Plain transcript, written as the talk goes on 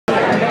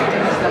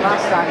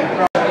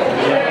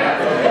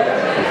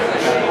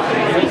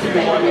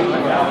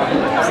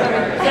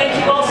Thank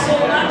you all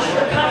so much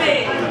for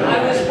coming.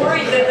 I was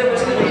worried that there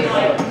was going to be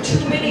like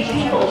too many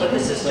people, but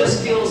this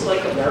just feels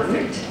like a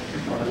perfect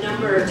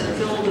number to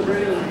fill the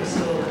room,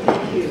 so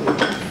thank you.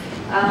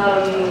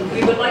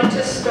 We would like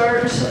to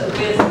start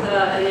with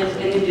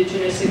an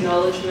Indigenous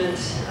acknowledgement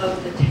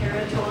of the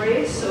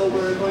territory, so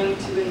we're going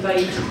to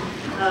invite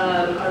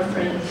our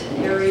friend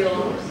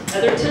Ariel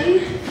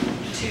Etherton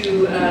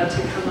to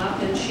come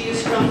up, and she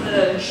is from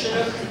the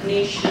Chinook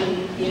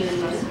Nation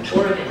in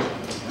Oregon.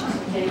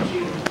 Thank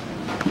you.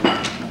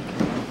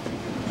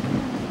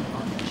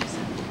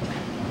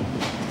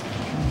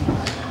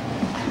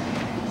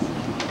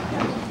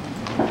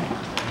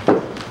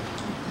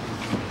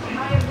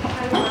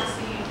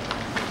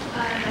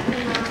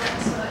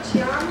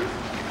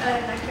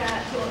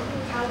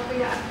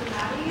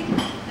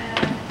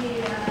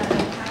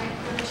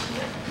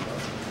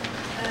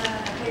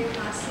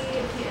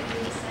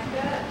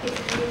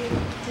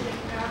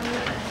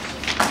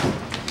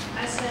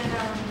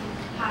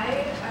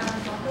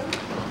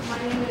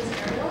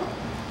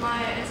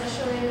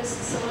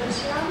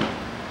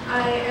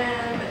 I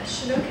am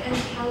Chinook and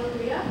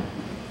Calabria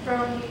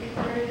from the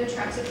cooperative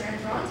tribes of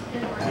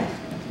in Oregon.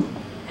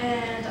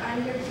 And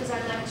I'm here because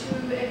I'd like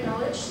to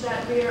acknowledge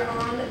that we are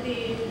on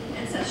the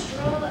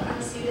ancestral,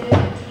 unceded,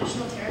 and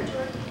traditional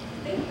territory.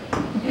 Thank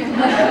you.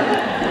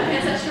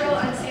 Ancestral,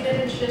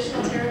 unceded, and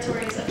traditional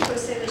territories of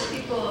Coast Salish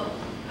people,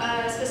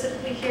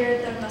 specifically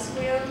here the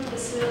Musqueam, the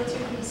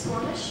Tsleil-Waututh, and the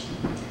Squamish.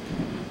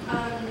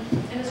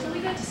 And it's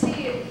really good to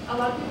see a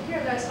lot of people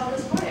here that I saw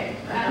this morning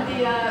at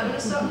the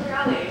Unisot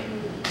rally.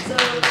 So,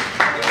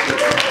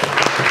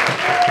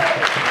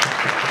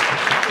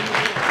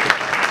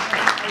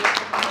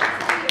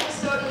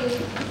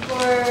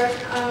 for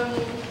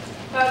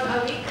about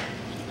a week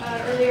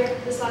earlier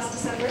this last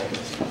December,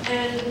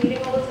 and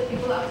meeting all of the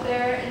people up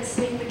there and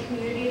seeing the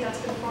community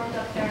that's been formed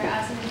up there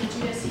as an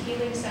Indigenous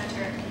healing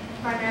center,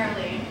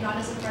 primarily, not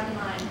as a front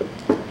line,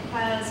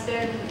 has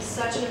been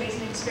such an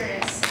amazing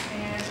experience.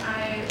 And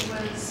I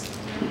was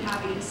really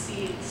happy to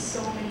see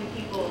so many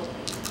people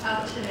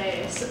out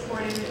today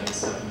supporting the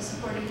Unisot,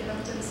 supporting the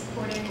Inuktitut,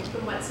 supporting the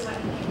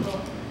Wet'suwet'en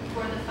people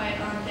for the fight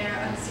on their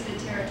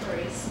unceded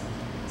territories.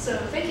 So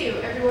thank you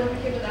everyone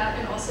who came to that,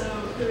 and also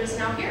who is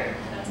now here.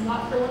 That's a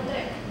lot for one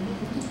day.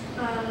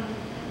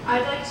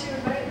 I'd like to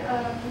invite you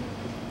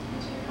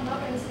to come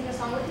up and sing a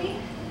song with me.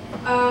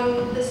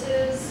 This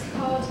is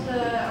called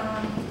the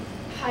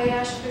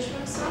Hayash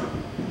Fishman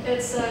song.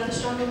 It's the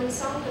strong women's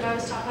song that I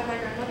was taught by my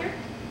grandmother,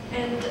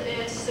 and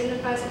it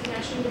signifies a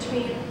connection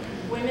between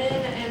women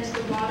and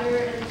the water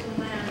and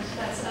the land.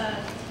 That's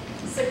a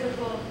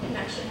cyclical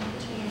connection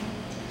between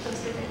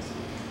those two things.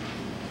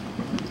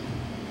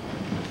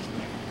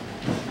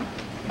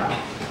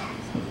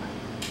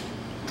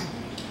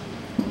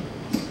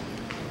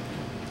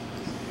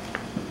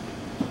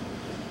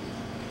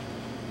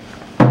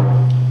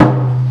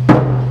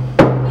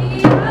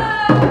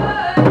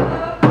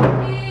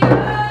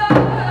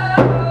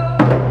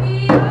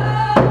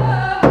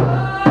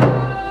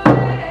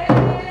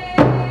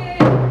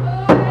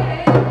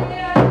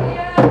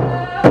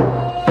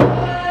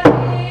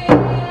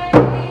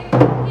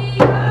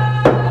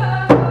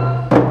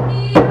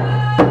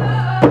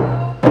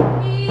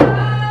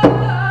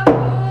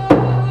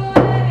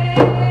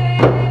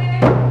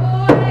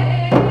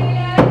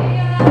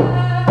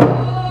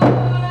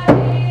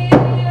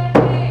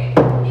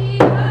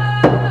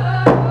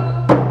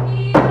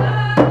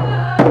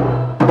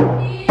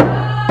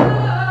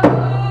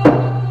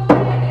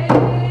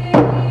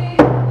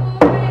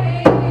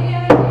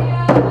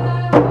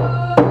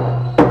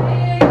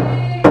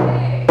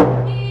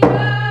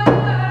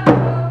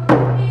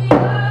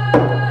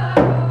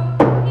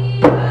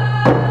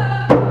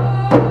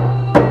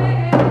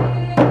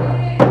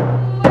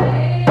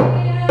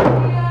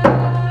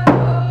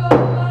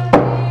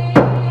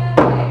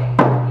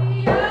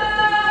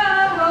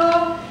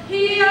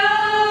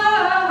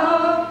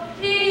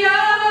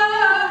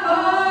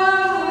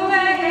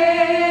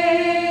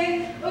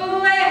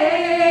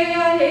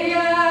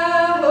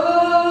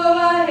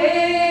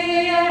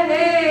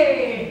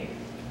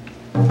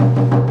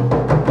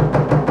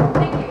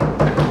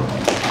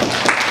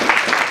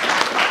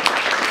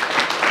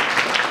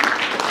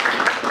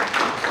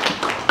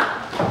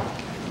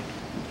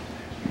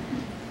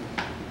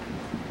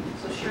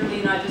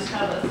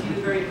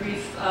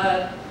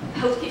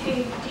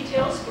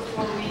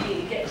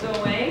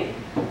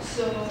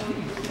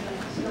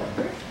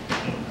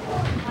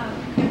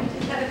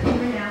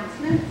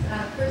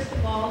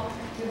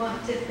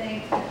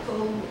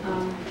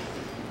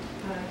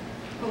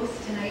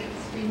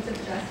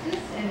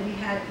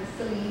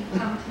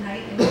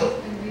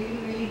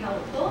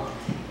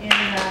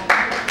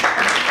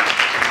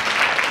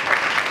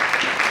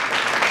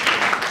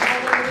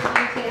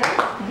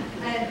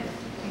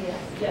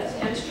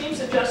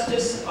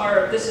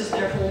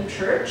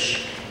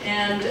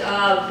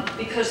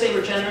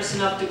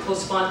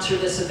 Co-sponsor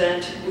this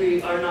event,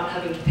 we are not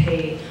having to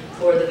pay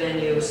for the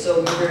venue, so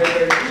we're very,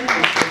 very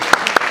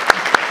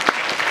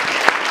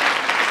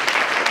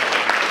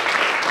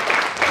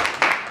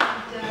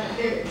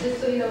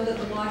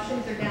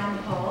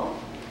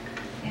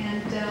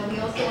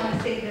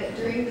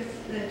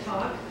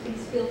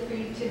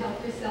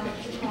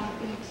to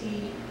coffee,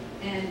 tea,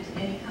 and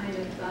any kind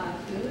of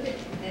food.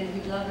 And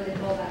we'd love it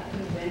if all that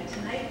food went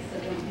tonight, so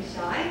don't be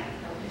shy,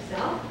 help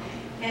yourself.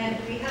 And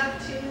we have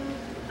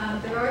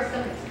there are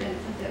some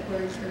expenses that were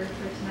incurred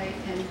for tonight,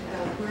 and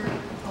we're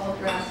all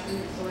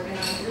grassroots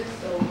organizers,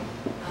 so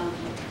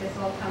this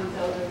all comes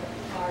out of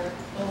our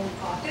own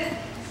pocket.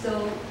 So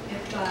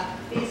if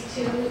these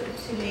two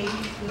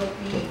ladies will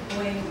be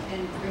going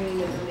and bringing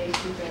the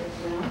donations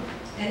around,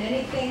 and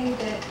anything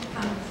that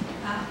comes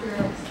after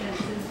our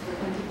expenses, we're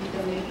going to be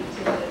donating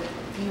to the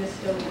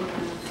Unistoten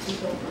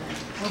Legal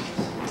Fund.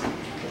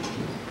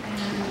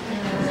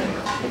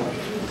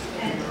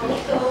 And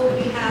also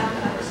we have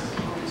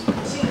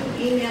 2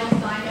 email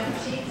sign-up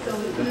sheets, so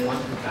if you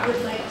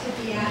would like to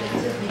be added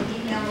to the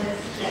email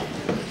list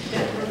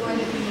that we're going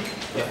to be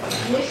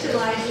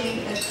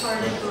initializing as part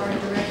of our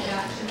direct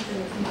actions in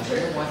the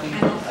future, and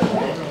also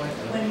that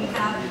when we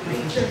have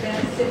future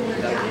events similar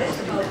to this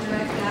about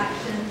direct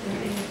actions and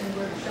things and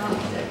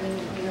workshops that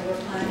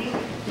we're planning,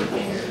 we can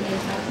be in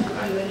touch with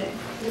you, and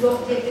we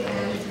won't take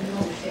advantage and we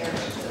won't share it.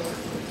 So,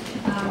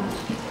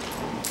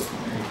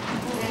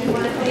 and we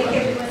want to thank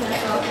everyone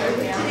that's out there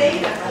today.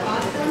 That's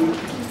awesome.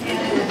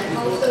 And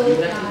also,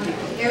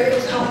 Ariel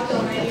talked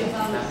already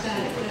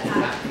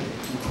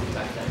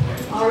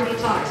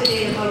about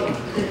today about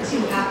the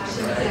 2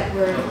 actions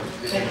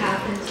that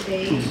happened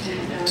today and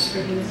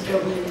for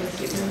Unistoten and the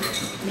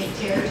Make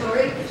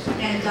territory.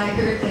 And I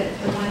heard that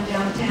the one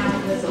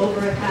downtown was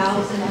over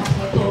 1,000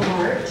 people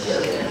march.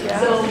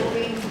 So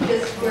we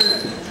just were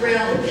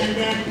thrilled. And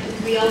then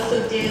we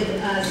also did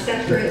a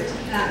separate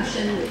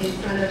action in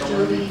front of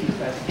Jody,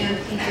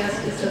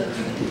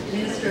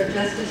 Minister of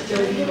Justice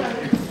Jody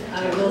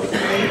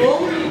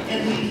Wilson-Raybould, and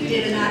we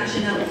did an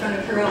action out in front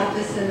of her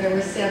office, and there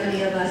were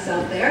 70 of us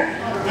out there.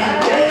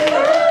 And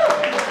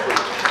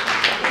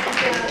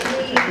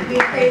we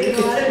created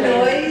a lot of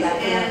noise,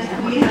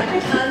 and we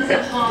had tons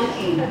of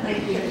honking.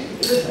 Like, it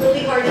was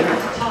really hard to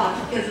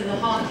talk because of the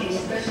honking,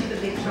 especially the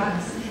big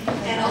trucks.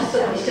 And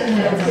also we shut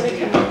down the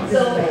street.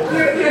 So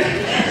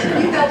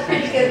we felt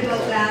pretty good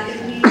about that, and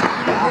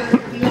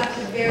we left a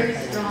very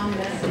strong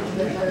message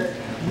with her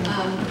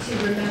to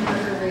remember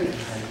her roots.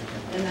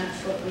 And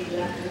that's what we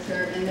left with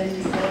her. And then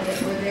we said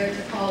that we're there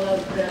to call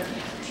out the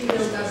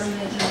Trudeau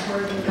government and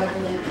Oregon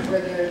government for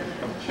their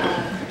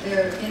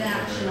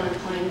inaction on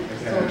climate.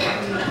 So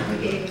we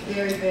gave a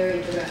very,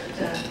 very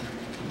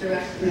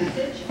direct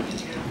message.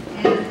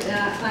 And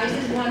I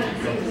just want to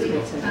briefly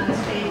say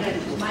that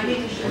my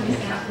name is Shirley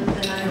Samples,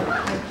 and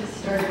I've just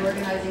started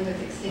organizing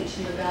with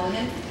Extinction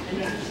Rebellion,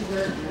 and actually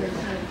we're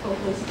kind of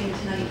co-hosting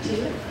tonight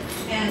too.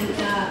 And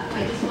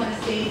I just want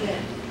to say that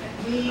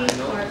we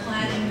are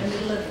planning in the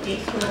middle of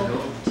April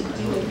to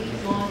do a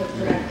week-long of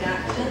direct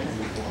actions.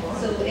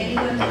 So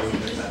anyone that's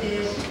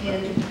interested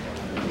in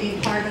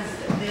being part of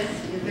this,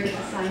 there's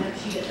a sign-up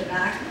sheet at the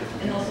back.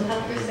 And also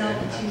help yourself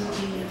to the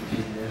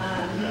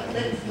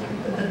leaflets. You can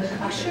put them in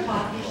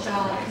coffee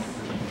shops,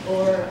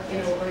 or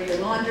or your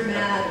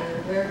laundromat,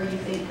 or wherever you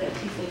think that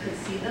people could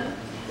see them.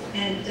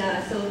 And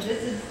so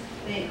this is.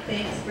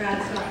 Thanks, Brad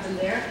Scott from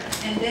there.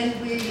 And then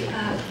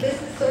this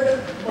is sort of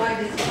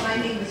why this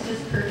timing was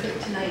just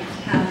perfect tonight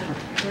to have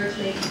George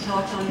Lakey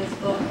talk on his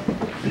book,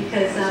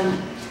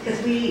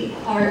 because we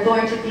are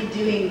going to be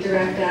doing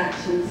direct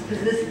actions,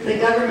 because the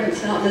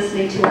government's not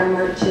listening to our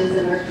marches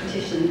and our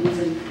petitions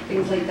and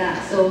things like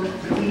that. So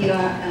we are,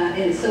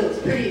 and so it's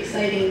pretty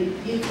exciting.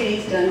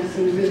 UK's done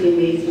some really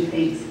amazing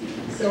things.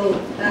 So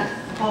that's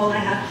all I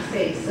have to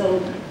say.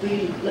 So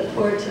we look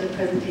forward to the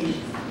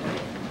presentation.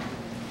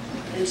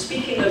 And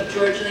speaking of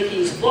George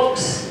Lakey's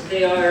books,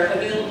 they are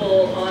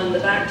available on the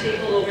back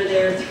table over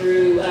there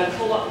through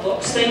Co-op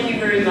Books. Thank you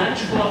very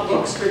much, Co-op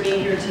Books, for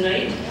being here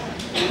tonight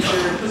and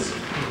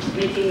for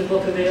making the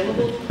book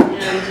available.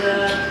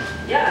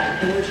 And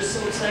and we're just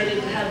so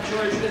excited to have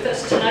George with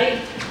us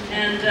tonight.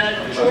 And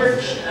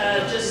George,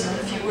 just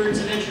a few words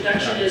of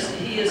introduction,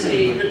 he is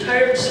a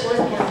retired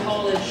Swarthmore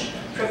College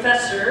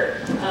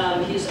professor.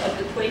 He's of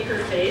the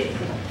Quaker faith.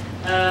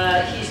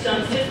 He's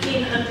done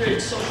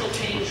 1,500 social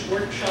change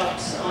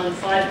workshops on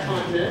 5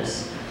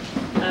 continents.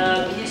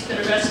 He's been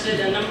arrested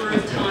a number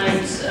of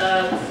times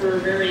for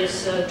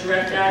various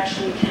direct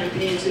action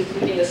campaigns,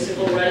 including a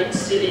civil rights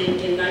sitting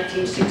in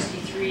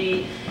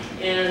 1963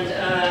 and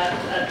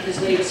his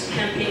latest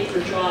campaign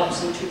for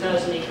jobs in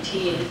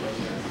 2018.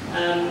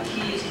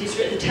 He's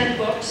written 10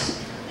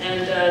 books,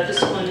 and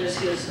this one is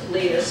his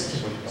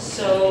latest.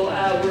 So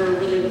we're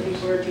really looking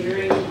forward to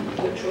hearing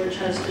what George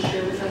has to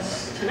share with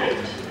us tonight.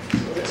 So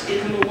let's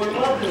give him a warm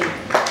welcome.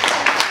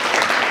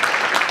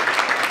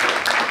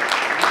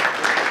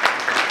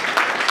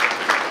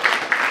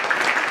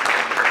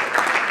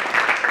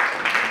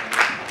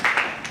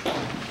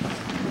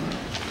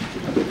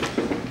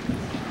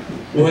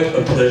 What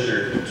a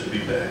pleasure to be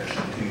back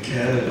in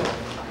Canada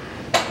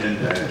and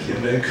back in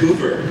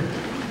Vancouver.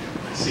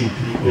 I see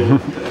people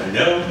that I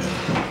know,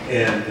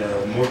 and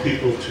more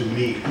people to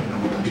meet,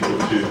 and more people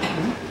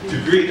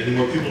to greet, and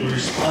more people to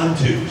respond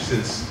to,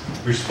 since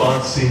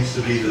response seems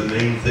to be the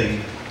main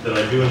thing that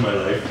I do in my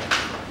life.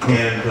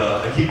 And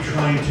I keep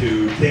trying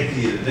to take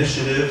the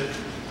initiative,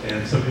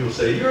 and some people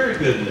say, you're a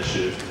good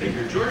initiative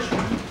taker, George,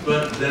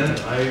 but then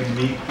I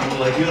meet people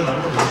like you and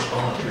I'm going to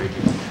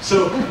respond.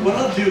 So what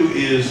I'll do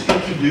is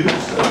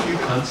introduce a few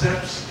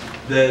concepts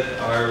that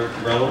are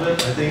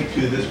relevant, I think,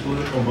 to this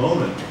political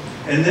moment.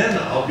 And then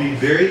I'll be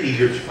very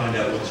eager to find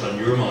out what's on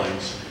your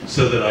minds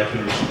so that I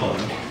can respond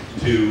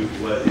to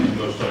what is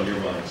most on your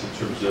minds in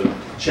terms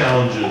of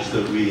challenges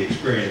that we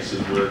experience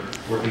as we're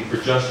working for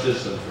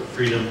justice and for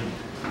freedom,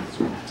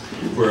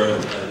 for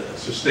a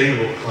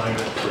sustainable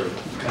climate, for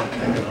kind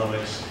of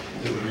economics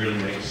that would really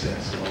make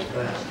sense and all of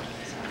that.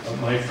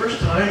 My first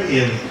time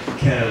in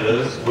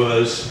Canada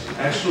was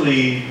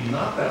actually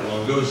not that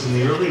long ago. It was in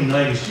the early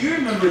 90s. Do you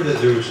remember that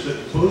there was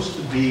supposed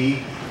to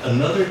be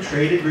another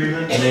trade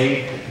agreement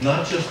made,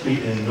 not just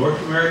be in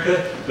North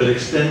America, but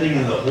extending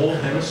in the whole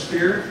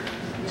hemisphere?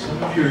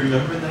 Some of you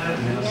remember that?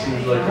 And it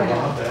seems like a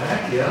while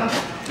back, yeah.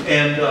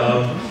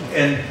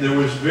 And there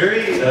was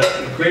very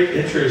great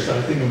interest.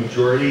 I think a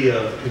majority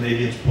of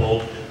Canadians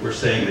polled were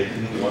saying they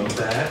didn't want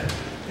that.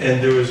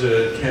 And there was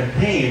a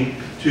campaign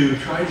to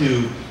try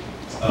to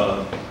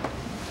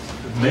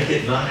make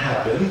it not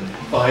happen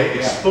by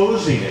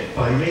exposing it,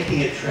 by making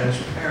it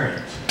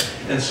transparent.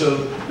 And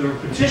so there were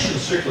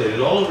petitions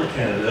circulated all over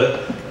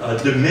Canada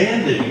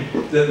demanding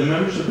that the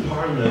members of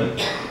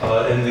Parliament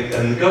and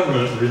the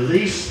government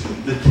release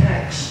the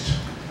text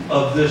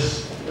of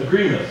this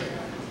agreement.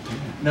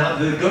 Now,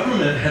 the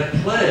government had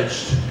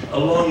pledged,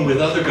 along with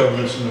other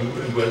governments in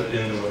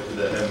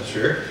the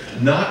hemisphere,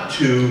 not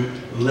to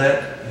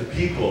let the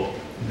people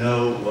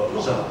know what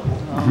was up.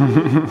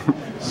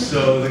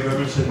 So the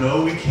government said,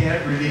 no, we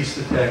can't release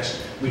the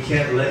text. We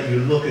can't let you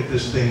look at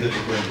this thing that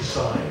we're going to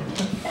sign.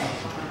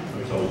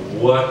 We thought,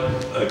 what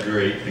a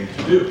great thing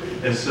to do.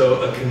 And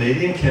so a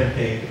Canadian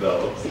campaign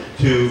developed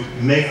to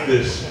make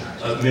this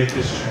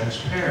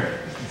transparent.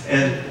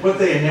 And what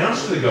they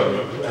announced to the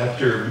government,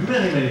 after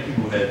many, many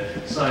people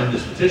had signed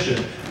this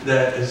petition,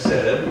 that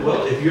said,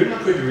 well, if you're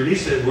not going to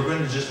release it, we're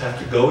going to just have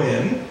to go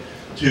in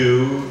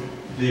to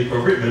the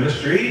appropriate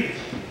ministry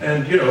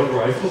and, you know,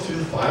 rifle through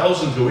the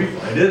files until we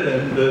find it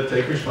and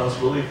take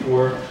responsibility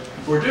for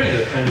doing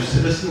it, a kind of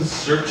citizen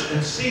search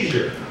and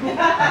seizure.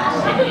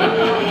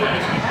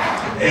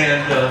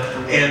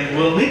 And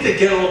we'll need to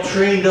get all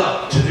trained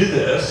up to do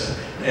this,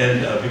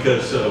 and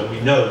because we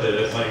know that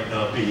it might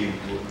not be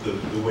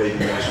the way the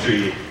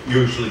ministry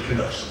usually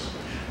conducts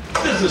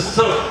business.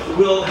 So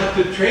we'll have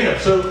to train up.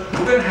 So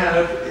we're going to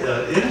have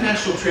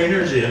international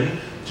trainers in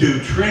to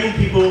train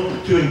people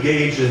to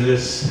engage in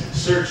this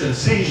search and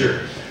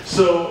seizure.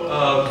 So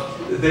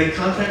they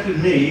contacted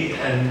me,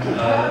 and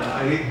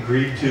I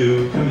agreed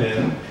to come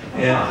in.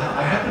 And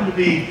I happen to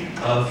be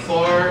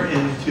far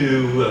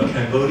into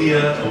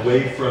Cambodia,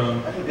 away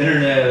from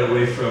internet,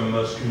 away from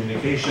most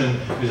communication,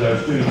 because I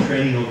was doing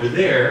training over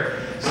there.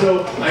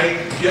 So I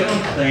get on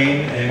a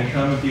plane and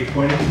come at the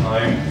appointed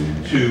time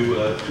to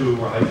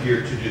arrive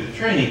here to do the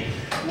training.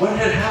 What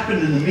had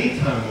happened in the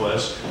meantime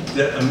was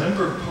that a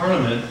member of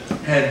Parliament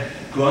had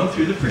gone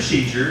through the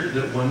procedure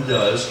that one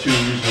does to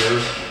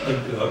reserve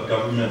a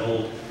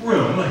governmental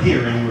room, a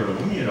hearing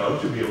room, you know,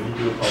 to be able to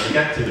do a public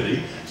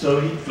activity. So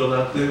he filled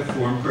out the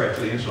form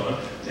correctly and so on,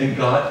 and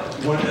got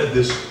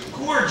this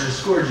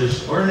gorgeous,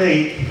 gorgeous,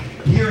 ornate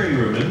hearing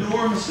room,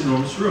 enormous,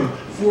 enormous room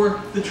for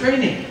the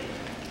training,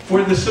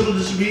 for the civil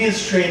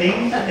disobedience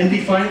training in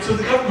defiance of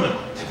the government.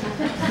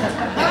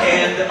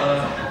 And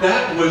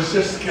that was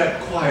just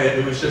kept quiet.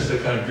 It was just a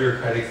kind of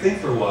bureaucratic thing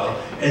for a while.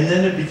 And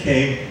then it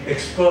became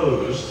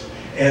exposed.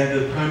 And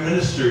the Prime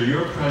Minister,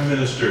 your Prime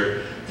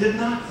Minister, did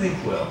not think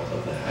well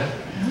of that.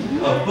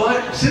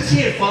 But since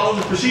he had followed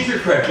the procedure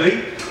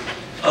correctly,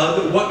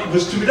 what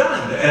was to be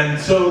done? And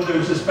so there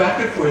was this back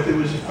and forth. It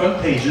was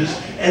front pages.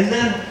 And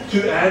then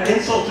to add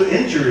insult to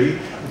injury,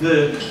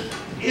 the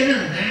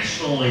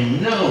internationally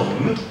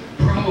known,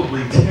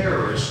 probably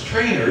terrorist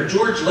trainer,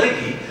 George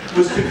Lakey,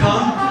 was to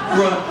come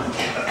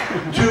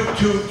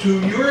to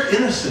your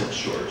innocent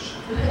shores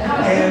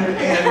and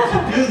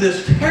to do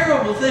this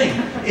terrible thing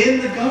in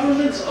the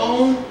government's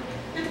own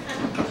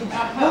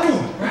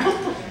home, right?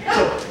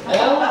 So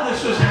all of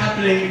this was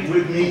happening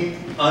with me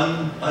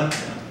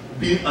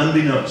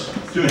unbeknownst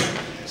to me.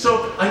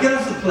 So I get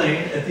off the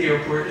plane at the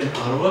airport in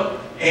Ottawa,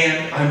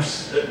 and I'm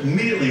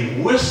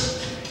immediately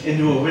whisked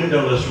into a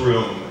windowless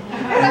room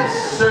and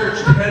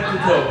searched head to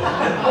toe,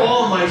 and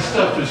all my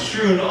stuff is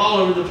strewn all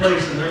over the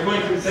place, and they're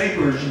going through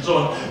papers and so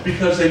on,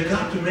 because they've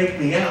got to make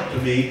me out to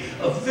be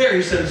a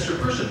very sinister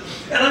person.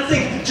 And I'm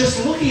thinking,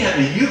 just looking at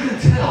me, you can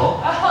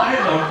tell I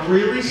am a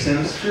really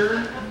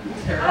sinister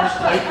terrorist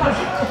type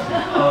person.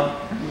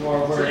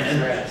 More words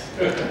stress.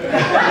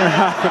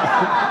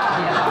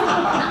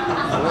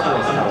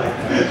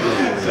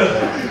 So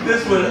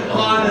this went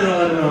on and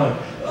on and on,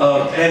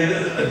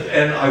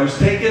 and I was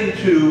taken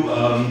to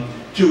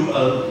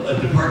a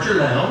departure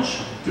lounge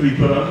to be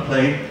put on a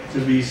plane to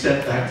be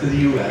sent back to the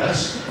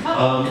U.S.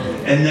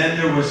 And then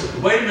there was,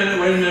 wait a minute,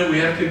 we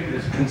have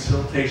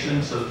consultation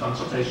was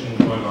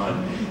going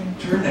on.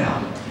 Turned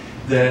out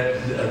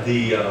that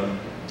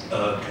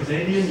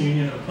Canadian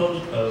Union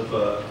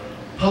of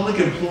Public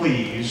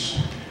Employees,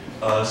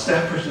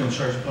 staff person in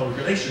charge of public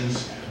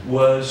relations,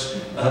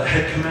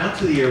 had come out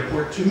to the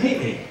airport to meet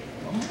me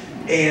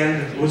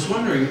and was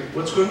wondering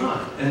what's going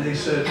on. And they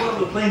said, well,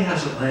 the plane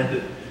hasn't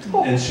landed.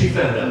 And she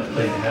found out the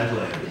plane had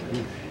landed.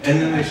 And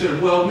then they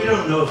said, well, we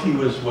don't know if he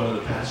was one of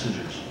the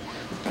passengers.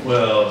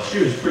 Well,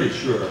 she was pretty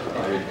sure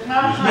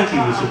I was making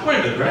this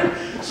appointment, right?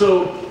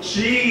 So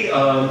she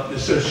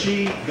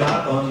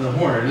got on the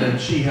horn, and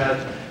she had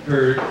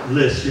her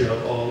list, you know,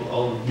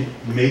 all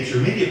major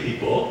media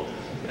people,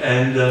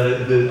 and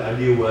the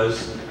idea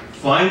was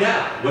find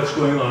out what's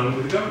going on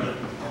with the government,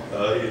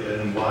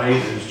 and why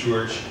is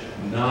George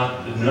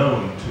not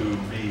known to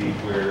be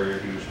where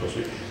he was supposed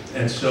to be.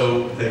 And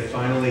so they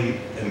finally,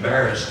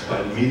 embarrassed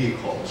by the media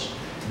calls,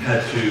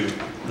 had to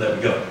let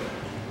me go.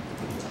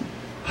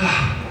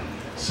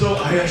 So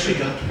I actually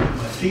got to put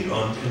my feet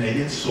on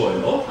Canadian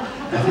soil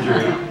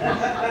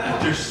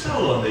after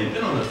so long. They'd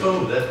been on the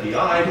phone with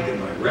FBI to get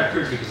my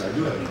record because I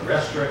do have an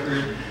arrest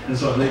record, and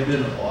so they've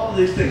been all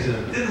these things, and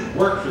it didn't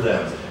work for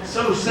them.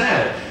 So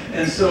sad.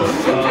 And so,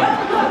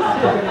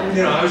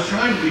 you know, I was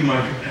trying to be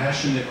my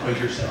compassionate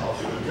Quaker self.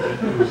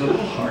 It was a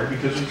little hard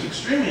because it was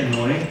extremely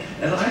annoying,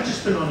 and I'd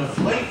just been on a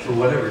flight for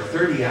whatever,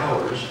 30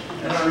 hours,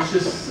 and I was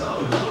just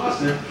so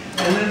exhausted.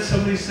 And then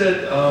somebody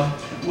said,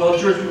 well,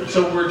 George,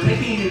 so we're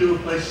taking you to a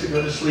place to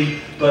go to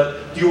sleep,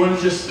 but do you want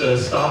to just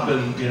stop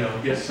and, you know,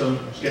 get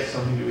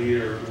something to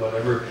eat or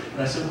whatever?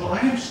 And I said, well, I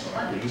am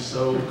starving,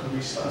 so could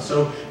we stop?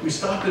 So we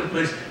stopped at a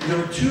place, and there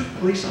were two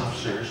police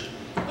officers,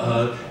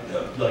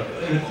 like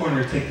in a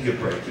corner taking a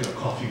break, you know,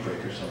 coffee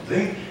break or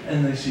something,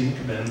 and they see me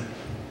come in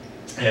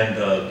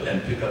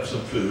and pick up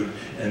some food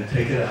and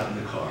take it out in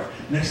the car.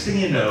 Next thing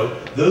you know,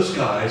 those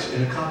guys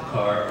in a cop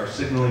car are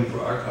signaling for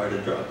our car to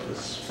drop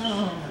this,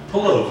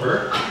 pull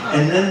over,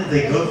 and then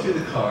they go through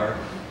the car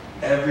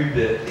every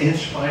bit,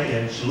 inch by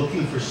inch,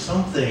 looking for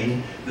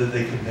something that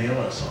they could nail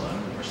us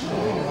on or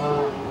something.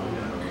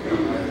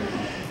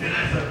 And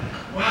I thought,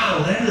 wow,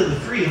 land of the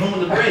free, home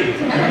of the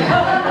brave. You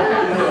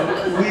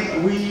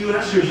know, we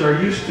USers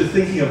are used to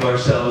thinking of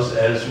ourselves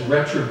as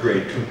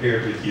retrograde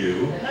compared with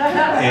you,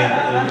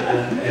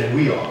 and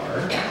we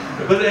are.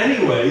 But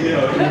anyway, you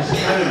know, it was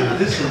kind of a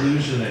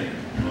disillusioning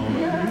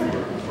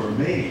moment for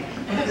me.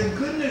 But the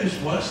good news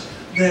was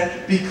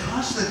that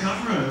because the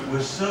government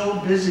was so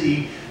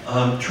busy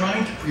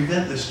trying to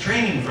prevent this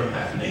training from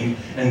happening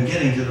and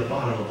getting to the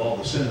bottom of all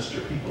the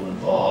sinister people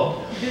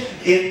involved,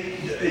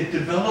 it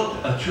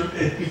developed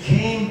it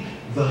became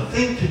the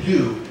thing to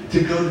do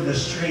to go to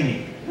this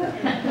training.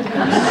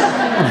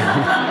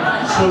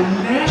 So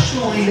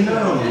nationally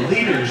known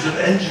leaders of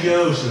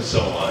NGOs and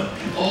so on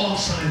all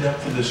signed up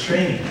for this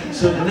training.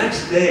 So the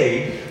next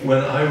day,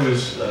 when I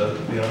was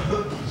you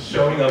know,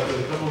 showing up with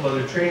a couple of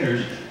other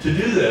trainers to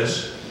do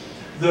this,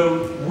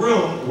 the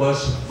room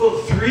was full,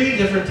 3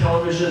 different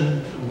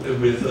television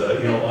with,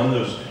 you know, on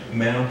those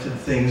mounted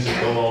things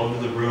that go all over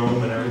the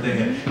room and everything,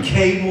 and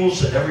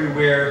cables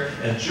everywhere,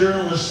 and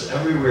journalists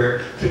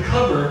everywhere to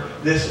cover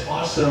this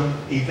awesome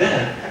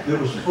event that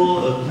was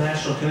full of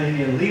national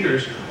Canadian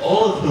leaders,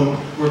 all of whom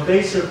were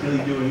basically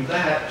doing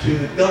that to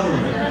the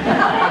government.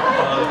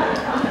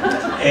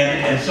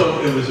 And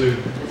so it was a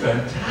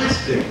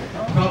fantastic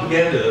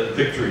propaganda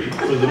victory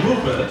for the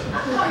movement,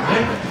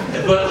 right?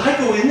 But I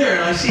go in there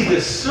and I see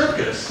this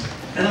circus,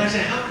 and I say,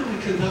 how can we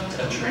conduct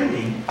a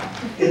training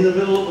in the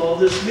middle of all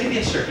this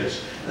media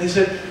circus? And they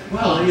said,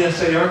 well,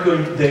 yes, they are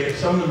going,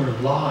 some of them are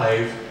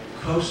live,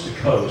 coast to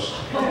coast,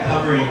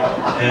 covering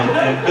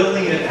and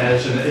building it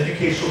as an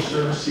educational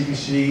service,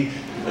 CBC,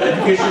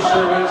 educational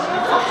service,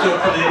 so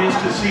Canadians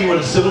can see what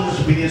a civil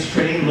disobedience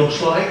training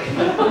looks like,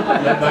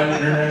 led by an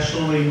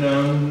internationally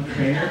known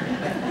trainer.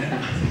 And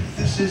I think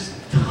this is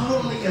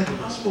totally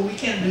impossible. We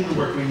can't do the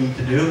work we need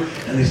to do.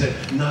 And they said,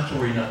 not to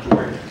worry, not to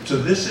worry. So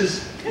this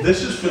is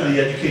for the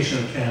education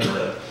of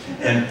Canada.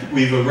 And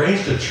we've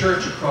arranged a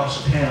church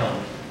across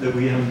town that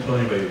we haven't told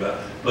anybody about,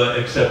 but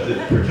except the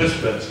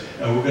participants,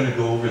 and we're going to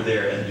go over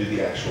there and do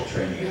the actual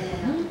training.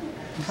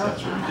 So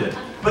that's what we did.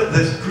 But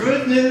the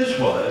good news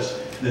was,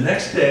 the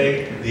next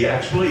day, the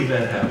actual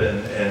event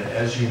happened, and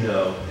as you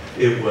know,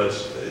 it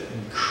was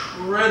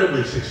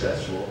incredibly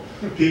successful.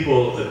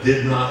 People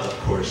did not, of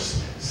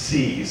course,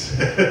 seize.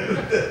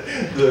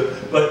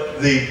 But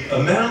the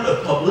amount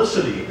of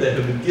publicity that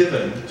had been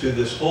given to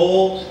this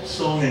whole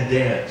song and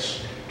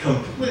dance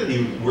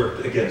completely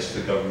worked against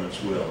the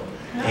government's will.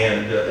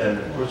 And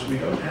of course, we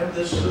don't have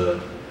this.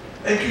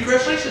 And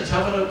congratulations,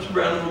 how about a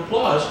round of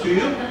applause to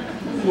you?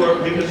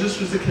 Because this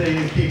was the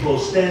Canadian people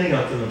standing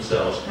up for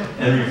themselves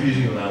and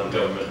refusing to allow the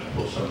government to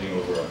pull something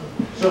over on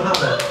them. So how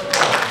about that?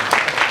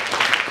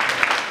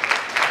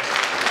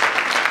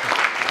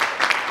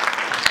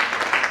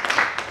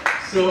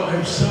 So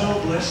I'm so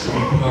blessed to be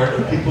part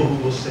of people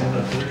who will stand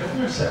up for their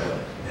governments that way.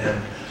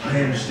 And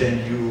I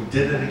understand you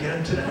did it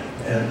again today,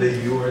 and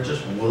that you are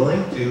just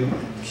willing to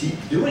keep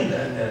doing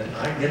that, and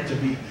I get to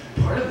be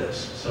part of this.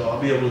 So I'll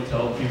be able to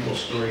tell people a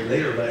story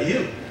later about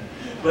you.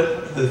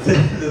 But the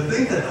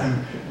thing that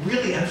I'm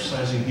really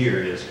emphasizing here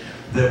is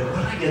that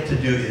what I get to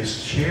do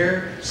is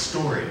share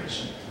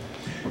stories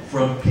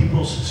from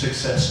people's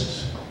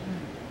successes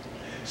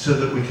so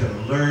that we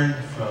can learn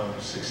from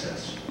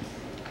success.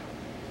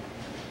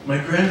 My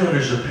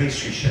granddaughter's a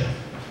pastry chef,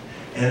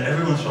 and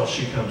every once in a while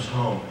she comes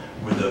home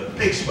with a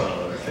big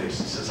smile on her face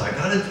and says, I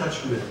got in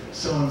touch with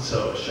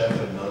so-and-so, a chef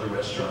at another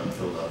restaurant in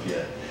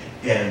Philadelphia,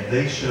 and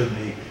they showed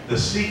me the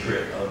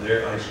secret of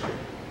their ice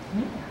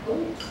cream.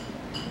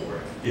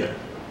 Or, yeah,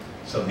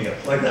 something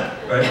else like that,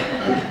 right?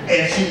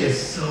 And she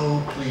is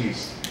so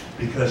pleased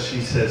because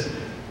she says,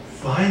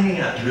 finding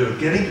out,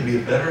 getting to be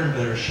a better and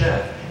better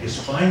chef is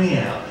finding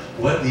out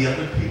what the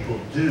other people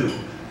do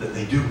that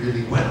they do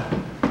really well,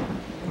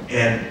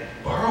 and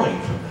borrowing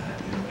from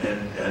that,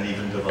 and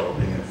even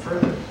developing it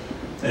further.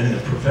 And in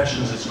the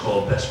professions, it's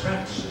called best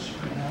practices.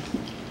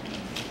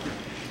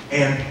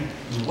 And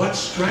what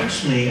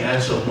strikes me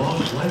as a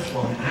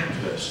lifelong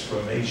activist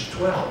from age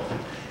 12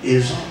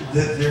 is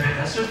that there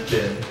hasn't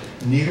been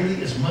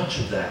nearly as much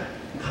of that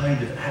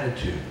kind of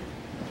attitude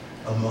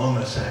among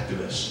us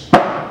activists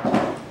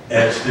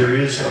as there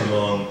is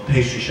among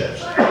pastry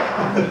chefs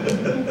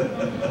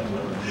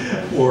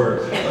or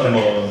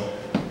among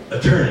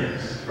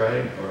attorneys,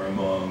 right? Or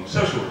among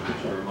social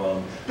workers, or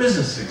among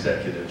business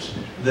executives.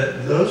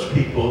 That those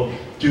people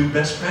do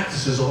best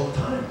practices all the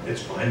time.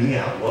 It's finding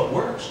out what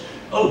works.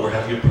 Oh, we're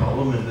having a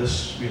problem in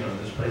this,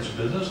 this place of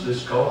business.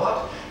 This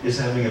co-op is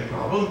having a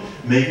problem.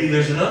 Maybe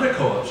there's another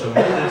co-op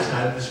somewhere that's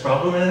had this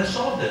problem and has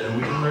solved it, and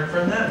we can learn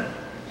from them.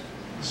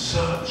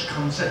 Such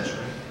common sense,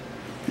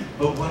 right?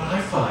 But what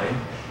I find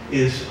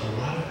is a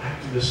lot of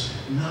activists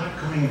not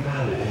going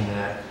about it in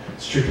that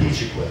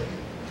strategic way,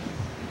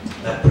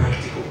 that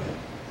practical way,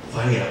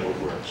 finding out what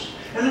works.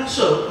 And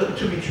also,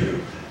 to be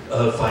true,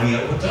 finding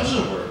out what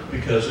doesn't work,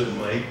 because it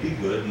might be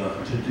good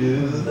not to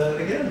do that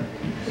again.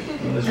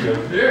 Unless you have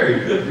a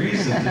very good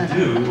reason to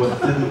do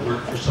what didn't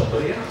work for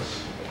somebody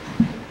else.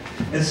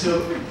 And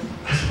so,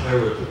 that's why I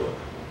wrote the book.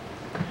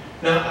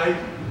 Now,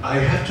 I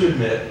have to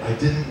admit, I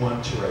didn't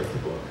want to write the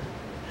book,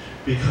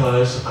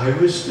 because I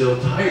was still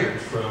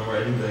tired from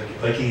writing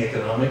Viking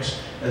economics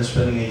and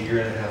spending a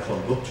year and a half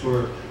on book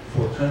tour,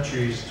 4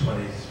 countries,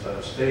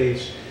 25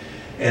 states,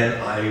 and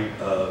I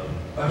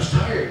was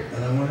tired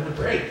and I wanted a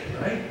break,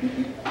 right?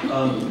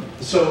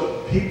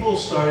 So people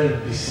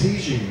started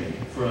besieging me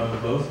from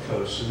both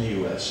coasts in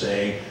the US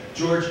saying,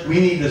 George,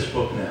 we need this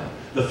book now.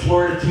 The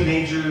Florida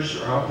teenagers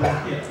are out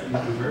there,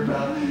 you've heard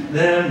about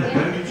them,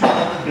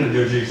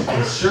 there's these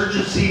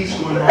insurgencies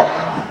going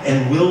on,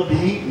 and will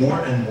be more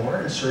and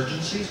more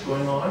insurgencies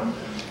going on,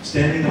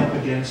 standing up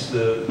against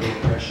the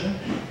oppression,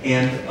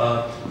 and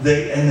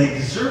they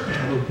deserve to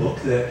have a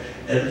book that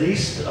at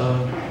least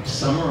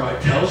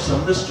tells some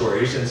of the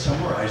stories and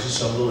summarizes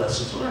some of the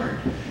lessons learned,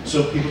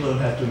 so people don't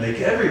have to make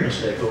every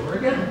mistake over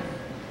again.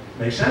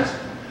 Make sense?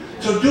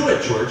 So do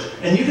it, George,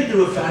 and you can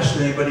do it faster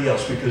than anybody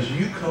else, because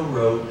you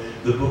co-wrote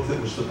the book that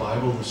was the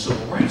Bible of the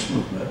Civil Rights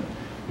Movement,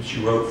 which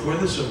you wrote for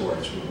the Civil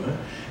Rights Movement,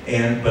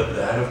 but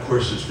that, of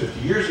course, is 50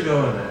 years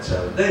ago, and that's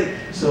out of date.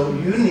 So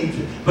you need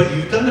to, but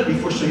you've done it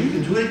before, so you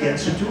can do it again.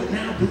 So do it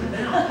now, do it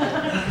now.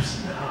 And I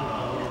was,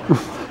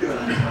 no,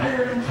 I'm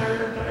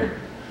tired.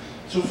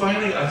 So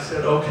finally, I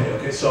said,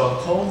 okay. So I'll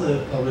call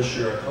the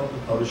publisher.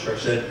 I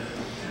said,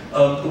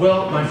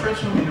 well, my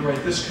friends want me to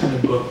write this kind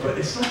of book, but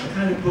it's not the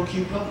kind of book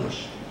you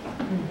publish.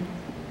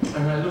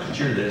 And I look at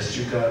your list,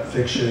 you've got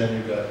fiction,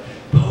 you've got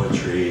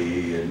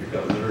poetry, and you've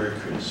got literary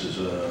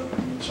criticism,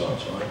 and so on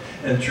and so on.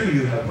 And true,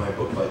 you have my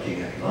book,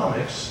 Viking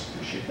Economics,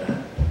 appreciate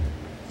that.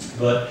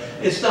 But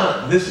it's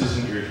not, this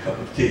isn't your cup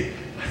of tea.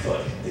 I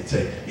thought they'd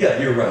say, yeah,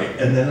 you're right,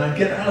 and then I'd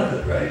get out of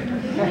it, right?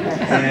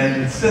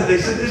 And instead they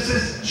said, this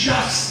is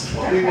just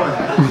what we want.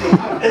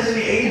 As in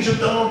the age of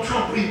Donald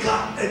Trump, we've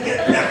got to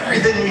get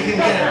everything we can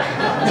get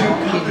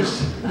to publish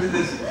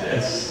this.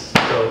 Yes.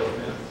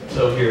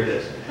 So here it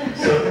is.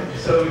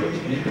 So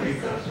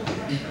you've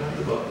got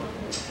the book.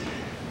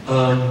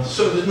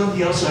 So there's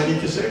nothing else I need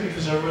to say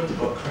because I wrote the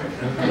book, right?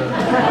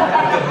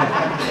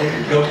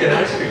 And go get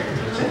ice cream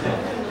or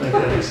something like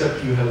that,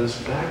 except you have this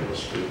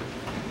fabulous food.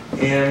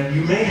 And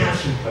you may have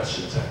some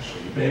questions,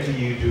 actually. Maybe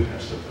you do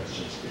have some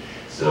questions.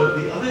 So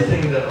the other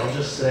thing that I'll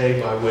just say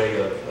by way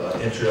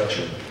of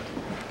introduction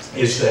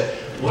is that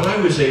what I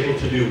was able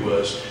to do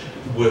was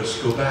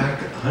go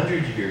back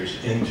 100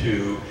 years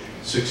into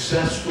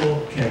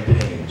successful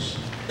campaigns,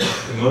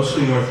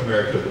 mostly North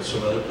America, but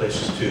some other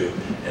places too,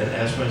 and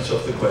ask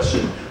myself the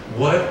question,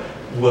 what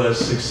was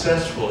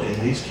successful in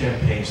these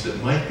campaigns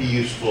that might be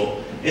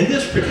useful in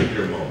this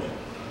particular moment?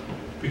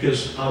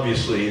 Because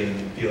obviously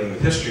in dealing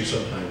with history,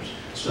 sometimes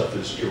stuff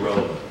is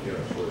irrelevant,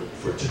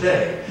 for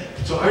today.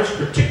 So I was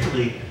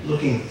particularly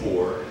looking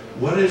for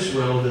what is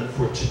relevant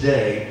for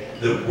today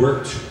that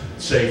worked,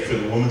 say, for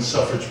the women's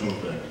suffrage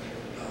movement,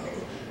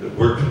 that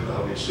worked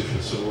obviously for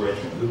the civil rights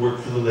movement, that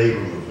worked for the labor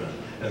movement,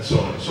 and so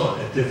on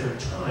at different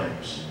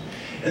times.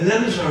 And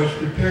then as I was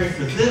preparing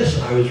for this,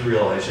 I was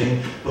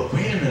realizing, but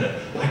wait a minute,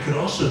 I could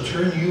also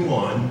turn you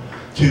on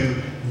to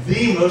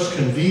the most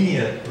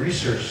convenient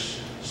research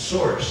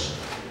source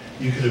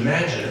you could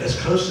imagine, as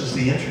close as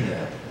the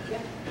internet,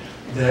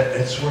 that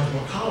at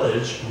Swarthmore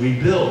College, we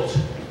built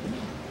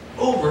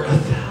over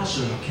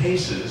 1,000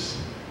 cases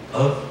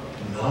of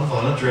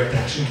nonviolent direct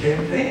action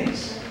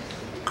campaigns,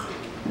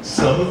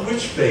 some of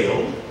which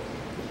failed,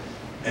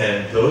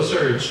 and those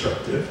are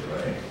instructive,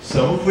 right?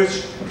 Some of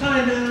which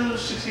kind of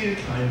succeeded,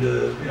 kind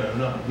of, you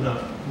know,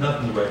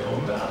 nothing to write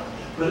home about.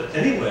 But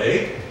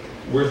anyway,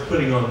 worth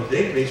putting on the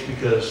database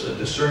because a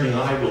discerning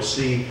eye will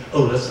see,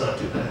 oh, let's not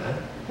do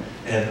that,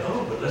 and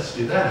oh, but let's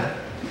do that.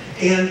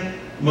 And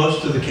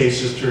most of the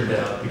cases turned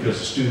out, because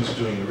the students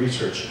doing the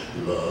research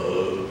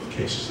love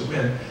cases that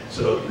win,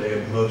 so they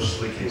have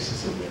mostly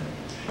cases that win.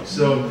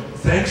 So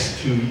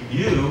thanks to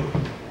you,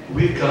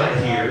 we've got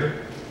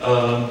here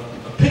a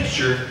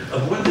picture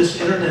of what this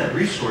internet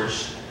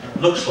resource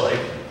looks like.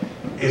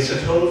 It's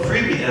a total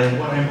freebie, and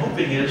what I'm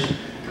hoping is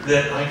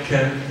that I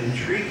can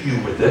intrigue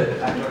you with it.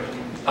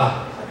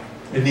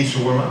 It needs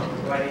to warm up.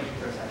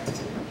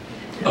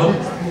 Oh,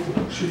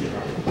 shoot.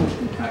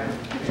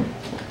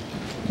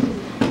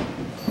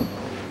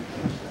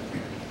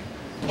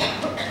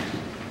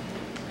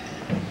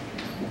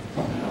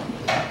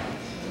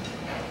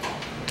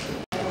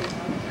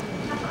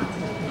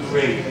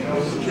 Great.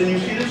 Can you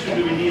see this, or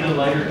do we need a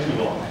light or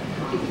two on?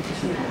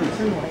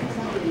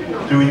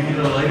 Do we need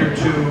a light or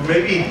two?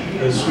 Maybe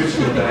switch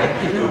in the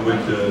back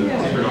would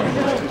turn on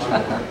the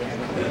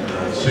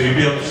light. So you'll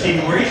be able to see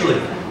more easily.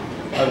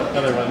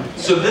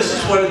 So this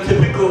is what a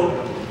typical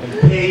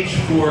page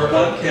for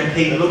a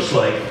campaign looks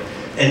like.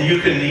 And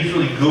you can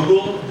easily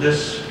Google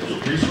this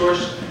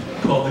resource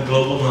called the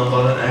Global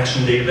Nonviolent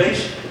Action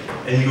Database,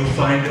 and you'll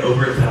find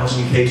over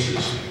 1,000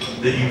 cases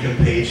that you can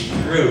page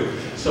through.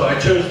 So I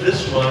chose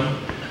this one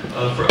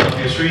for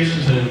obvious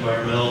reasons, an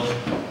environmental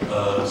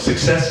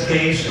success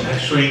case. And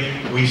actually,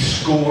 we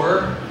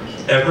score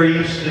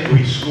every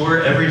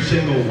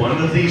single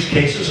one of these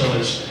cases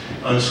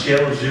on a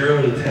scale of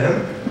 0 to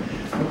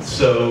 10.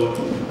 So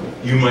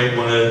you might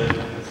want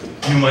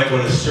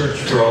to search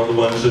for all the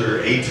ones that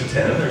are 8 to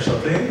 10 or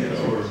something, you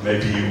know, or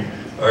maybe you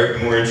are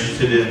more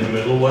interested in the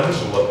middle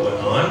ones and what went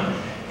on.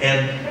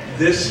 And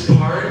this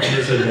part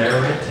is a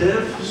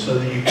narrative so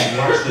that you can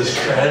watch the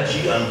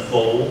strategy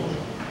unfold.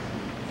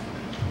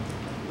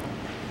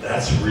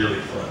 That's really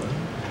fun.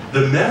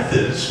 The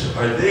methods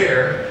are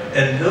there,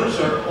 and those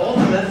are all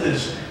the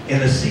methods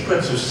in a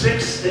sequence of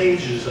 6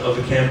 stages of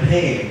a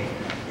campaign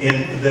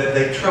that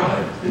they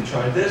tried. They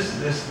tried this,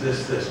 this,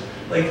 this, this.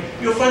 Like,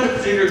 you'll find a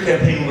particular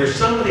campaign where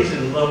somebody's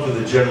in love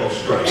with a general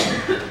strike.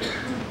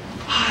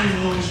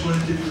 I've always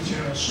wanted to do a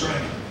general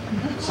strike.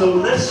 So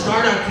let's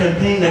start our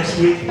campaign next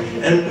week,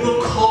 and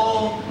we'll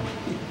call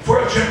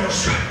for a general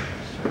strike.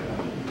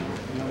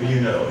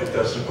 You know, it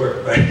doesn't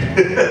work,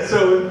 right?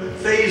 So in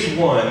phase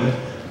 1,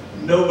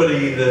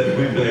 nobody that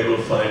we've been able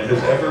to find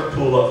has ever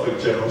pulled off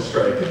a general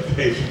strike in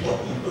phase 1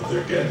 of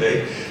their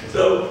campaign.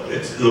 So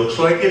it looks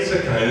like it's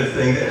the kind of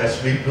thing that has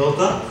to be built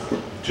up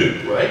to,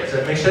 right? Does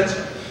that make sense?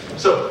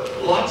 So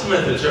lots of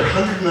methods. There are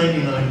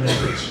 199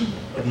 methods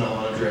of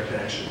nonviolent direct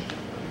action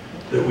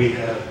that we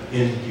have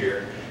in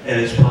here. And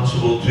it's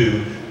possible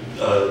to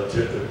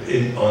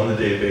on the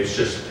database,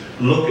 just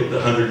look at the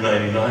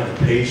 199 and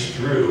page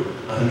through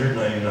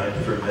 199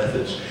 different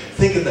methods.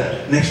 Think of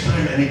that. Next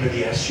time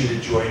anybody asks you to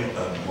join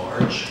a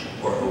march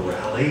or a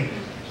rally,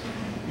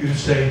 you can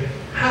say,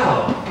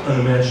 how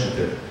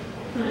unimaginative.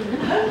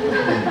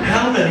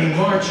 How many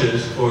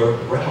marches or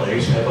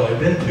rallies have I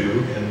been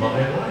to in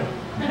my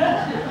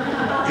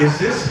life? Is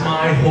this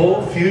my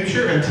whole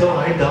future until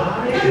I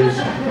die? Is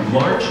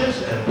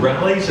marches and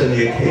rallies and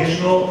the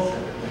occasional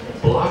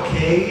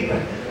blockade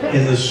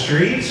in the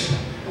streets,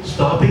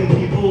 stopping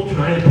people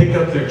trying to pick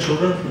up their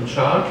children from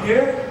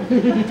childcare?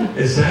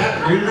 Is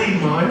that really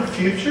my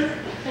future?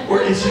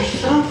 Or is there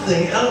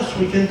something else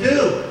we can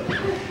do?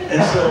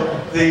 And so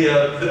we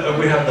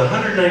have the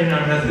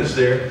 199 methods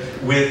there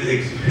with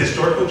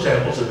historical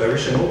examples of every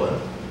single one.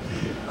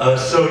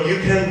 So you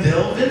can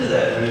delve into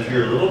that. And if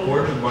you're a little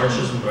bored with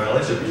marches and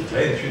rallies, and to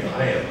tell you the truth,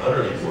 I am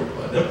utterly bored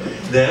by them,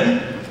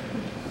 then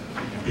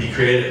be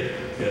creative.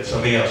 Get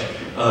something else.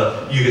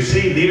 You can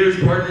see leaders,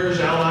 partners,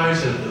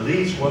 allies, and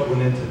elites, what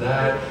went into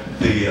that,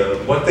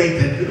 what they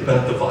did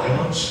about the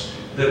violence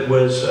that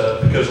was,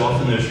 because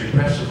often there's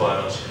repressive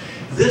violence.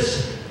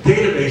 This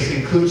database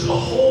includes a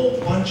whole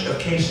bunch of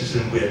cases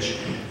in which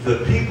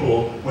the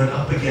people went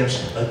up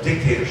against a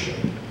dictatorship,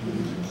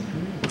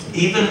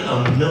 even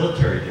a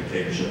military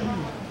dictatorship.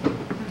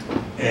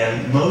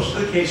 And most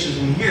of the cases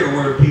in here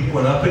where people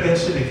went up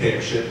against a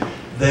dictatorship,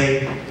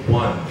 they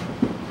won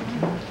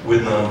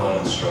with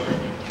nonviolent struggle.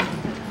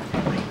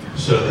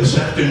 So this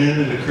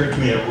afternoon, it occurred to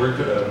me, I worked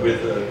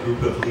with a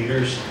group of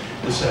leaders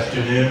this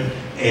afternoon,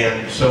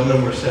 and some of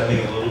them were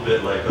sounding a little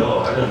bit like, oh,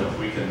 I don't know if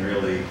we can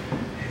really,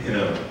 you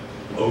know,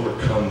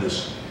 overcome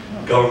this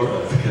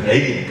the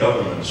Canadian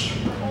government's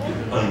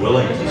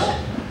unwillingness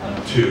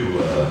to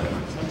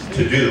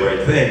do the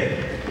right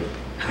thing.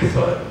 I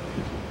thought,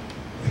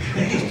 the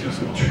Canadian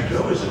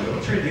Trudeau is a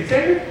military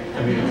dictator?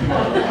 I mean, come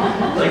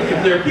on. Like,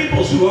 if there are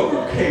peoples who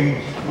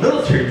overcame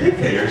military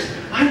dictators,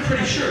 I I'm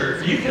pretty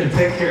sure you can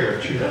take care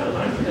of Trudeau.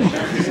 I'm pretty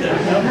sure you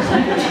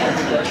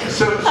can.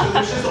 So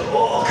there's just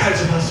all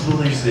kinds of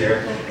possibilities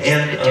there.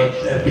 And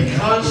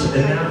because,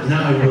 and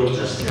now I will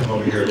just come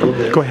over here a little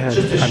bit. Go ahead.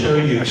 Just to show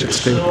you, I should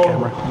there's stay with the so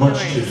camera.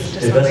 much to Just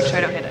want to make sure I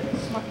investigate. don't hit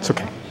it. It's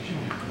okay.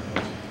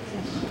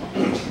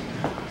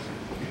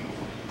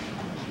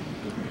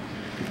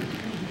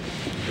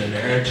 The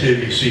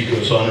narrative, you see,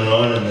 goes on,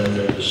 and then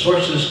there are the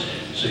sources,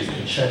 so you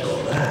can check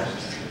all that.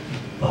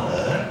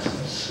 But, let's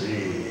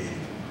see,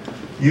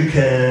 you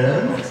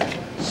can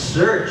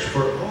search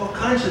for all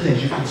kinds of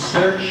things. You can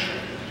search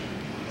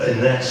in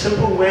that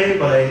simple way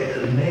by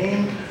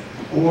name,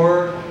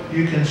 or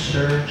you can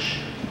search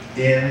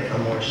in a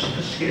more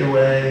sophisticated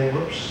way.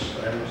 Whoops,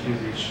 I was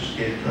using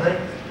sophisticated tonight.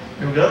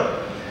 Here we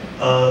go.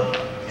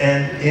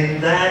 And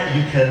in that,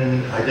 you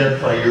can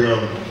identify your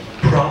own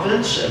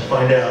province and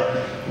find out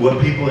what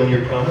people in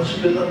your province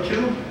have been up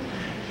to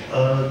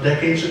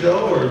decades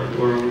ago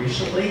or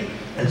recently.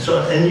 And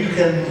so, and you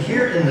can,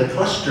 here in the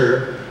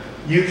cluster,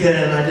 you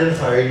can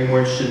identify, are you more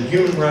interested in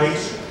human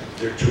rights?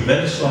 There are a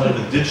tremendous lot of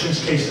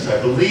indigenous cases. I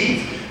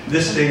believe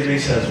this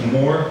database has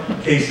more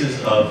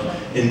cases of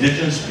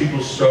indigenous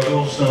people's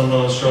struggles,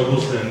 non-violent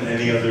struggles, than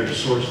any other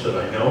source that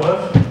I know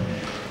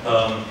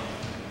of.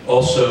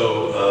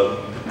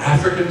 Also,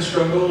 African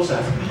struggles,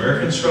 African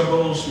American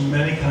struggles,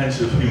 many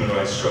kinds of human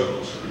rights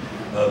struggles.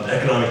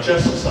 Economic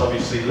justice,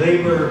 obviously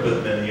labor,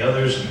 but many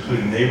others,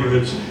 including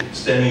neighborhoods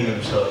standing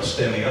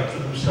up for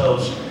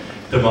themselves.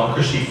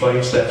 Democracy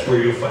fights, that's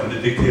where you'll find the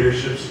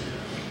dictatorships.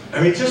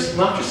 I mean, just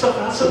knock yourself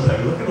out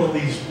sometime. Look at all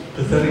these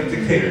pathetic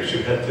dictators who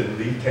had to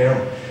leave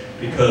town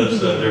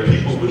because their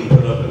people wouldn't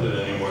put up with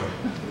it anymore.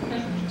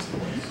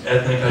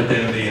 Ethnic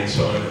identity and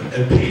so on,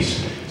 and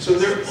peace. So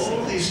there are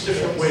all these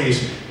different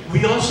ways.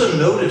 We also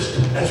noticed,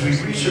 as we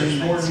researched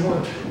more and more,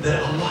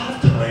 that a lot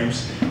of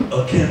times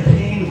a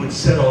campaign would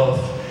set off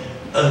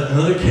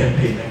another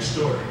campaign next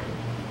door,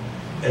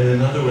 and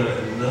another one,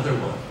 and another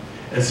one.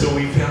 And so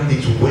we found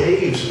these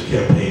waves of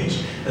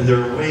campaigns, and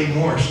there are way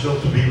more still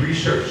to be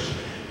researched.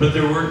 But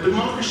there were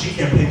democracy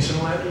campaigns in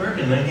Latin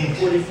America in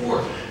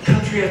 1944,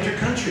 country after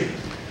country.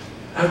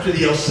 After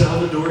the El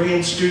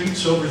Salvadorian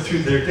students overthrew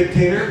their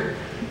dictator,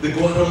 the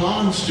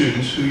Guatemalan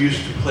students who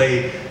used to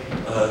play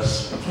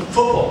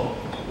football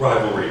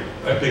rivalry,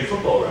 a big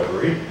football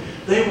rivalry,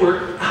 they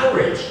were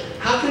outraged.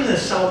 How can the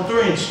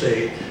Salvadorian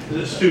state,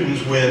 the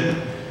students win,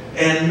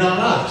 and not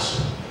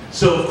us?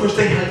 So of course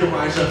they had to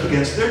rise up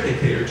against their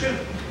dictator too,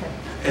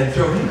 and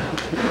throw him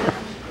out.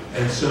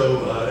 And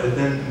so, and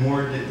then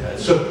more did that.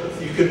 So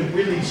you can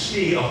really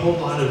see a whole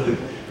lot of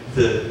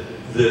the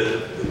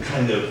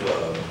kind of,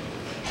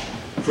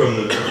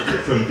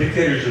 from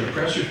dictators and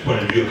oppressors'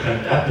 point of view, a kind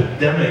of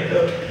epidemic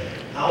of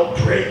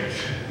outbreak,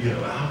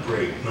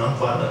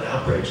 nonviolent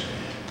outbreaks.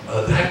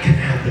 That can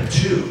happen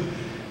too.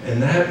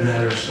 And that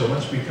matters so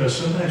much because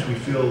sometimes we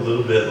feel a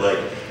little bit like,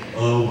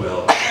 oh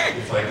well,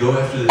 if I go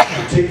after this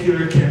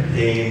particular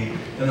campaign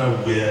and I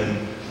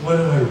win, what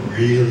do I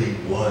really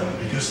won?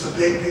 Because the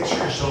big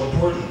picture is so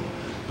important.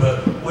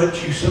 But what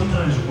you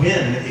sometimes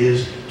win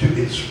is to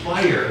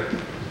inspire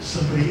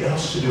somebody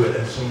else to do it,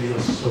 and somebody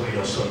else, and somebody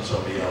else, and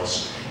somebody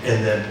else.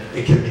 And then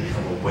it can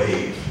become a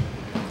wave.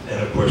 And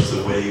of course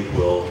the wave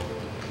will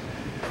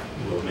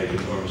make an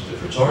enormous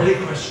difference. Already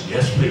a question?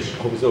 Yes, please. I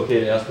hope it's okay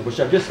to ask a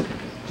question. I'm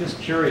just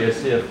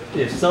curious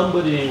if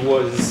somebody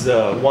was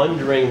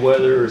wondering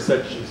whether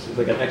such,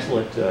 like an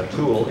excellent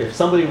tool, if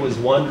somebody was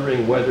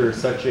wondering whether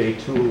such a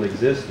tool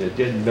existed,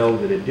 didn't know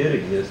that it did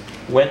exist,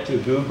 went to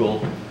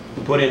Google,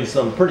 put in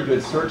some pretty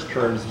good search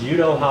terms, do you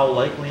know how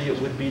likely it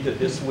would be that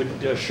this would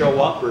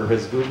show up, or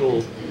has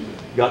Google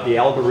got the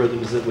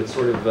algorithms that would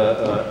sort of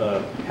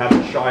have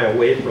to shy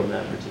away from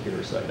that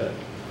particular site?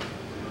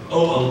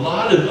 Oh, a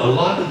lot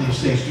of these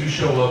things do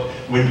show up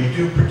when you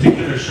do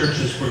particular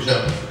searches, for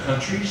example, for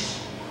countries.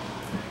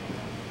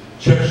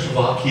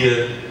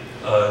 Czechoslovakia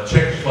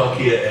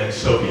and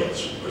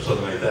Soviets, or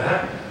something like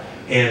that.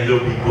 And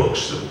there'll be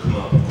books that will come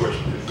up. Of course,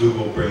 if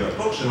Google will bring up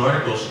books and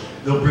articles,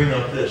 they'll bring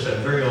up this.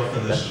 And very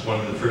often this is one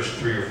of the first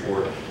 3 or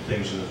 4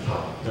 things in the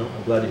top. No,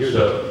 I'm glad to hear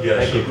So, that.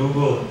 yeah, so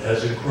Google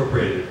has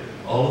incorporated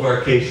all of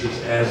our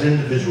cases as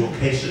individual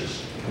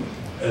cases,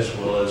 as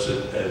well as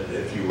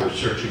if you were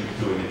searching,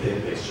 doing a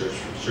database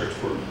search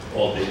for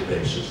all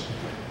databases.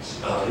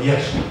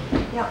 Yes?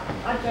 Yeah,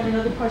 I've got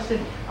another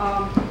question.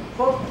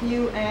 Both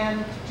you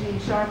and Gene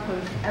Sharp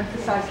have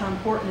emphasized how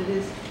important it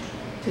is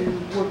to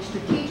work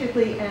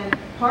strategically, and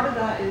part of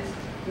that is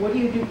what do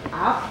you do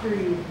after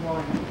you've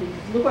won?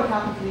 Because look what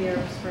happened to the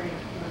Arab Spring.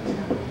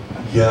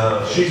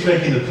 Yeah, she's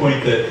making the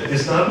point that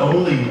it's not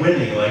only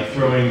winning, like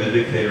throwing the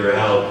dictator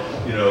out,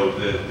 you know,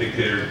 the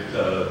dictator,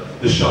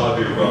 the Shah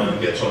of Iran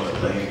gets on a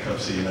plane and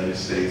comes to the United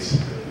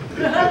States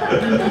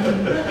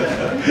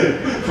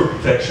for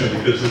protection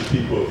because his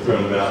people have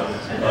thrown him out.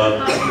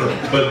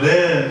 But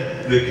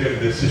then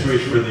the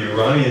situation for the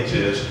Iranians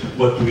is,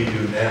 what do we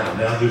do now?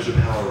 Now there's a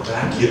power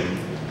vacuum.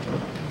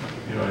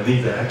 You know,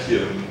 any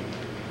vacuum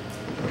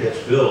gets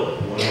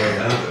filled one way or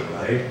another,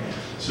 right?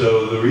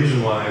 So the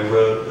reason why I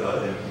wrote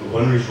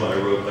one reason why I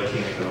wrote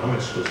Liking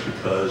Economics was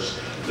because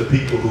the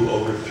people who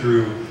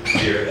overthrew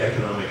their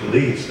economic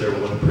elites, their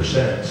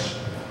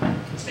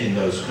 1% in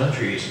those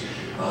countries,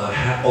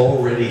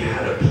 already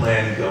had a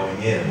plan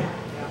going in.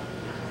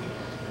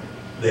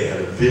 They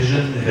had a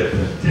vision, it had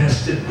been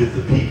tested with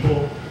the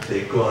people.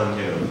 They'd gone,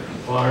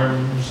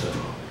 farms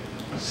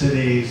and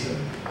cities and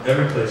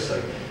every place,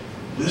 like,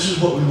 this is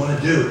what we want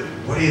to do.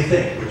 What do you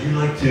think? Would you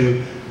like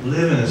to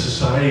live in a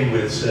society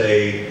with,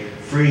 say,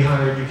 free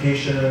higher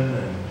education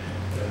and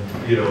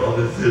all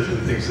the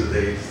different things that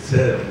they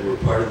said were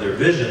part of their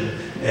vision?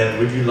 And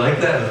would you like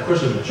that? And of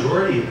course, a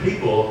majority of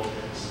people,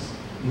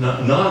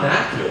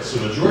 non-activists,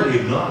 a majority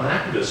of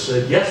non-activists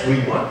said, yes,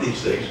 we want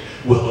these things.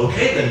 Well,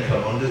 okay, then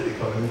come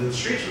into the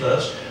streets with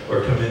us,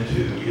 or come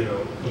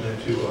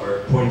into our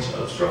points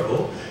of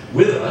struggle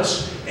with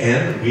us,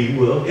 and we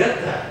will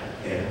get that.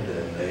 And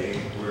then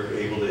they were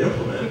able to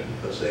implement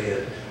because they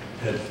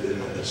had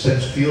in a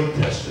sense field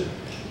tested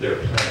their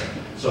plan.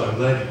 So I'm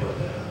glad you brought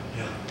that up.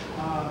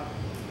 Yeah.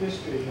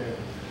 History here.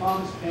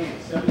 Thomas Paine,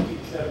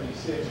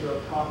 1776,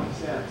 wrote Common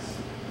Sense.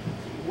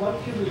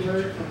 What can we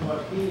learn from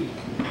what he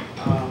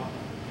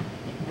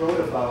wrote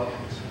about?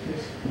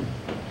 Because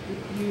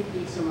he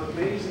did some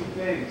amazing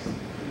things in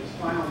his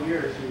final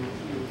years.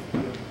 He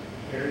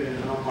buried in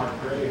an unmarked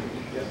grave. He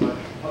get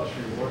much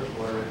reward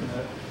for it.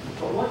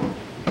 But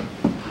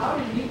how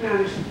did he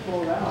manage to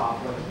pull that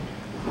off?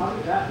 How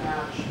did that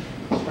match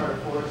start a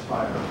forest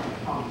fire?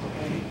 Thomas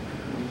Paine,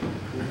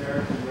 the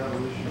American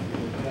Revolution of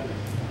Independence.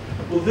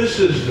 Well, this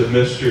is the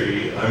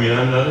mystery. I mean,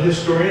 I'm not a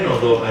historian,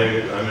 although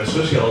I'm a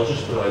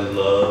sociologist, but I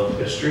love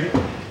history.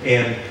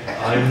 And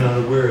I'm not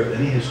aware of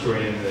any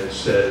historian that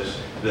says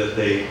that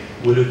they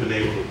would have been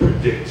able to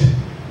predict,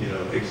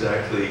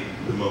 exactly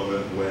the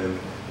moment when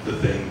the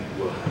thing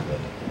will happen.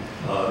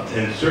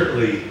 And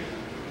certainly,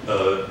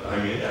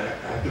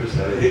 activists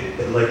had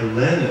it. Like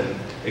Lenin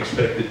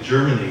expected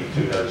Germany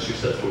to have a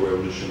successful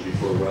revolution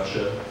before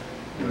Russia.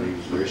 He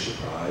was very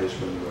surprised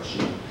when the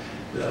Russian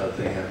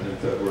thing happened in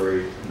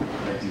February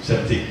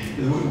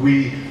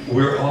 1917.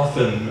 We're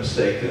often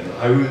mistaken.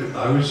 I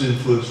was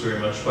influenced very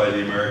much by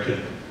the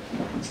American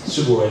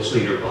civil rights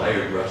leader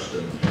Bayard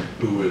Rustin,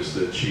 who was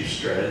the chief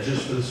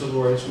strategist for the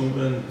civil rights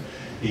movement.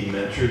 He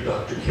mentored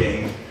Dr.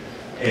 King,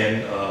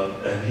 and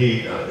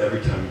he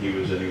every time he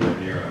was anywhere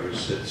near, I was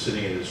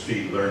sitting at his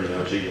feet learning.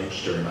 I was a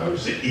youngster, and I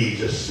was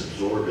just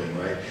absorbing,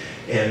 right?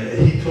 And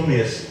he told me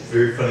a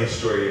very funny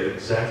story,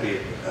 exactly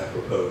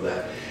apropos of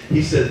that.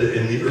 He said that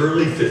in the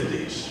early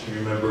 50s,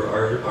 remember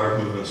our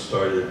movement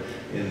started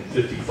in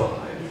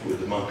 55 with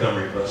the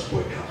Montgomery bus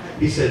boycott.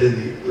 He said in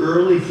the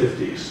early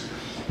 50s,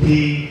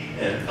 he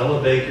and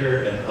Ella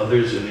Baker and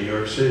others in New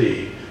York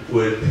City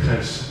would kind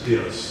of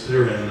sit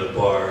around the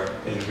bar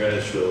in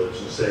Greenwich Village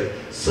and say,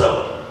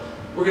 so,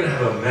 we're going to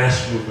have a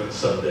mass movement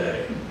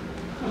someday.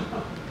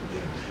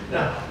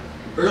 Now,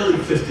 early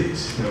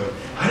 50s,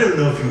 I don't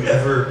know if you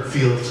ever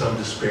feel some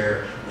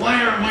despair.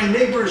 Why aren't my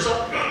neighbors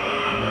up?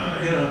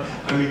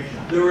 I mean,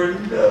 there were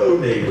no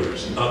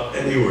neighbors up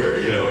anywhere,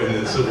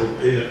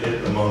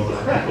 among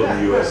black people in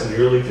the U.S. in the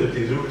early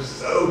 50s. It was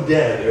so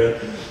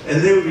dead.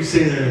 And they would be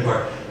sitting there in the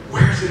park,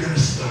 where's it going to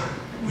start?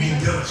 We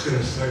know it's going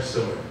to start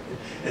somewhere.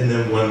 And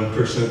then one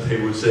person at the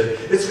table would say,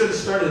 it's going to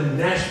start in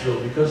Nashville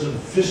because of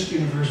Fisk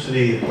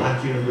University and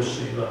Black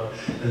University.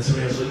 And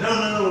somebody else said,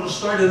 no, it'll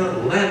start in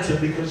Atlanta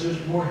because there's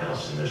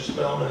Morehouse and there's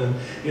Spelman. And,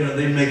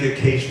 they'd make a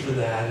case for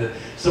that. And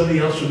somebody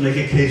else would make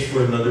a case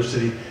for another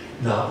city.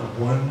 Not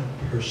one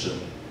person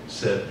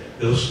said,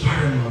 it'll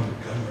start in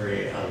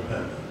Montgomery,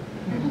 Alabama.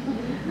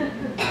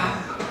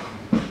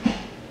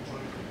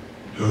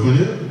 Who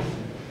knew?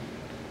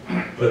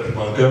 But the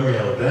Montgomery,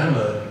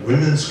 Alabama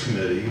Women's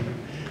Committee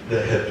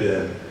that had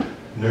been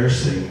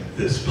nursing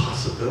this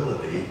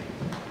possibility,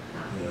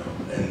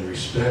 and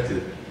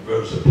respected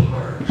Rosa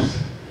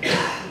Parks,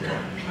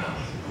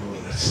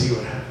 let's see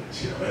what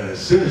happens, And as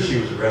soon as she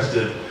was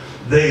arrested,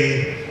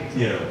 they,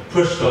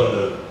 pushed on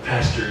the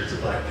pastors, the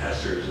black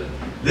pastors, and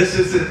this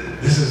is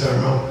it. This is our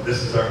moment.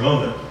 This is our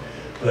moment.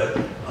 But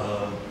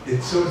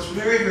it's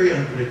very, very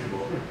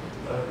unpredictable.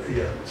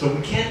 So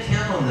we can't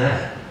count on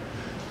that.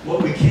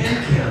 What we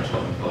can count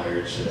on,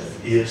 Bayard said,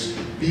 is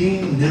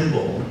being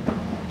nimble,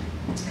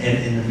 and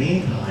in the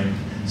meantime,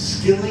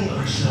 skilling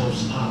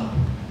ourselves up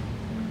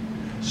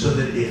so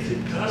that if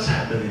it does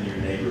happen in your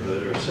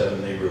neighborhood or 7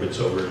 neighborhoods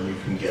over and you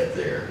can get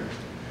there,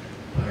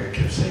 Bayard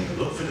kept saying,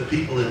 look for the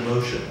people in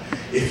motion.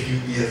 If you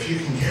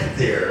can get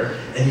there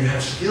and you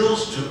have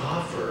skills to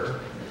offer,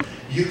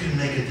 you can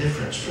make a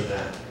difference for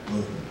that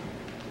movement.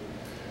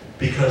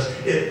 Because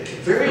it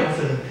very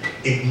often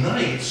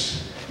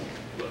ignites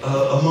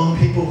among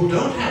people who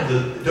don't have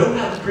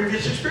the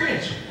previous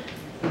experience,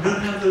 who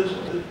don't have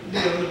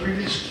the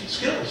previous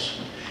skills.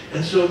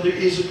 And so there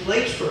is a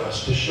place for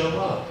us to show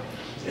up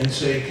and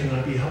say, can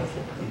I be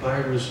helpful? And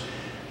Bayard was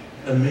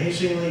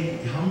amazingly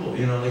humble,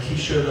 like he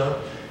showed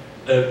up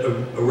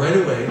right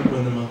away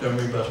when the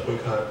Montgomery bus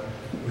boycott,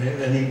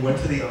 and he went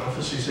to the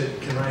office, he said,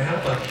 can I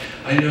help?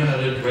 I know how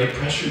to write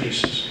press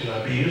releases, can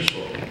I be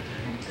useful?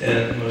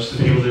 And most of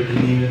the people there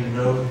didn't even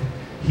know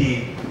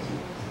he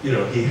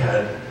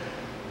had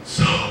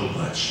so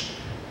much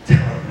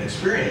talent and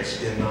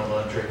experience in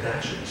nonviolent direct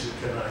action. He said,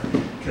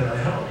 can I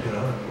help? And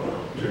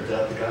well, turns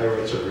out the guy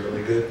writes a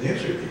really good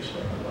news release.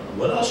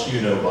 What else do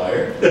you know,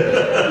 buyer?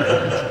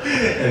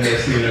 And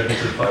next thing you know,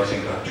 he's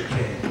advising Dr.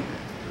 King.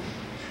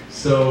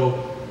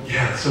 So,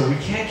 yeah, so we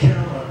can't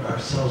count on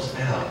ourselves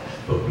out,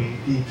 but we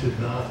need to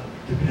not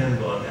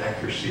depend on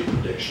accuracy of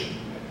prediction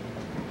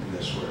in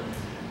this work.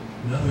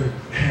 Another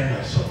hand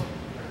I saw.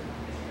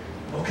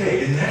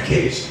 Okay, in that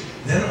case,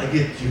 then I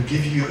get to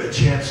give you a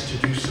chance to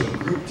do some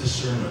group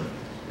discernment.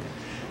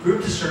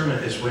 Group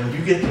discernment is when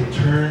you get to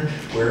turn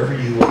wherever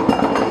you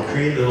are and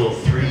create little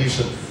 3s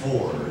and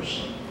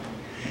 4s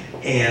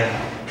and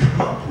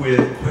come up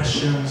with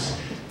questions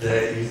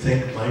that you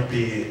think might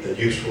be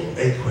useful.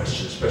 A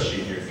question,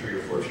 especially in your 3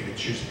 or 4, if you could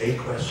choose a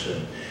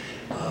question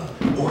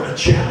or a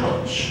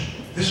challenge.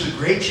 This is a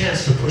great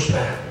chance to push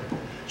back.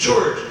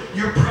 George,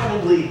 you're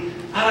probably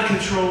out of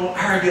control,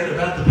 arrogant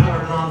about the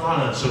power of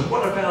nonviolence, and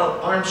what about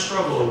armed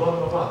struggle, blah,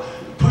 blah, blah.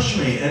 Push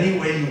me any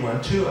way you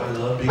want to. I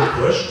love being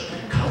pushed.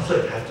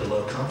 Conflict, I have to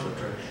love conflict,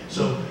 right?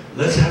 So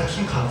let's have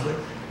some conflict,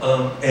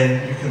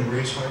 and you can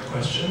raise hard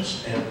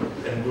questions,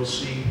 and we'll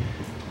see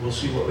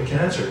what we can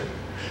answer.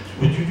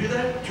 Would you do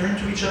that? Turn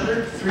to each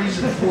other,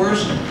 3s and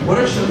 4s. What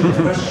are some of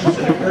the questions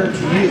that occur to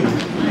you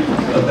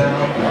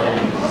about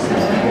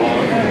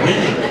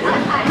winning?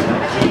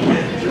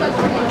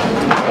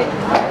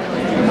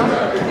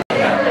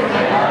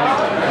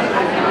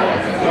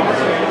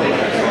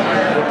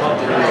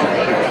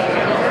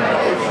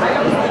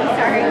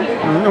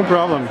 No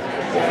problem.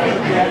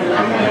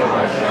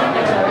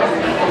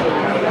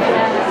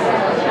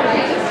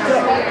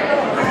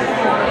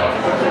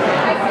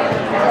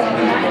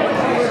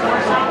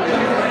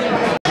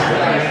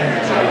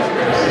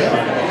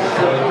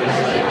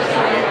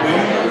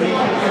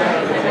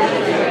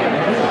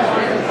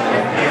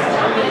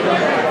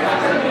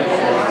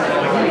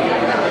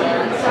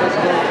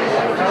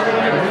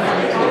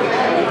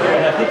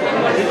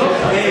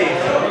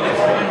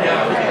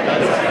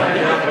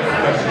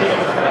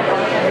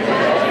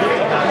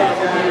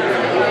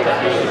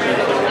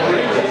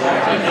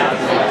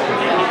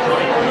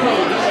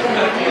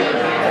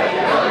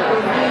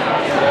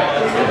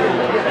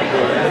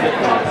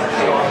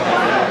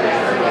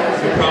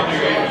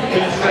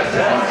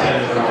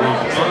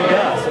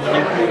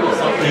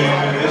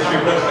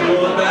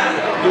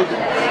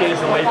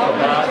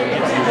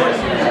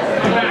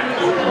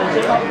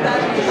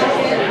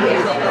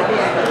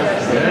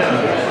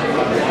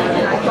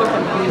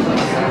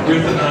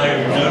 Ruth and I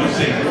were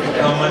noticing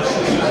how much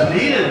this was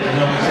needed and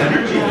how much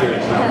energy there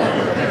is.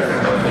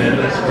 And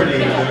that's pretty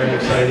very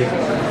exciting.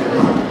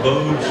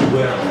 Bodes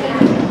well.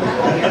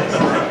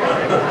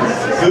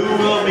 Who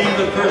will be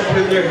the first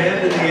with their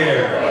hand in the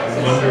air?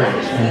 I'm wondering.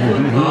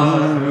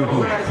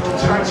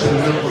 So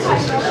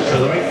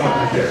let me come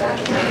right there.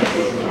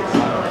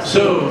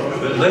 So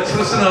let's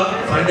listen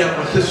up, find out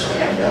what this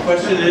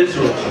question is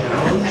or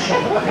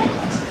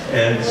challenge.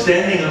 And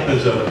standing up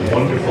is a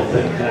wonderful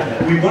thing.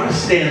 We want to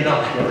stand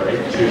up, right?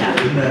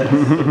 Isn't that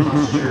the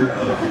posture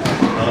of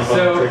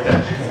nonviolent direct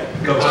action?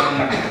 Go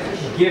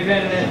on.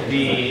 Given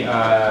the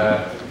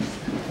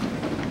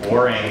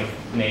boring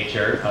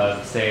nature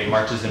of, say,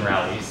 marches and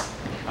rallies,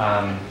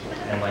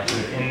 and like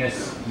in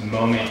this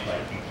moment,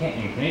 like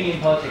in Canadian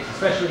politics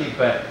especially,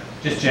 but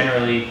just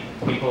generally,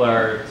 people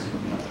are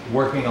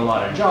working a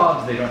lot of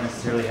jobs. They don't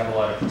necessarily have a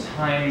lot of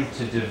time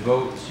to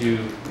devote to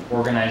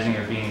organizing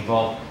or being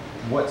involved.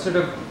 What sort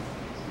of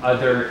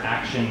other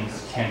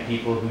actions can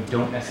people who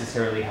don't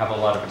necessarily have a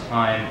lot of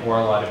time or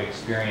a lot of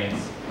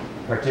experience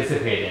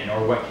participate in,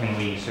 or what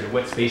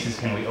spaces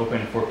can we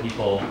open for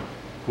people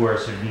who are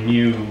sort of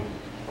new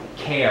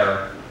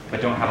care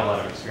but don't have a lot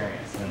of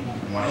experience?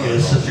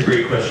 That's such a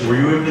great question. Were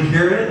you able to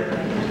hear it?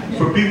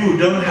 For people who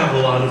don't have a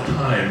lot of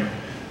time,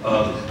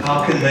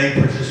 how can they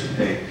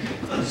participate?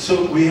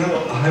 So I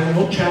have a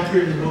whole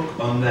chapter in the book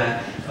on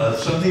that.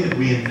 Something that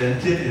we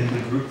invented in the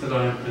group that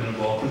I've been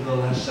involved with the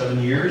last 7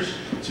 years.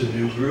 It's a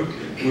new group.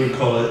 We would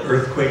call it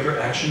Earthquaker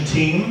Action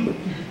Team.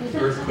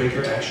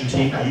 Earthquaker Action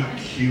Team,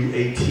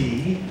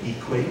 EQAT,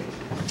 equate.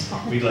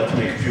 We'd like to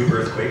make a few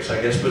earthquakes,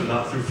 I guess, but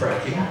not through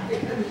fracking.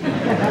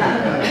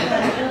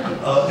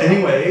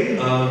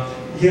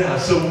 Yeah,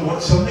 so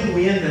something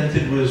we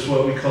invented was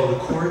what we call the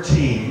core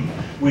team,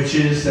 which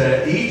is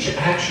that each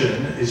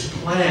action is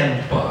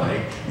planned by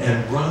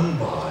and run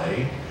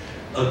by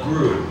a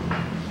group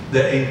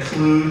that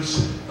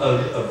includes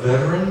a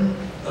veteran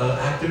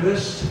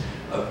activist,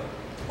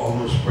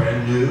 almost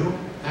brand new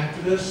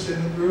activists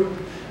in the group,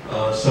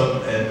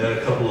 and then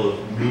a couple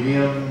of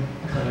medium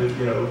kind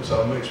of,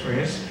 some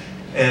experience,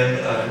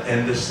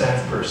 and the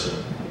staff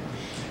person.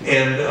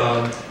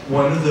 And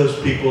one of those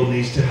people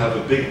needs to have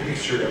a big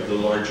picture of the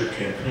larger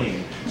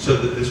campaign so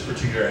that this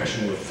particular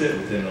action will fit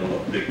within a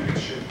big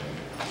picture.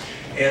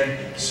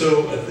 And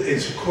so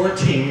it's a core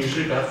team,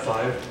 usually about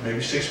 5,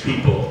 maybe 6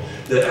 people,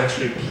 that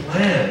actually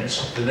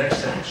plans the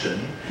next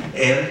action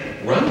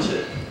and runs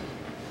it.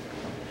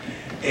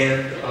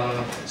 And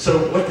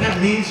so what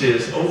that means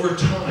is, over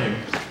time,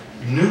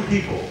 new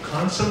people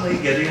constantly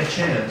getting a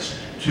chance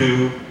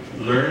to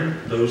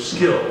learn those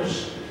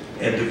skills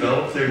and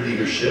develop their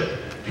leadership,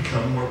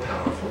 become more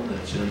powerful.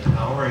 It's an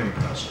empowering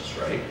process,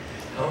 right?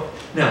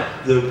 Now,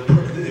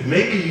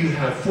 maybe you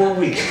have 4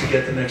 weeks to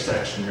get the next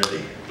action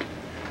ready.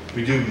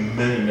 We do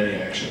many, many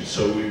actions.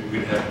 So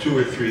we'd have 2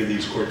 or 3 of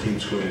these core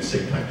teams going at the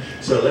same time.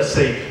 So let's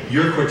say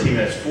your core team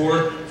has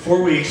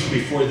four weeks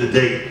before the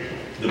date,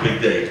 the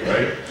big date,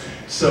 right?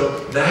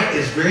 So that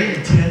is very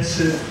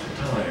intensive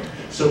time.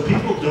 So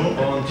people don't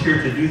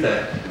volunteer to do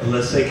that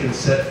unless they can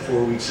set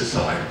 4 weeks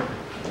aside.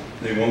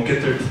 They won't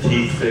get their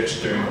teeth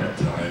fixed during that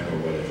time or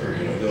whatever.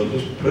 You know, they'll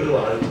just put a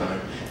lot of time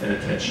and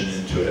attention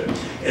into it.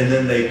 And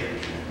then they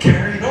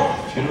carry it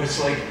off. You know, it's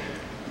like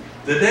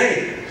the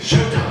day,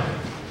 showtime.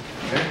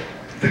 Right?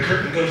 The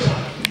curtain goes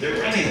up.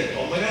 They're running it.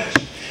 Oh my gosh.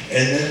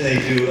 And then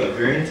they do a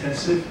very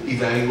intensive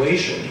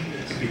evaluation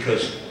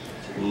because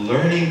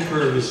learning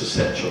curve is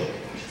essential.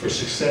 For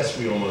success,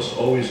 we almost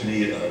always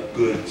need a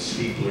good,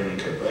 steep learning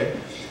curve, right?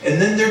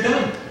 And then they're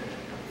done.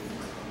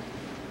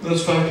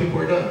 Those 5 people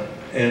are done.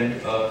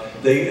 And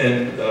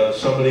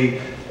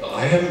somebody,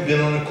 I haven't been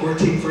on a core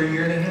team for 1.5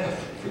 years,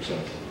 for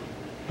example,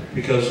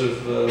 because of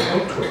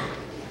vote core.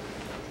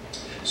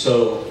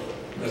 So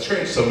that's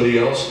great. Somebody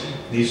else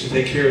needs to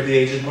take care of the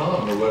aged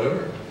mom or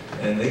whatever,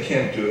 and they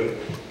can't do it,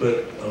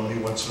 but only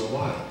once in a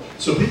while.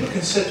 So people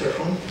can set their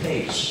own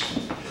pace.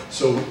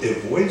 So it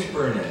avoids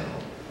burnout,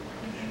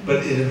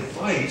 but it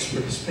invites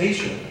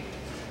participation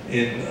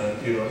in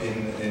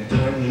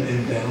time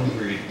and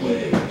boundaried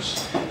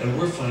ways. And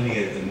we're finding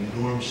it an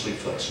enormously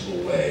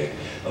flexible way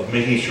of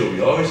making sure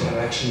we always have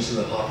actions in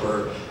the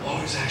hopper,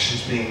 always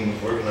actions being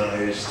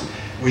organized.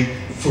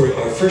 For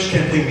our first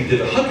campaign, we did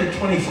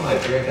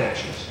 125 direct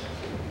actions.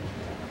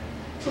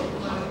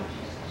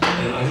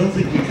 And I don't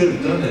think we could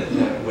have done it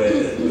that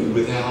way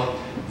without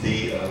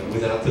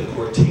the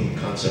core team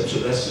concept. So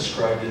that's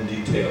described in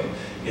detail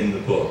in the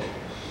book.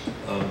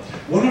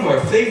 One of our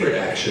favorite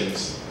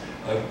actions,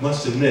 I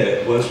must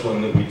admit, was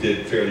one that we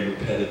did fairly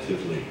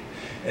repetitively.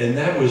 And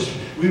that was,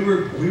 we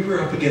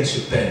were up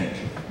against a bank.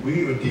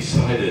 We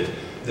decided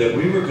that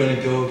we were going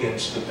to go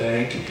against the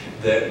bank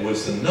that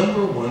was the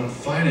 #1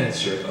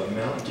 financer of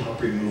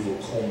mountaintop removal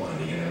coal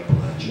mining in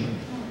Appalachia,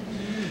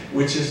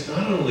 which is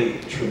not only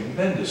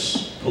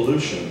tremendous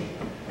pollution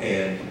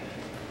and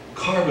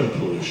carbon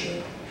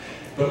pollution,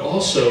 but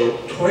also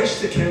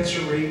twice the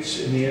cancer rates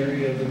in the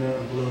area of the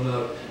mountain blown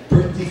up,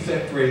 birth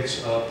defect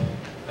rates up.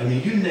 I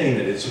mean, you name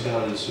it, it's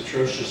about as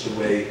atrocious a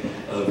way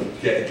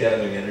of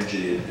gathering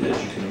energy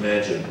as you can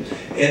imagine.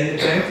 And the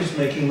bank was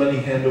making money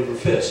hand over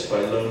fist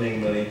by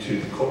loaning money to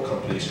the coal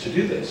companies to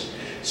do this.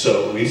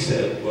 So we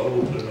said, well,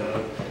 we'll put them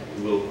out,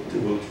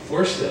 we'll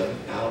force them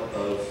out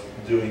of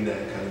doing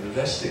that kind of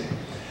investing.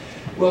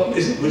 Well,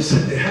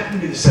 it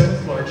happened to be the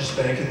 7th largest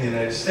bank in the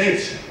United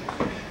States.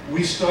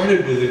 We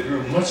started with a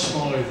group much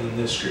smaller than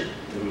this group.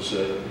 It was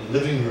a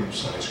living room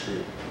size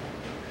group.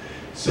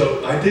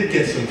 So I did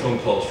get some phone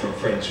calls from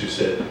friends who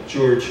said,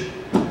 George,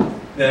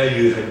 now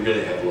you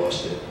really have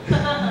lost it.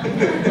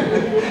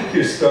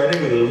 You're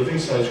starting with a living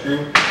size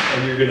group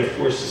and you're going to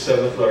force the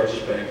 7th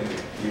largest bank in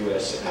the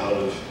US out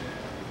of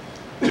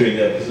doing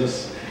that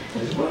business.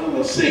 I said, well,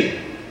 we'll see.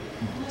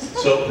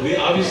 So we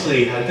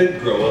obviously had to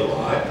grow a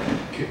lot.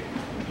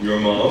 Your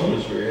mom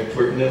was very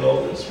important in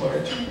all this,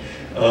 Marge.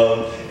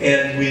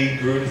 And we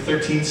grew to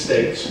 13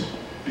 states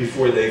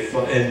before they,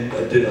 and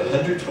did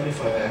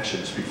 125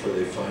 actions before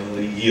they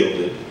finally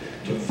yielded.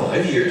 It took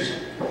 5 years.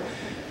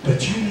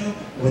 But you know,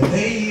 when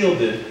they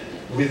yielded,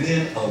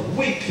 within a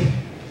week,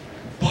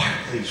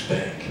 Barclays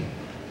Bank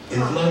in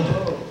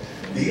London,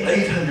 the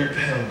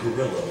 800-pound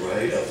gorilla,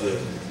 right, of the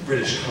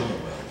British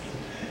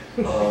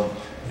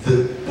Commonwealth,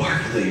 the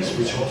Barclays,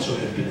 which also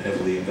had been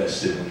heavily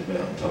invested in the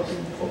mountaintop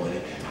and coal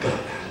mining, got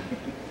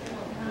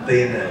out.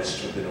 They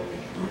announced within a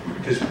week.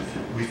 Because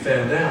we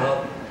found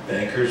out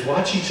bankers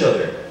watch each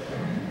other.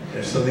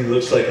 If something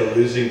looks like a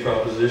losing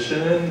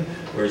proposition,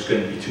 or it's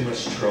going to be too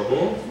much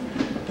trouble,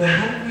 but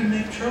how do we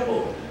make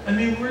trouble? I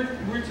mean, we're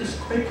just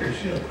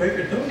Quakers, you know,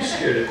 Quakers. Don't be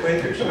scared of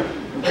Quakers. Are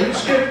you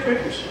scared of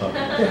Quakers?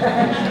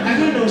 I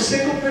don't know a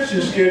single person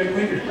who's scared of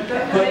Quakers.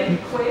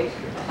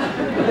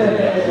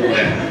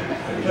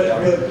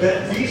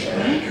 But these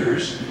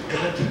bankers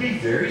got to be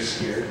very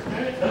scared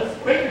of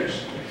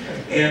Quakers.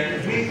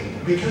 And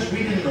because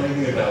we didn't know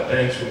anything about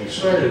banks when we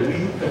started, we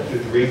hooked up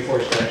with the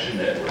Reinforced Action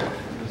Network,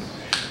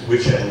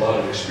 which had a lot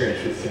of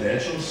experience with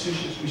financial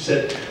institutions. We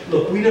said,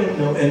 look, we don't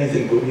know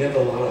anything, but we have a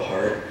lot of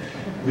heart.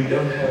 We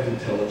don't have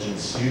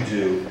intelligence, you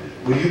do.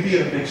 Will you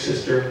be our big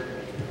sister?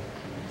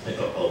 I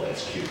thought, oh,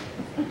 that's cute.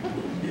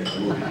 Yeah,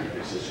 we'll be your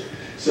big sister.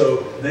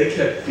 So they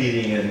kept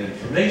feeding in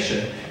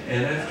information,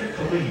 and after a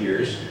couple of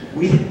years,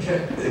 we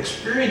kept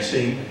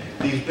experiencing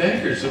these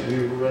bankers that we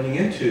were running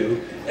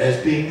into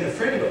as being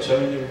afraid of us. I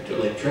mean, they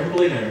were like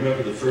trembling. I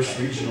remember the first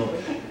regional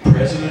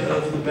president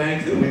of the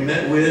bank that we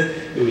met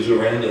with. It was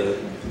around a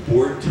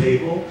board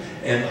table,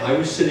 and I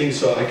was sitting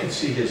so I could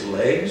see his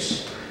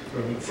legs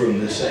from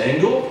this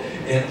angle,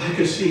 and I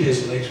could see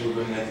his legs were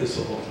going like this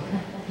the whole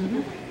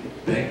time.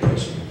 Bank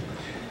president.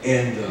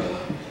 And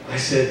I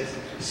said,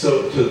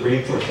 so to the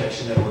Rainforest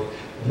Action Network,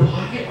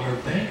 why are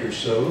bankers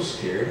so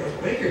scared of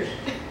Quakers?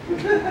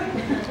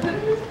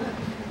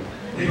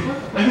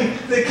 I mean,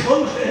 they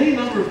closed any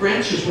number of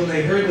branches when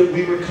they heard that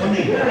we were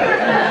coming.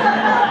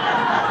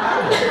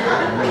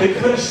 They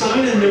put a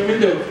sign in their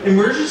window,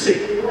 emergency.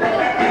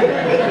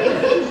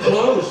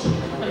 Closed.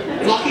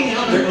 Blocking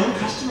out their own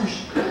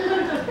customers.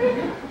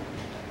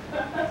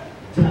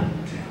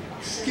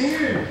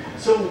 Scared.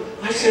 So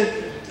I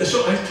said, I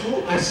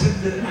said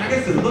that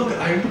Agatha, look,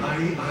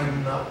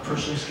 I'm not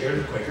personally scared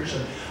of Quakers,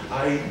 and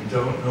I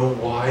don't know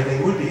why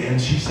they would be.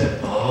 And she said,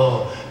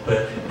 oh,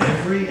 but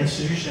every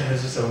institution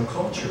has its own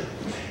culture.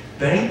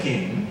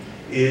 Banking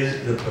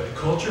is, the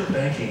culture of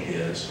banking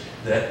is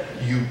that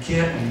you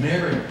get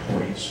merit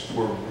points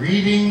for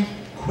reading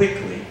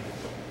quickly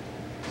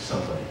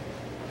somebody.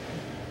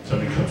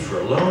 Somebody comes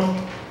for a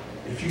loan.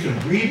 If you can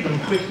read them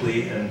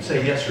quickly and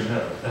say yes or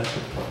no, that's a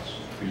plus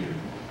for you.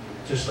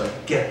 Just like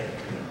get it.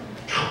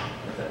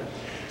 Like that.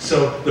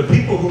 So the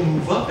people who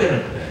move up in a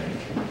bank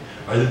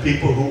are the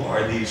people who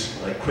are these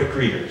like quick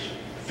readers,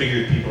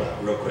 figure people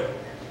out real quick.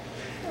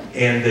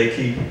 And they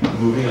keep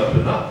moving up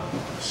and up.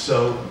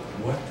 So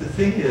what the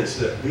thing is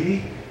that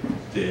we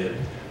did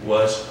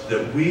was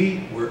that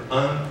we were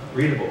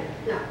unreadable.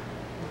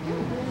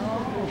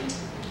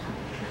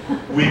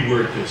 We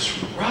were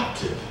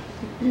disruptive,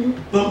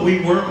 but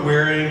we weren't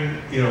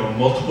wearing, you know,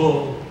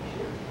 multiple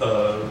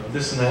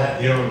this and that,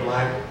 you know,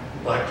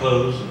 black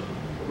clothes.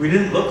 We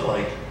didn't look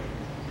like,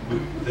 you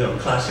know,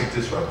 classic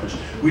disruptors.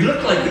 We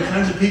looked like the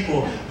kinds of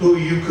people who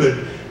you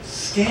could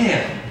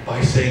scam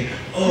by saying,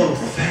 oh,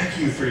 thank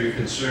you for your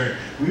concern.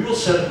 We will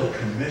set up a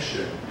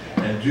commission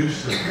and do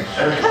some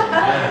research on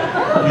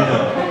that, you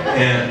know.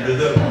 And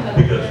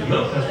because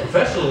middle class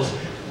professionals,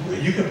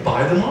 you can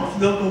buy them off.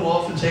 They'll go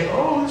off and say,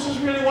 oh, this is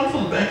really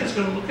wonderful. The bank is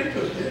going to look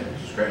into it. Yeah,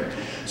 this is great.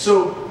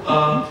 So,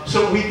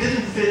 so we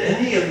didn't fit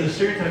any of the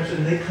stereotypes,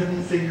 and they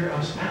couldn't figure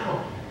us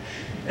out.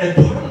 And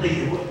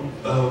partly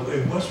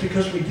it was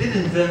because we did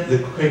invent the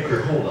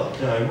Quaker holdup.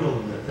 Now, I will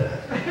admit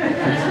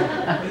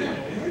that.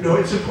 You know,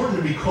 it's important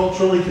to be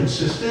culturally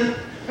consistent.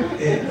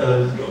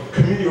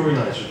 Community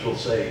organizers will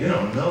say, you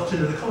know, melt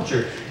into the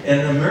culture.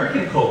 And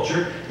American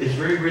culture is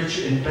very rich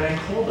in bank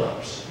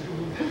holdups.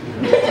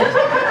 Right?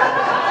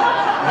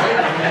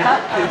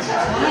 I mean, it's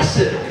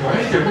classic,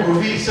 right? There are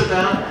movies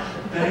about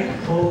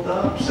bank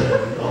holdups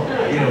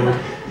and, you know,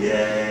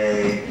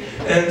 yay.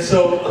 And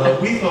so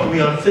we thought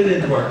we ought to fit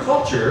into our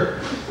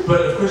culture,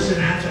 but of course it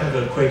had to have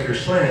a Quaker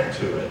slant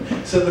to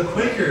it. So the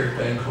Quaker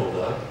bank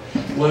holdup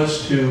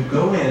was to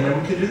go in,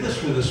 and we could do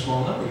this with a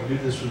small number, we could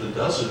do this with a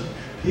dozen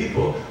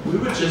people. We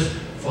would just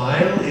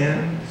file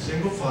in,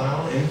 single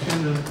file into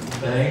the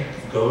bank,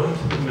 go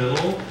into the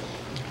middle,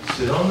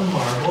 sit on the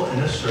marble in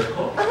a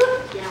circle,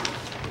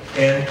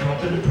 and come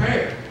up into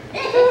prayer.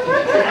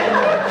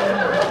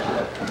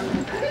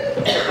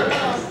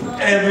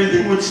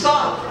 Everything would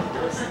stop.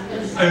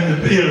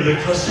 And the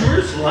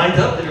customers lined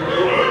up, and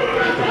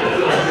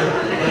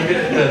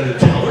the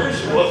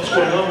tellers, what's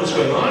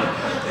going on?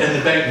 And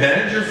the bank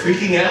manager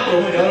freaking out,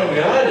 oh my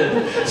God,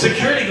 and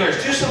security guards,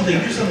 do something.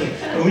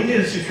 And we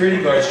knew the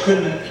security guards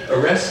couldn't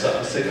arrest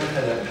us, they don't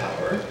have that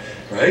power,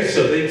 right?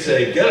 So they'd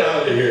say, get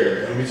out of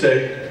here, and we'd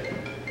say,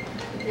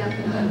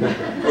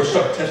 or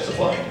start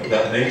testifying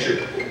about nature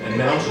and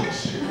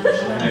mountains, or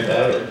something like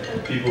that, or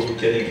people who are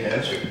getting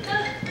cancer.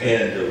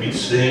 And we'd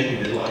sing,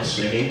 we did a lot of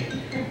singing,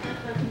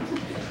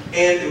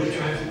 and it would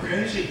drive them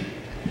crazy.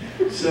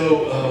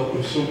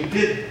 So, so we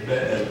did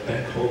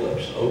bank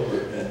holdups over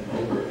and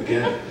over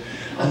again.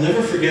 I'll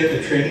never forget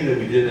the training that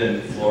we did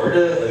in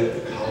Florida,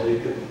 a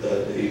colleague,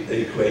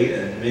 they Quaid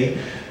and me,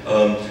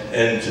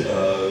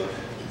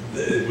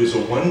 it was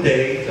a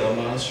one-day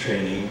Delmons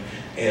training,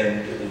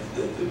 and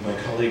my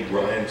colleague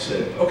Ryan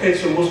said, okay,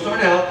 so we'll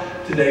start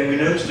out today. We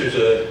noticed there's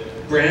a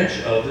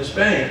branch of this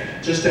bank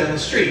just down the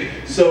street.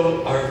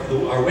 So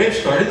our way of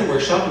starting the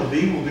workshop will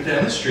be, we'll go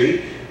down the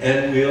street,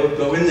 and we'll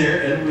go in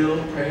there and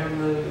we'll pray on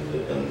the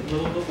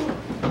middle of the floor.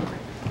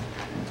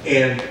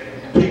 And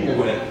people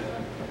went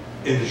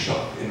into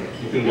shock.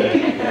 You can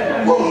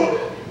imagine,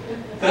 whoa,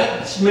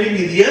 that's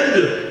maybe the end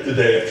of the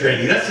day of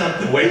training. That's not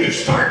the way you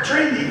start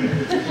training.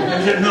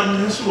 I said,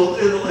 no,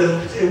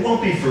 it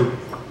won't be for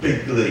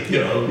big league,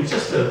 you know, it'll be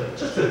just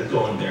to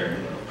go in there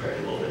and pray a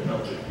little bit, no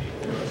big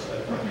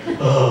deal.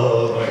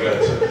 Oh my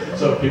God,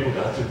 so people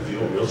got to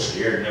feel real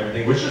scared and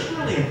everything, which is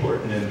really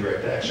important in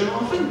direct action.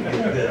 Often you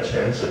get a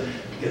chance to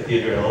get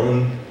the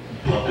adrenaline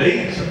pumping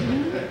and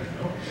something like that, you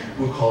know.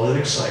 We'll call it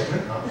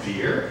excitement, not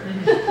fear,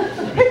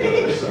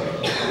 because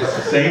it's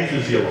the same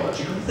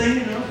physiological thing,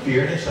 you know,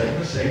 fear and excitement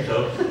the same.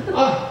 So,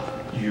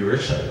 you're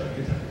excited.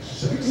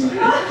 So excited.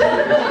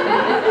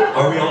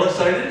 Are we all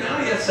excited now?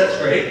 Yes, that's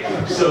great.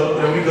 So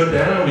then we go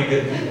down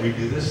and we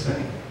do this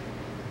thing.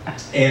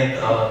 And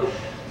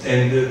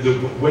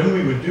when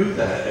we would do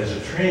that as a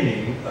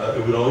training,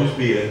 it would always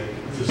be a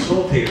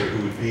facilitator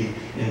who would be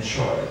in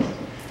charge.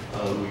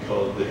 We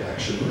call it the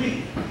action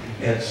lead.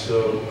 And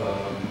so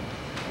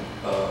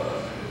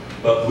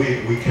But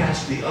we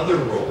cast the other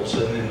roles,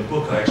 and in the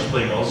book I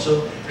explain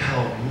also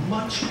how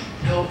much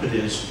help it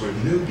is for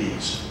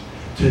newbies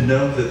to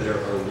know that there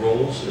are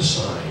roles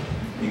assigned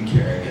in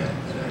carrying out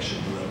an action.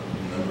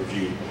 A number of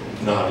you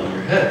nodding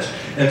your heads.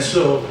 And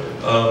so,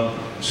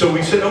 so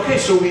we said, okay,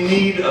 so we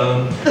need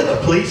a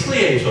police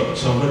liaison,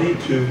 somebody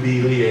to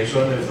be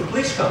liaison if the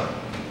police come.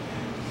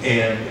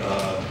 And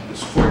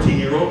this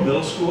 14-year-old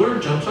middle schooler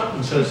jumps up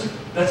and says,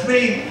 that's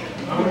me,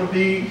 I'm going to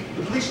be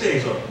the police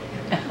liaison.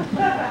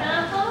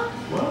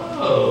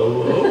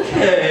 Whoa,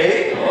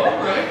 okay, all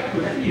right,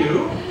 good for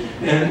you.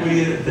 And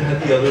we had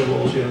the other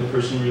roles, the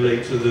person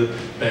relate to the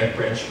bank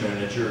branch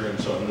manager and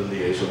so on, the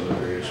liaison with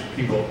various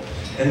people.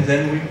 And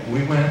then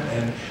we went,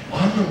 and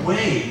on the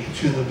way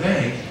to the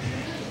bank,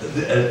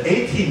 an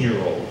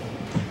 18-year-old,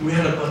 we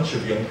had a bunch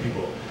of young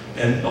people,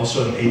 and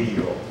also an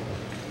 80-year-old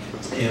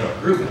in our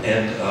group.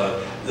 And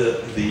the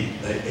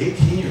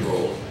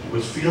 18-year-old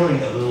was feeling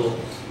a little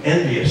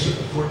envious that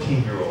the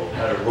 14-year-old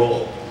had a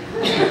role,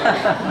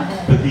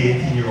 but the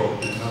 18-year-old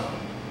did not.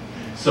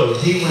 So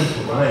he went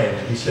to Ryan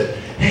and he said,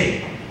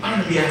 hey, I'm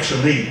going to be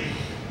action lead.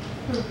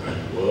 I said,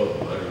 whoa,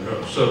 I don't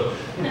know. So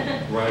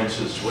Ryan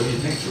says, what do you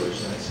think,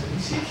 George? And I said, he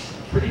seems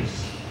pretty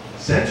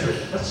centered.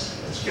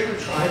 Let's give it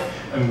a try,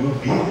 and we'll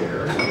be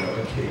there,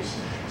 in case.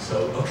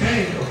 So,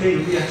 okay,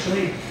 you'll be action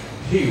lead.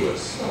 He was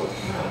so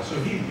proud. So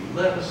he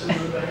led us into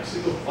the back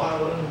single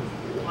file and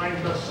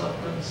lined us up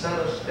and sat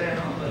us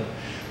down.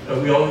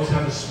 And we always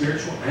have a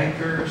spiritual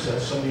anchor, so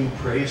that's somebody who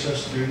prays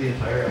us through the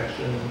entire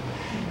action.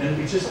 And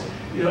we just,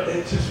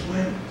 it just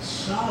went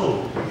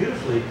so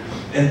beautifully.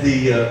 And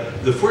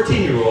the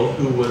 14-year-old,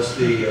 who was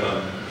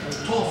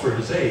tall for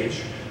his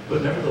age,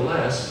 but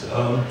nevertheless,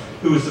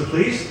 who was the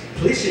police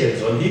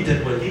liaison, he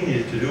did what he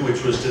needed to do,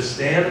 which was to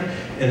stand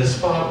in a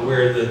spot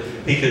where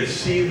he could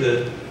see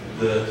the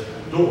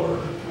door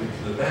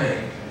to the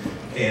bank,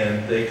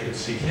 and they could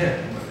see him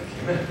when they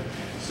came in.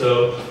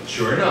 So,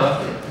 sure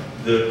enough,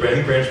 the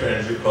bank branch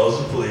manager calls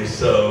the police,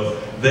 so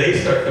they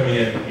start coming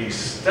in. He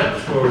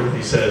steps forward and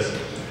he says,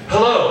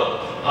 hello,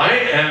 I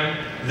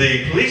am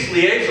the police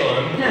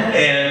liaison,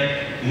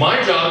 and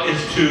my job is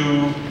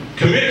to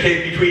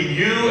communicate between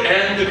you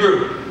and the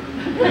group.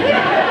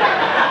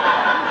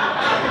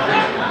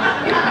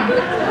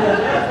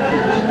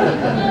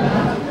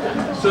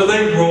 So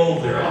they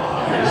rolled their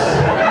eyes,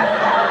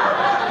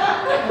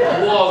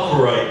 walk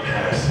right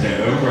past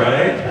him,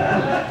 right?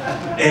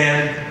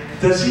 And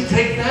does he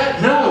take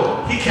that?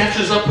 No, he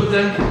catches up with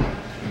them.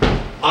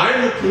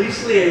 I'm the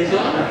police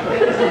liaison,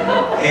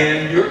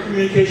 and your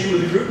communication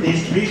with the group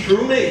needs to be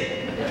through me.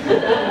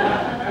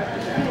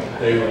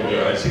 They rolled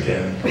their eyes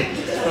again. But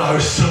I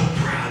was so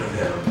proud of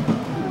him.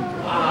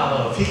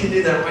 Wow, if he can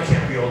do that, why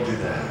can't we all do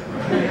that,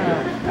 right?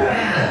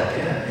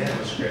 Yeah, it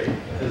was great.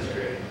 It was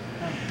great.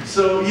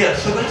 So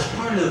so that's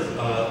part of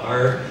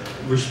our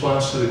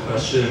response to the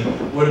question,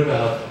 what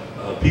about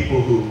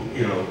people who,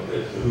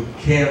 who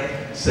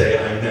can't say,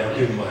 I'm now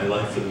giving my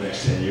life for the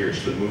next 10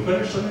 years to the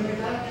movement or something like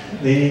that?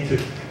 They can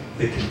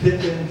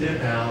dip in,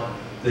 dip out,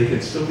 they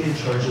can still be in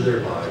charge of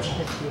their lives,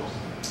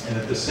 and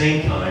at the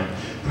same time,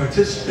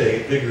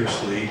 participate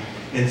vigorously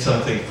in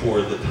something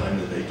for the time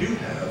that they do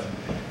have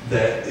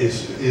that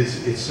is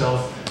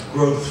itself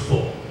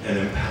growthful and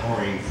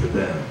empowering for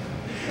them.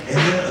 And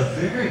then a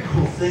very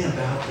cool thing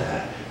about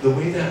that, the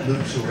way that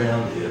loops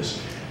around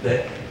is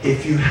that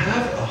if you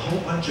have a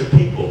whole bunch of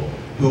people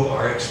who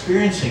are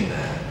experiencing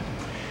that,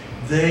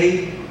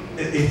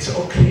 it's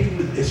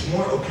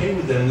more okay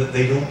with them that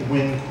they don't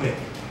win quick.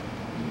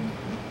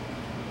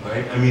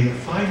 Right? I mean, a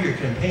 5-year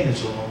campaign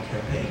is a long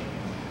campaign.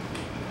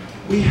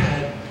 We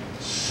had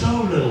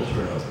so little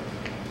turnover.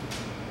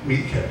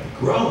 We kept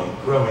growing.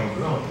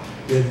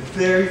 We had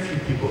very few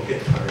people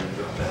get tired and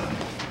drop out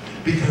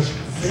because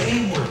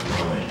they were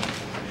growing.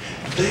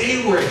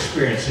 They were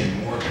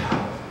experiencing more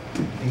power,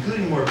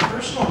 including more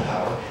personal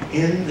power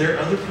in their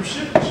other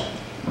pursuits.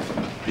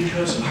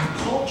 Because our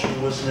culture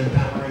was an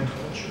empowering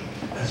culture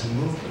as a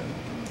movement.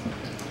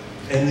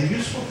 And the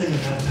useful thing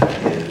about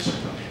that is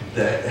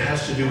that it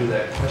has to do with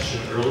that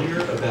question earlier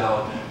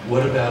about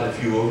what about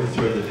if you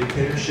overthrow the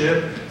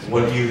dictatorship?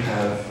 What do you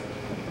have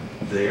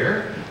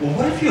there? Well,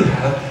 what if you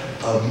have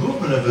a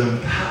movement of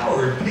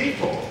empowered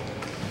people,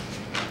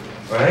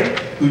 right?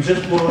 Who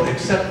just won't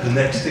accept the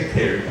next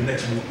dictator, the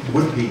next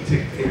would-be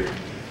dictator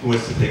who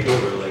wants to take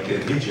over, like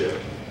in Egypt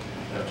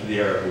after the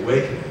Arab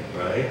Awakening,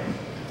 right?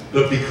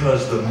 But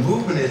because the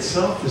movement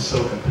itself is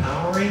so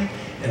empowering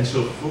and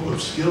so full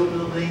of skill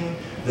building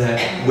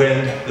that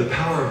when the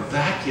power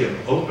vacuum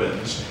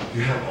opens,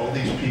 you have all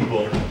these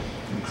people,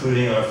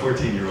 including our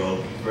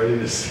 14-year-old, ready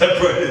to step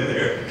right in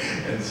there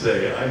and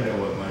say, I know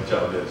what my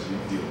job is, you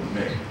deal with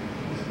me.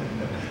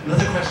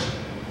 Another question?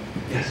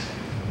 Yes?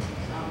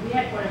 We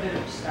had quite a bit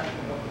of discussion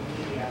about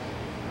the media.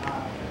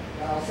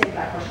 I'll save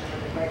that question for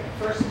the break.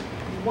 First,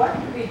 what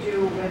do we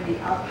do when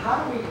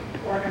how do we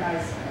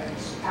organize and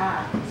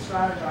act and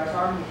strategize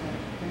our movement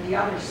when the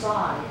other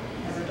side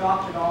has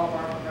adopted all of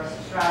our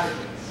progressive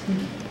strategies?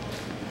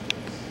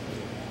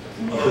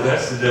 Oh,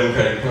 that's the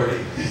Democratic Party.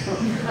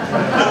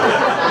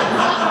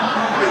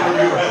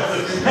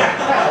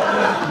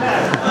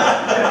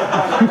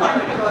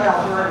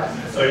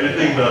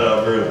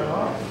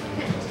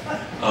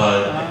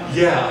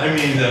 Yeah, I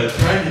mean,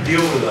 trying to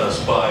deal with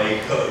us by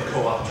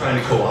trying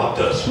to co-opt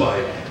us by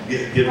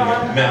giving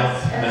And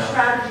mouth.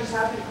 strategies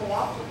have been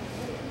co-opted.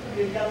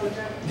 You've dealt with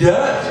them.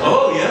 Yes.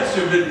 Oh, yes.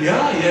 There been,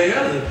 yeah.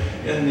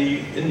 In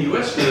the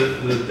U.S.,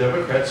 the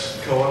Democrats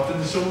co-opted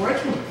the civil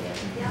rights movement.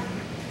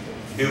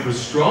 It was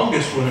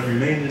strongest when it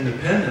remained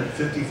independent,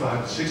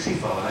 55 to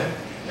 65,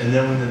 and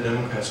then when the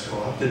Democrats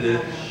co-opted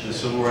it, the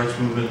civil rights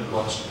movement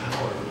lost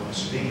power,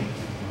 lost steam.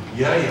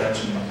 Yeah,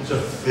 it's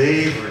a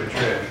favorite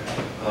trick.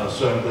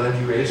 So I'm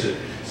glad you raised it.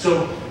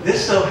 So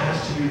this though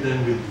has to do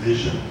then with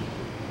vision.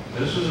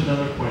 This was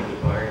another point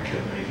that Byron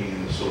kept making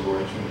in the civil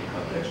rights movement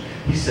context.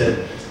 He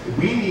said,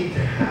 we need to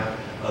have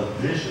a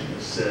vision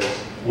that says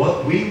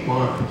what we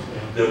want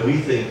that we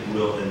think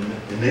will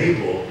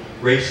enable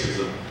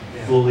racism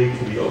fully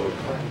to be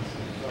overcome.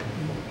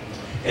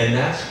 And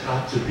that's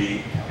got to be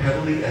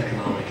heavily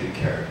economic in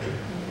character.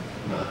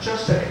 Not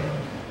just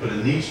economic, but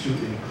it needs to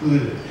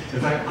include it.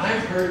 In fact,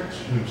 I've heard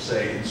him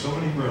say in so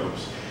many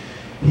rooms,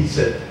 he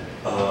said,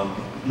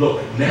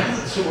 look, now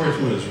that the civil rights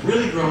movement is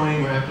really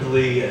growing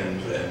rapidly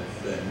and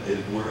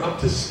we're up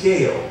to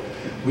scale,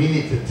 we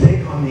need to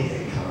take on the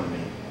economy.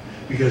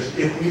 Because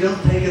if we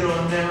don't take it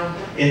on now,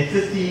 in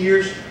 50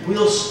 years,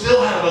 we'll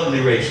still have ugly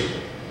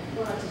racism.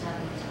 Well, that's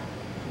exactly what's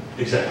happening.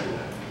 Exactly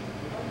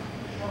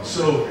that.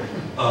 So,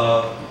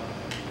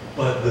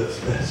 but the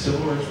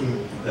civil rights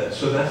movement,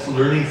 so that's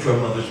learning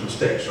from others'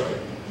 mistakes, right?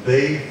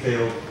 They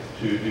failed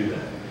to do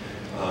that.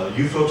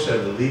 You folks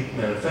have the LEAP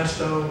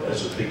manifesto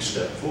as a big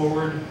step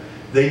forward.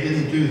 They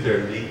didn't do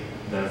their LEAP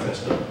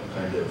manifesto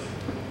kind of,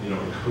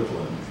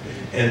 equivalent.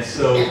 And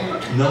so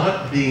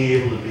not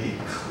being able to be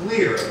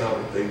clear about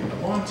what they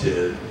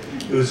wanted,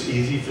 it was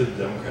easy for the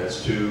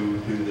Democrats to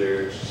do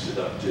their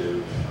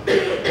seductive,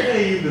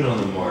 hey, you've been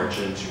on the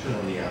margins, you've been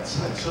on the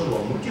outside so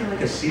long, we'll get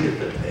like a seat at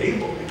the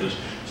table, because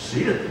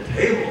seat at the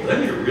table,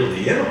 then you're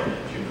really in on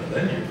it,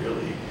 then you're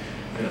really,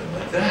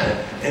 like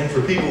that. And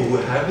for people who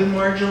have been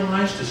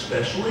marginalized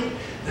especially,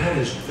 that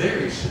is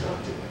very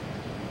seductive,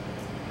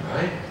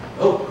 right?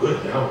 Oh,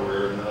 good, now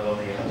we're not on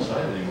the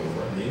outside anymore,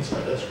 we're on the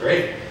inside, that's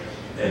great.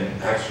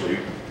 And actually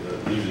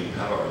losing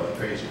power like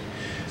crazy.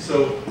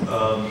 So,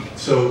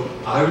 so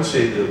I would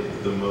say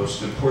the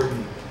most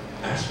important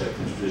aspect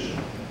is vision,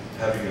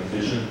 having a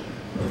vision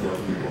of what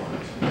we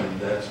want, and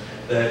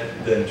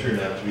that then turned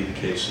out to be the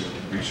case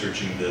in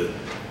researching the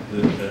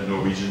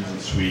Norwegians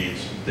and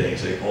Swedes and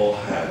Danes. They all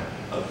had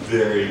a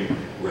very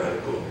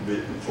radical,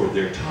 for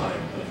their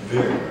time, a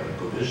very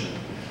radical vision,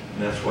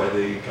 and that's why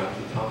they got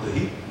to the top of the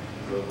heap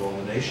of all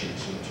the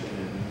nations in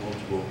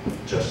multiple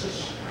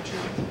justice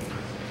criteria.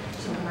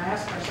 So can I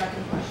ask my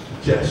second question?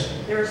 Yes.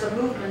 There's a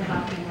movement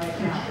happening right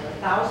now. There are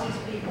thousands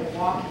of people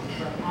walking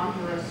from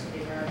Honduras to the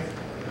American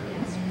border.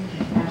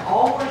 And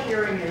all we're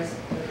hearing is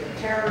that they're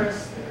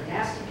terrorists, they're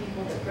nasty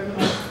people, they're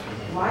criminals.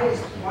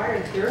 Why are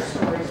their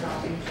stories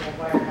not being told?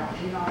 Why are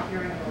we not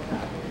hearing about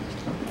that?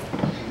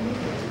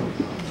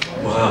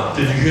 Wow.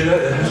 Did you hear that?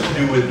 It has to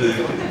do with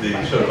the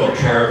so-called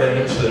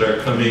caravans that are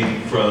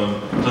coming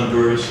from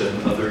Honduras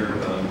and other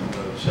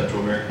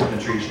Central American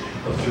countries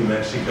up through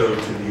Mexico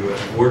to the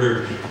U.S.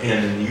 border,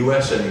 and in the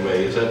U.S.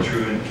 anyway. Is that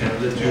true in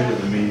Canada too? That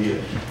the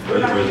media, where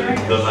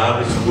the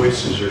loudest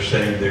voices are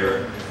saying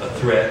they're a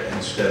threat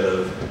instead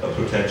of a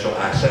potential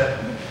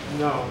asset?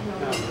 No.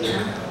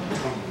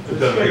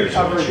 Don't hear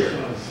so much here.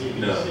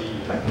 No.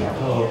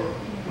 Oh.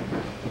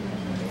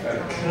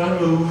 Can I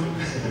move?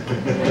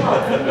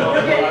 No.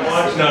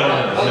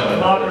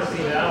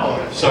 Democracy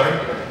Now. Sorry?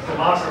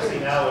 Democracy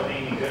Now with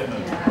Amy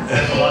Goodman.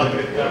 That's a lot of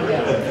good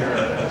coverage.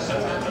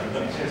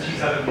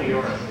 She's out of New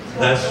York.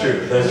 That's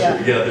true. That's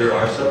true. Yeah, there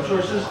are some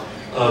sources.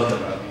 I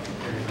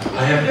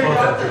haven't They're caught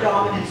not that. the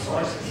dominant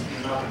sources.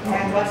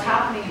 And what's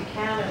happening in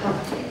Canada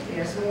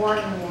is more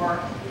and more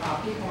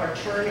people are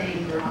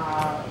turning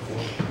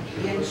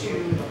into,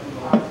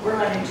 we're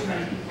letting too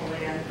many people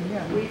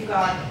in. We've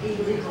got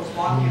illegals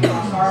walking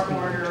across our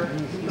border.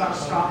 We've got to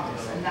stop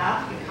this. And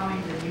that's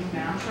becoming the new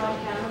mantra in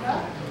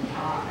Canada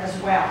as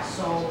well.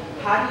 So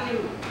how do you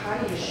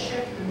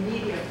shift the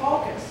media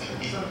focus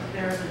so that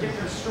there's a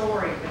different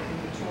story that can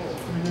be told?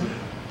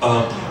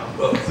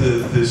 Well,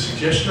 the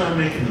suggestion I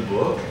make in the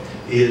book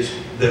is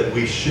that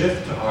we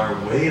shift our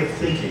way of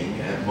thinking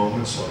at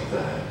moments like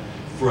that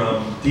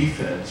from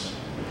defense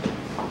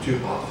to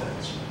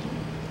offense.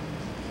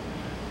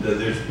 That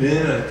there's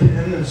been a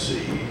tendency,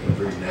 a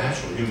very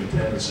natural human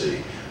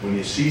tendency, when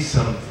you see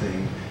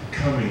something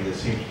coming that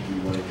seems to be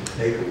wanting to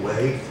take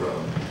away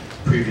from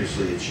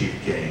previously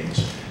achieved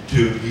gains,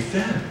 to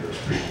defend those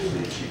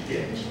previously achieved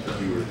gains.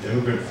 If you were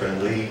immigrant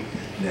friendly,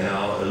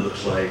 now it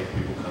looks like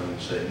people come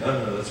and say,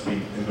 no, let's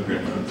be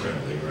immigrant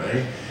unfriendly,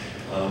 right?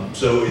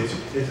 So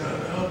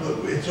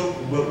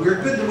but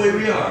we're good the way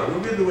we are.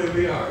 We're good the way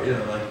we are,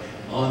 like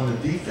on the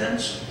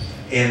defense,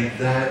 and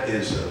that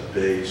is a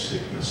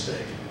basic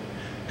mistake.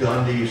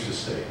 Gandhi used to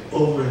say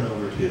over and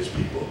over to his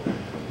people,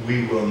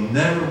 we will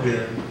never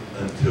win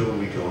until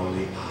we go on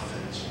the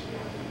offense.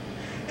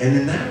 And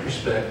in that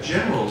respect,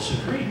 generals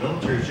agree,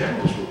 military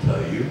generals will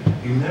tell you,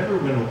 you never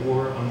win a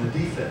war on the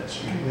defense,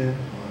 you win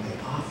on the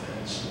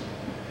offense.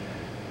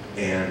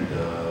 And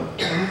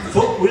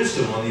folk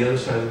wisdom on the other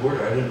side of the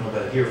border, I don't know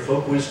about here,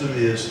 folk wisdom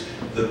is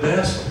the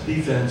best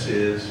defense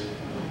is.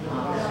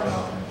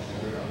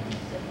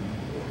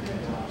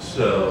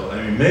 So,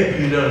 I mean,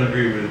 maybe you don't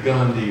agree with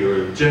Gandhi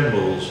or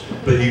generals,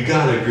 but you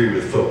gotta agree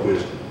with folk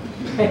wisdom.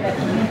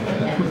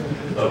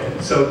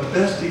 Okay, so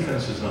best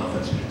defense is an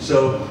offense.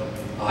 So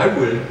I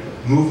would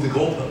move the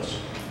goalposts.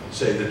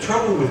 Say the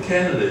trouble with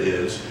Canada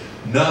is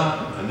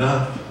not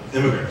enough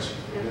immigrants.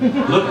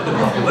 Look at the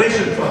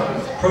population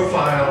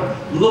profile,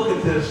 look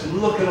at this,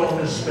 look at all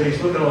this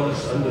space, look at all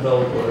this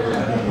undeveloped whatever.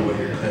 I don't know what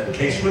your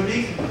case would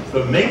be,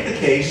 but make the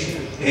case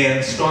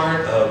and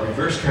start a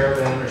reverse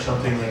caravan or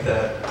something like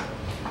that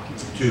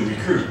to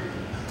recruit.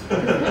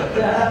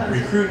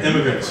 Recruit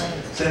immigrants.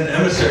 Send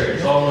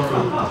emissaries all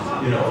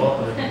over, you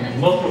know,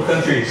 multiple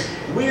countries.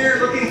 We're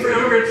looking for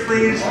immigrants,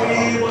 please.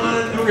 We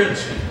want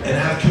immigrants. And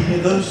have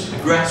those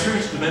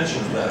grassroots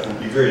dimension of that would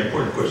be very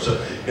important, of course.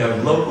 So you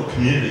have local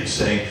communities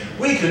saying,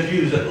 we could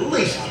use at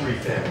least 3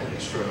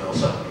 families from El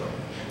Salvador.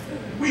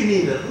 We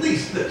need at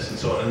least this, and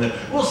so on. And then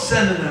we'll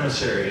send an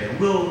emissary, and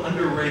we'll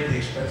underrate the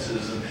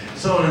expenses, and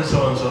so on and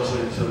so on and so on.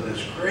 So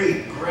this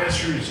great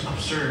grassroots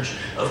upsurge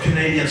of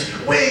Canadians.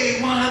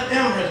 We want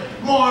immigrants,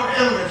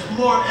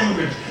 more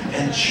immigrants,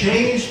 and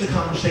change the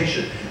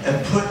conversation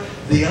and put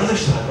the other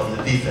side on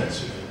the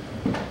defensive.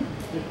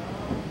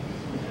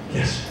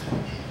 Yes?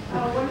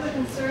 One of the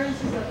concerns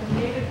is that the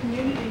Native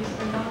communities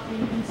are not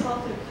being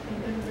insulted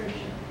in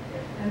immigration,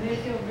 and they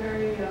feel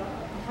very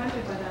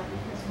affronted by that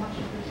because much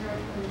of the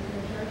territory is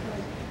their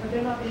territory, but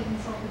they're not being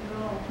insulted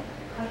at all.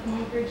 How can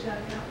we bridge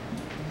that gap?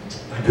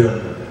 I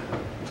don't know that.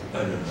 I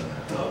don't know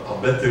that.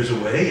 I'll bet there's a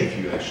way if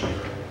you actually,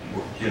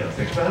 you know,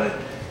 think about it.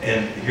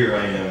 And here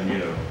I am, you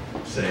know,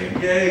 saying,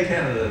 yay,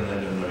 Canada, and I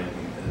don't know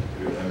anything.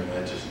 I mean,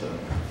 I just don't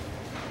know.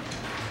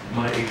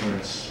 My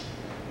ignorance,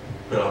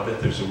 but I'll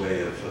bet there's a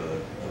way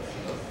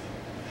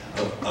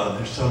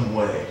there's some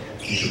way.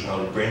 You should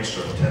probably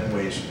brainstorm 10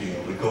 ways of being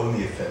able to go in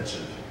the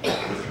offensive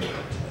with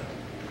regard to that.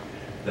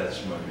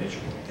 That's my major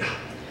point. Yeah.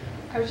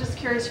 I was just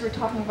curious, you were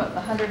talking about the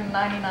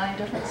 199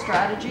 different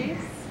strategies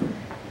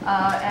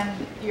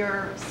and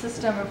your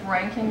system of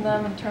ranking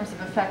them in terms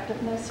of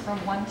effectiveness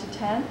from 1 to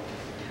 10.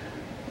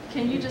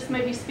 Can you just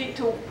maybe speak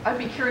to, I'd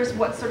be curious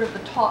what sort of the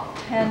top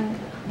 10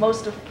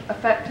 most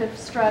effective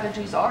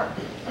strategies are.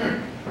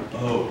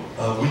 Oh,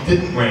 we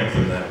didn't rank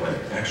them that way,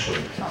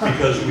 actually,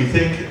 because we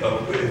think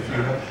if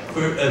you have,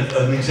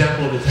 an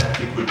example of a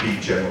tactic would be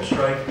general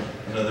strike.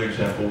 Another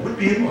example would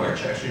be a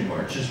march. Actually,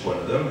 march is one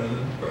of them,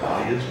 and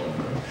rally is one of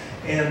them.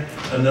 And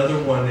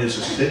another one is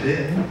a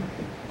sit-in,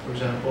 for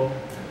example,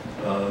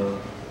 or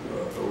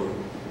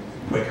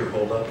Quaker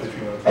hold-up, if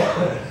you want to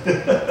call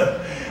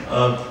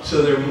that.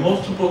 So there are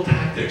multiple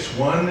tactics.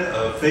 One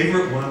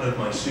favorite one of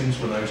my students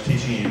when I was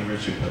teaching at the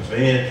University of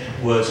Pennsylvania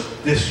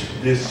was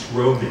this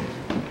robing,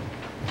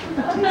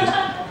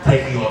 just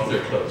taking off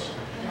their clothes.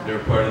 They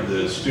were part of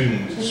the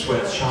student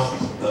sweatshop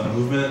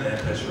movement,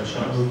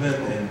 anti-sweatshop movement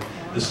in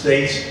the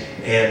States,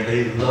 and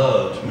they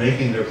loved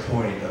making their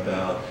point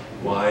about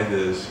why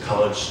the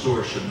college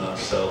store should not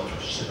sell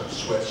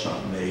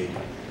sweatshop-made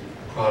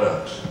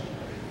products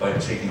by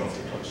taking off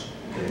their clothes.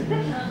 Okay?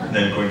 And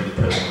then going to the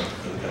president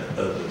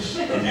of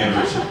the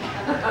university.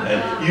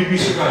 And you'd be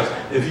surprised.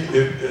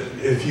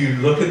 If you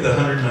look at the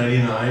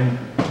 199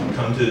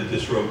 come to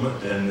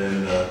disrobement and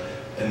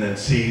then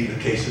see the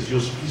cases, you'll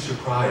be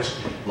surprised.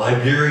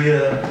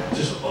 Liberia,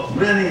 just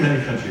many,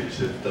 many countries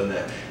have done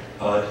that.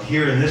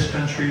 Here in this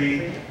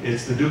country,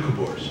 it's the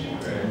Doukhobors.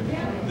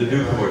 Right? The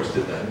Doukhobors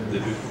did that. The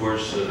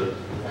Doukhobors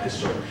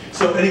history.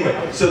 So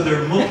anyway, so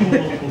there are multiple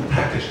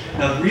tactics.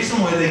 Now the reason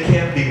why they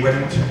can't be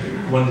ranked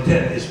 1 to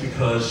 10 is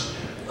because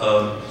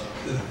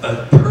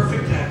a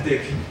perfect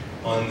tactic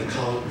on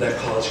that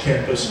college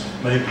campus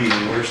might be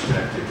the worst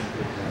tactic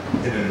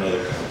in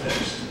another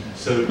context.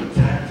 So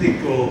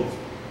tactical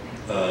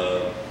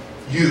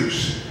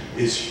use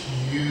is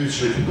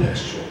hugely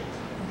contextual.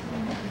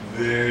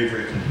 Very,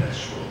 very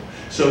contextual.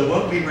 So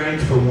what we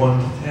ranked from 1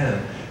 to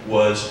 10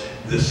 was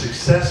the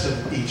success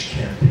of each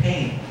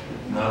campaign,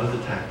 not of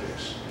the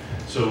tactics.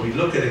 So we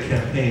look at a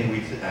campaign,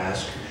 we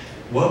ask,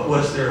 what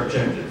was their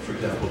objective? For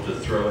example, to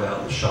throw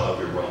out the Shah of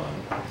Iran.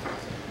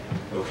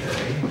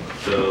 Okay,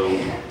 so,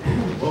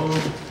 well,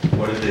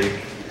 what did they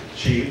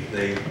achieve?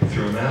 They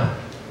threw him out.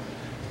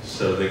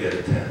 So they get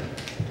a 10.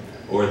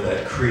 Or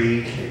that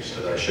Cree case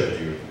that I showed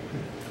you.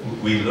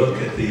 We look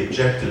at the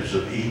objectives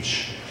of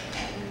each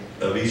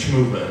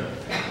movement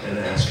and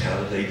ask how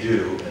did they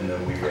do, and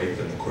then we rate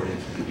them according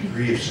to the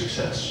degree of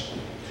success.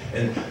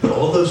 And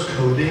all those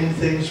coding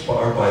things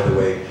are, by the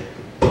way,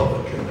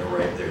 public, and they're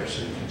right there,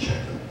 so you can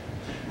check them.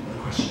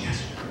 Another question,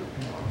 yes?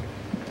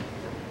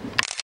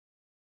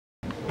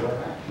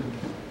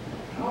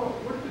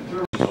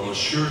 I was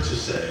sure to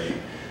say,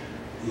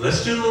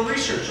 let's do a little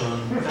research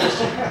on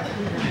fasting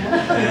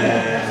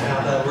and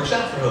how that works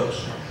out for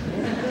folks.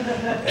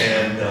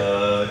 And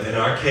in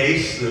our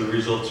case, the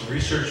results of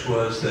research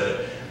was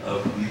that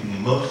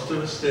most of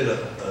us did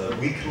a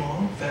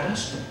week-long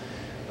fast.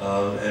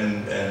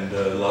 And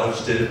a lot of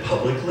us did it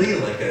publicly.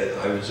 Like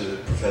I was a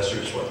professor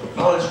at Swarthmore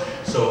College,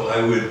 so I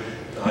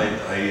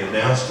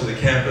announced to the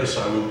campus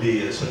I would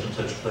be at such and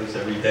such a place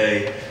every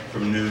day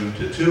from noon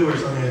to 2 or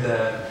something like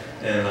that.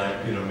 And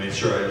I, made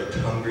sure I looked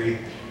hungry.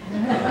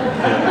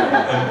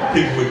 And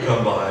people would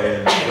come by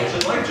and, what's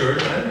it like,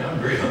 George? I'm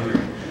very hungry.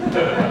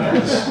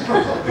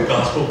 The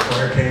gospel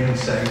choir came and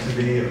sang to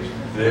me. It was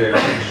very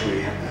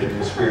sweet, giving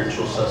me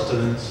spiritual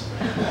sustenance.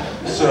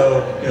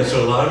 So,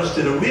 so a lot of us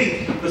did a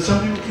week, but some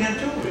people can't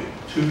do a week.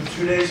 Two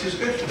days is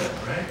good for them,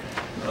 right?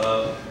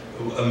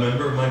 A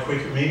member of my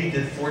Quaker meeting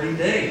did 40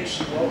 days.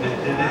 Did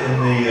it in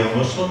the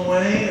Muslim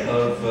way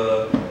of,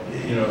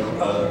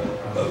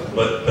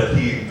 but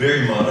he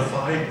very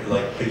modified,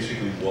 like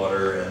basically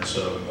water and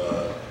some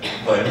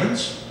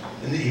vitamins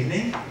in the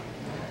evening,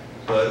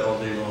 but all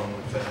day long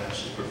would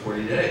fast for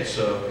 40 days.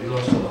 So he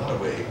lost a lot of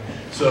weight.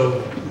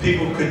 So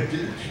people could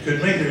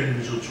make their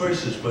individual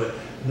choices, but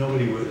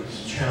nobody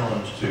was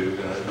challenged to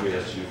we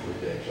have to do 40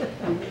 days.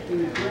 In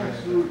the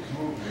grassroots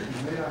movement,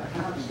 you may not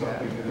have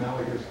something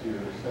analogous to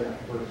your staff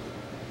person.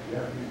 You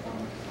have to be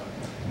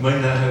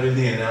might not have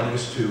anything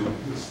analogous to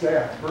the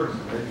staff person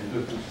that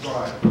you just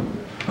described.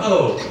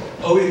 Oh,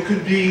 it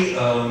could be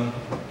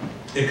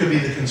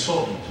the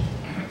consultant.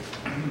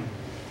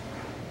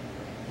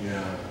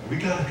 Yeah, we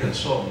got a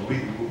consultant.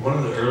 One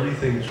of the early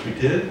things we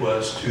did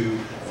was to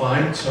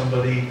find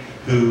somebody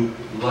who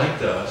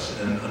liked us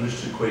and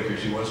understood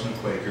Quakers. He wasn't a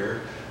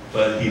Quaker,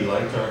 but he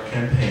liked our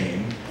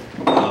campaign,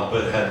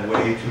 but had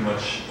way too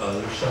much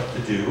other stuff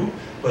to do,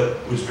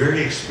 but was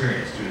very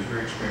experienced. He was a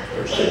very experienced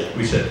person.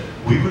 We said,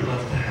 we would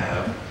love to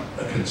have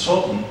a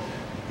consultant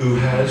who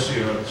has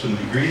some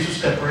degrees of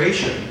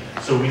separation,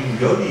 so we can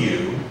go to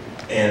you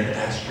and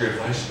ask your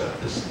advice about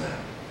this and that.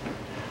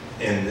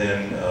 And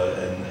then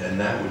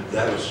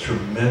that was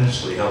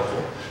tremendously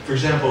helpful. For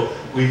example,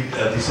 we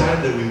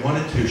decided that we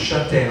wanted to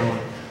shut down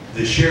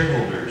the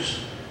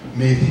shareholders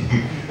meeting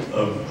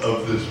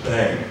of this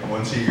bank.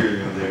 Once a year,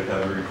 they would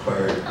have a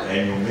required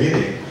annual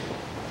meeting.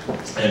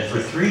 And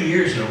for 3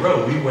 years in a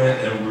row, we went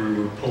and we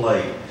were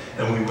polite,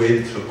 and we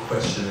waited to a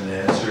question and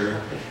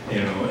answer,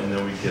 and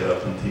then we'd get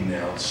up and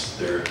denounce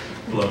their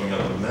blowing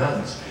up of the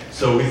mountains.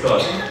 So we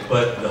thought,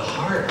 but the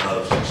heart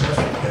of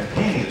successful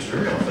campaigning is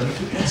very often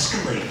to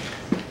escalate.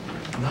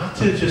 Not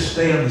to just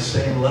stay on the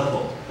same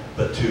level,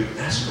 but to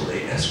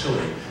escalate.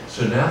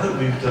 So now that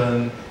we've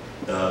done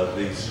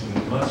these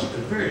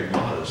very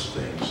modest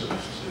things as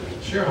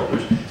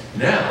shareholders,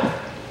 now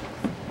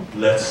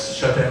let's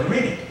shut down the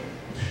meeting.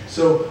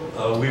 So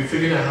we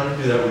figured out how to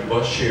do that. We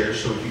bought shares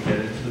so we could get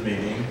into the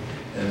meeting,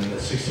 and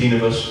 16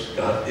 of us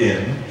got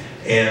in.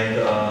 And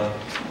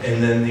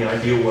then the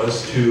idea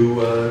was to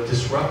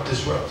disrupt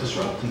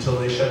until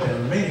they shut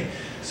down the meeting.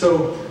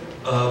 So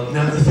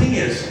now the thing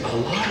is, a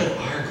lot of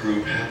our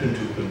group happened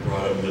to have been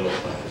brought up middle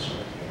class.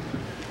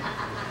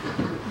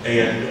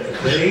 And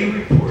they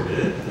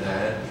reported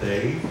that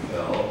they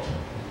felt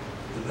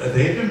that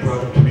they had been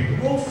brought up to be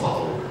rule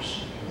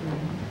followers.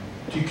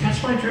 Do you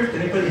catch my drift?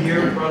 Anybody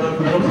here brought up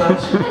middle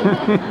class?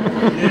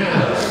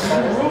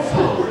 Yeah, rule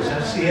followers.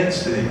 That's the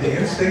instinct. The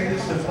instinct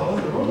is to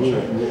follow the rules.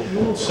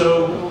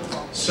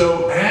 Right?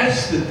 So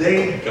as the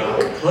day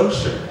got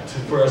closer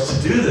for us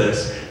to do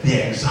this,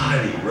 the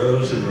anxiety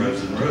rose and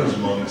rose and rose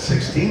among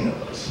 16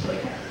 of us.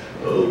 Like,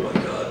 oh my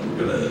God, we're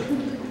gonna,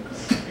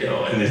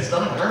 and it's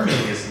not our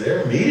meeting, it's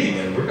their meeting,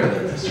 and we're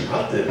gonna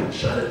disrupt it and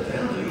shut it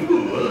down.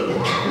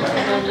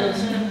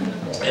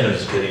 And it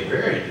was getting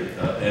very,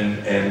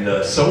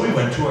 so we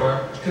went to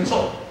our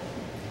consultant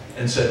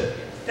and said,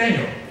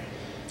 Daniel,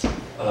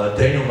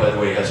 by the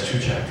way, has 2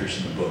 chapters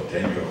in the book.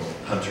 Daniel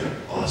Hunter,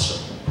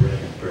 awesome,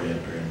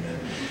 brilliant man.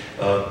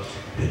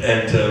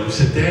 And we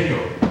said,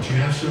 Daniel, do you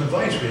have some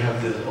advice? We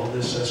have all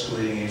this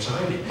escalating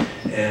anxiety.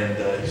 And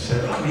he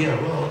said, oh yeah,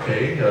 well,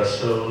 okay,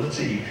 so let's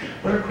see,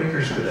 what are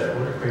Quakers good at?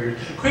 What are Quakers?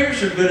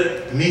 Quakers are good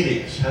at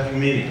meetings, having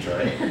meetings,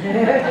 right?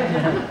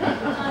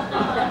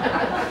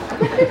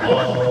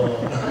 Oh,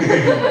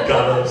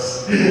 got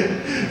us.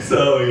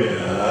 So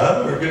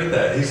yeah, we're good at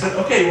that. He said,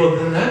 okay, well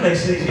then that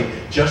makes it easy.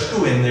 Just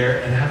go in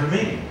there and have a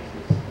meeting.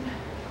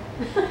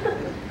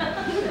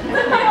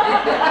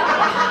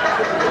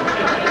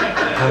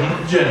 Have an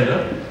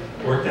agenda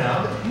worked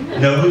out.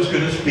 Know who's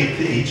going to speak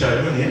to each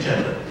item on the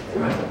agenda.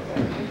 Right?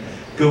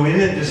 Go in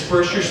and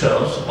disperse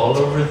yourselves all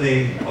over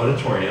the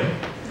auditorium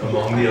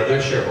among the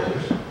other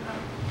shareholders.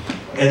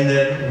 And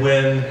then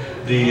when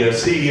the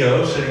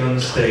CEO sitting on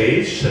the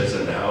stage says,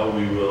 and now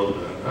we will,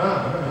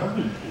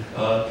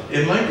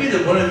 it might be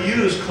that one of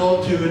you is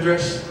called to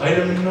address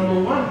item number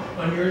 1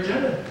 on your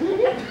agenda.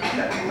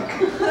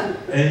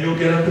 And you'll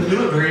get up and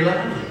do it very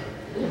loudly.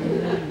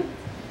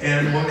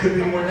 And what could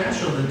be more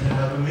natural than to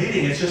have a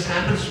meeting? It just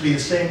happens to be the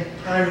same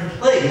time and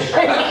place.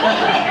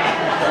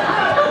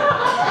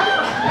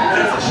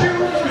 That's a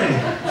shareholders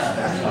meeting.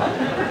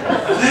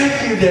 Thank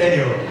you,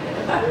 Daniel.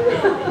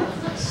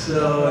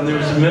 So, and there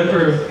was a member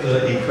of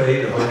the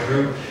Equate of our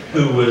group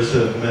who was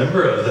a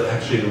member of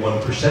actually the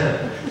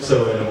 1%.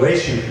 So in a way,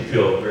 she would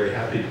feel very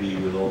happy to be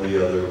with all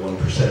the other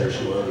 1%ers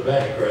who own the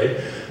bank, right?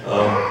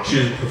 She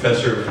was a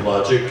professor of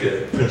logic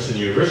at Princeton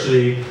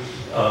University,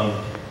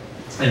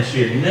 and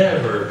she had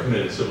never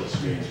committed civil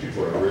disobedience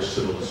before, or risked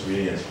civil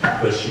disobedience.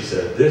 But she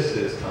said, "This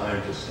is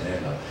time to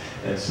stand up."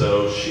 And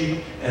so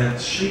she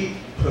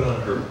put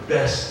on her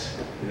best,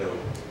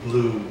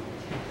 blue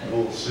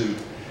wool suit,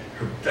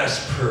 her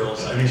best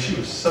pearls. I mean, she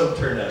was so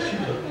turned out. She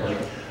looked like,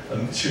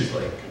 she was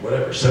like,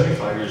 whatever,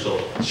 75 years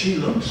old. She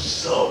looked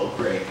so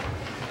great.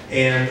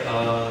 And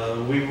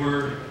we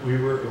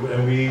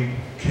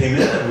came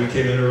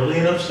in early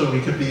enough so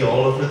we could be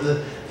all over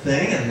the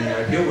thing. And the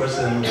idea was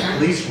that when the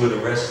police would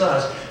arrest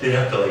us, they'd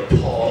have to like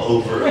paw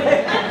over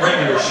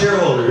regular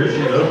shareholders,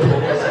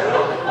 pull us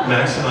out,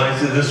 maximize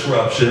the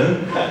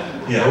disruption.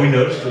 We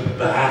noticed the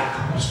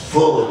back was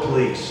full of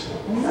police,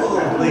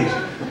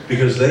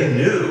 because they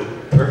knew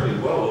perfectly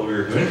well what we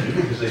were going to do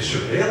because they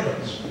surveilled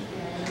us.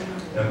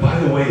 And by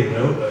the way,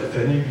 if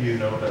any of you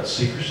know about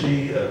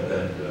secrecy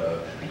and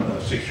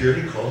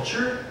security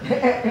culture,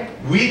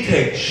 we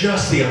take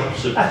just the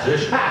opposite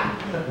position.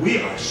 We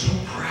are so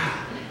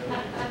proud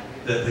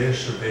that they're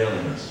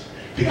surveilling us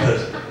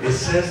because it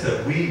says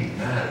that we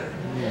matter.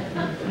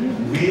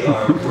 We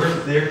are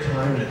worth their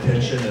time and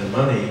attention and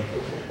money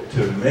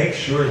to make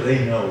sure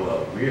they know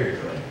what we're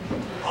doing.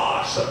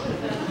 Awesome.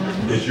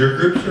 Is your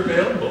group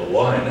surveilled? Well,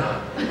 why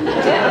not?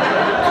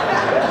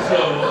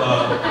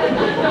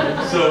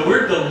 So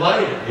we're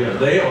delighted.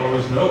 They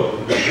always know what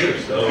we're going to do.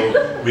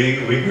 So we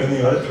go in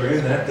the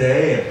auditorium that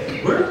day,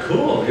 and we're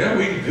cool. Yeah,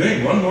 we're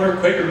doing one more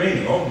Quaker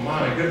meeting. Oh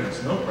my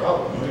goodness, no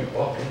problem. We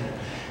walk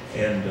in,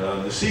 and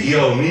the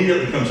CEO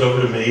immediately comes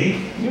over to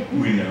me.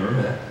 We never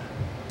met.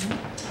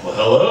 Well,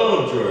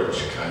 hello, George.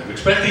 Kind of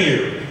expecting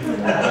you.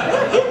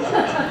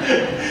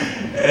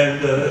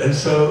 And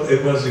so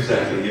it was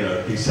exactly,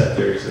 he sat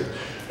there, he said,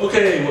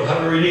 "Okay, we'll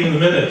have a reading of the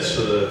minutes."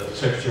 So the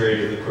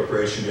secretary of the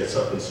corporation gets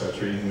up and starts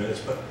reading the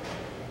minutes. But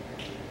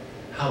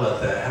how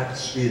about that?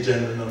 Happens to be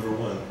agenda number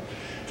 1.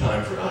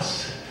 Time for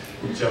us.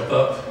 We jump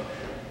up.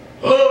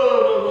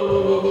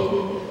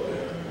 Oh!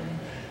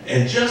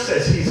 And just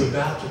as he's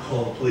about to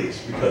call the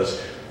police,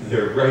 because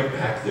they're right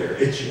back there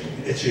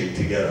itching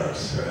to get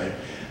us, right?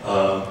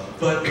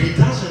 But he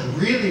doesn't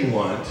really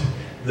want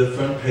the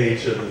front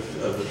page of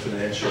the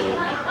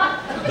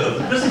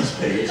business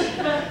page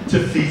to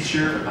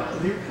feature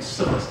the rest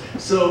of us.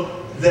 So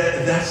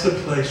that's the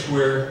place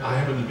where I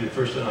happen to be the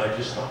first one. I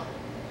just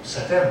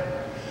sat down.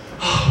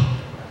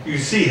 You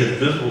can see his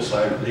visible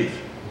sigh of relief.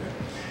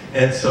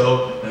 And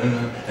so,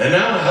 and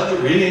now we'll have the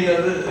reading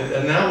of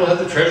and now we'll have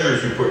the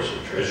treasurer's report. So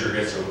the treasurer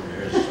gets over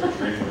here and starts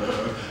reading.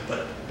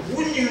 But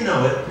wouldn't you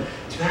know it,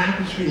 that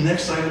happens to be the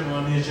next item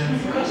on the agenda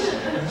for us.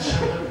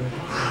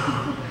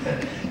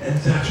 And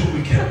that's what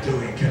we kept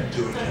doing.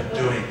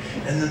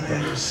 And the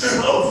man was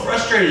so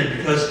frustrated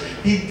because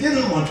he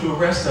didn't want to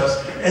arrest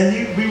us, and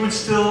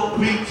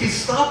he's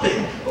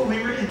stopping, but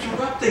we were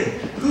interrupting.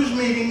 Whose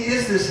meeting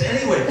is this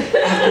anyway?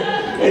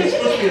 It's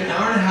supposed to be an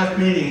hour-and-a-half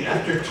meeting.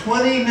 After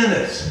 20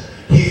 minutes,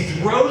 he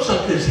throws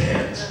up his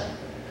hands.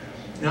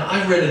 Now,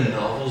 I've read in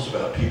novels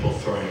about people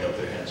throwing up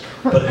their hands,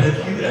 but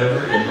have you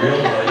ever in real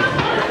life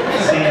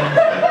seen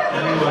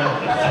anyone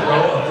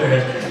throw up their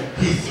hands?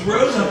 He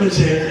throws up his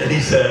hands and he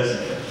says,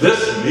 "This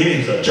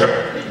meeting's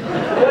adjourned."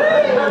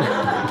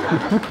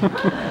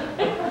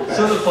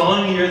 So the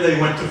following year they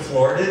went to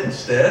Florida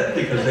instead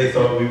because they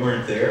thought we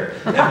weren't there,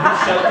 and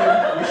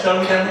we shut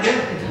them down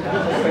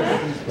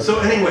again. So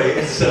anyway,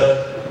 it's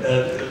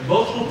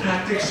multiple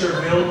tactics are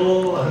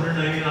available,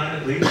 199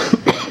 at least,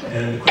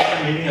 and the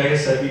Quaker meeting, I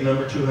guess that'd be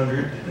number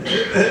 200,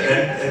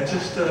 and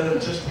just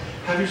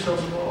have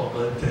yourselves involved,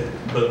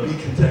 but be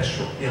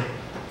contextual. Yeah.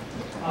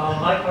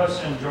 My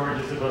question, George,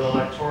 is about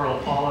electoral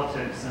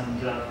politics,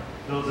 and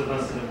those of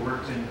us that have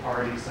worked in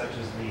parties such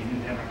as the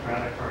New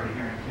Democratic Party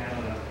here in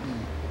Canada,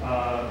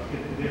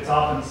 it's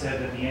often said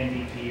that the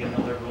NDP and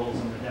the Liberals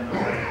and the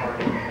Democratic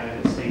Party in the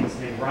United States,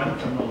 they run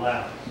from the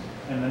left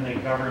and then they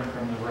govern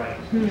from the right.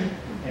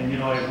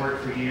 And I've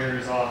worked for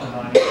years often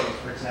on issues,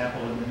 for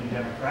example, in the New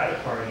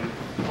Democratic Party,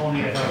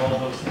 only to have all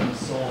those things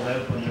sold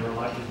out when they were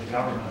elected to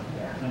government.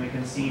 And we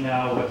can see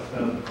now with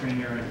the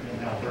Premier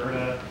in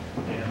Alberta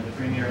and the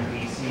Premier in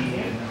BC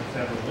and the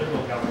federal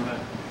Liberal government,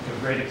 to a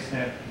great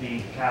extent,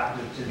 being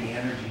captive to the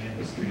energy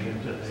industry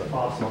and to the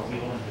fossil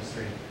fuel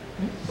industry.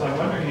 So I'm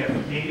wondering if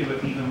maybe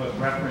even with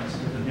reference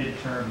to the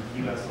midterm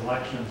U.S.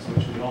 elections,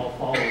 which we all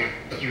followed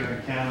here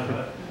in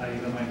Canada, I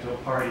even went to a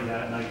party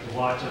that night to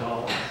watch it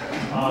all,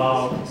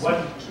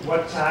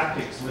 what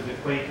tactics would the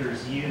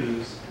Quakers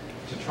use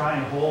to try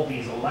and hold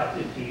these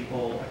elected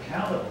people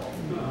accountable?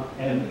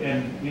 And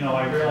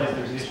I realize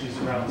there's issues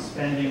around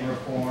spending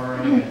reform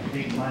and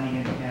big money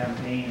in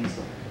campaigns,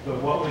 but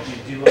what would you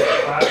do at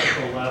a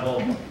practical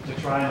level to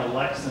try and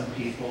elect some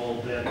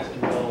people that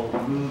will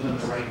move in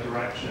the right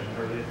direction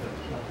or the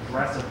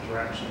progressive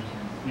direction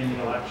in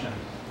the election?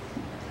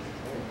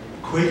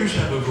 Quakers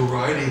have a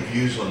variety of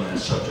views on that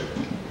subject.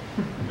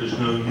 There's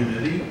no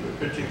unity,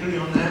 particularly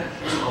on that.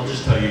 I'll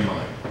just tell you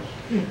mine.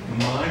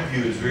 my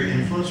view is very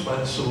influenced by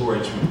the civil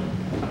rights movement,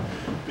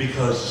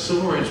 because the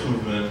civil rights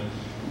movement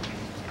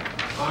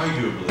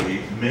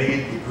arguably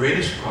made the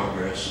greatest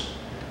progress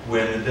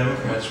when the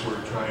Democrats were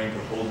trying to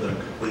hold them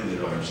completely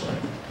at arm's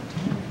length.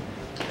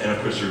 And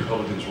of course the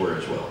Republicans were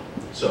as well.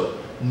 So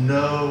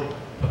no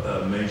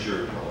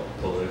major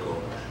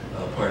political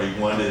party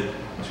wanted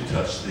to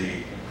touch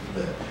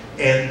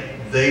and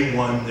they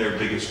won their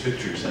biggest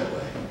victories that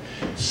way.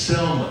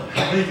 Selma,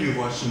 how many of you have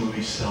watched the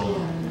movie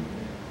Selma?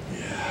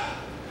 Yeah.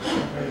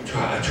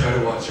 I try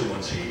to watch it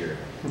once a year.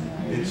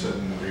 It's a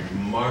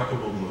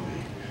remarkable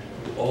movie.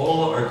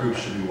 All our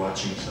groups should be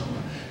watching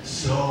Selma.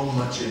 So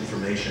much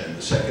information.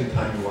 The second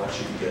time you watch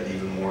it, you get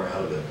even more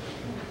out of it.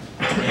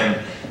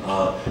 And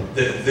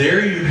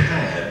there you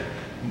had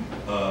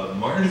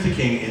Martin Luther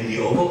King in the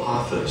Oval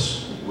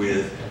Office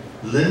with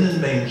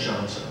Lyndon Baines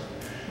Johnson,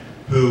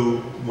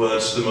 who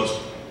was the most,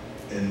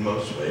 in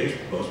most ways,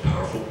 most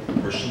powerful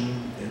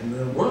person in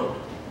the world.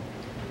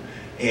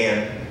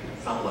 And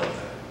felt like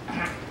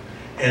that.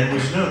 And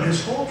was known,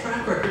 his whole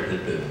track record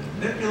had been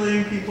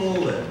manipulating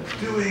people and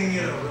doing,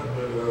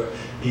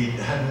 he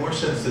had more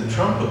sense than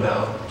Trump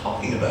about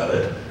talking about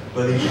it,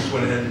 but he just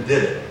went ahead and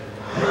did it.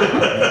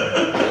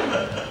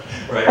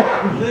 Right?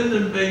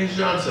 Lyndon Baines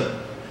Johnson.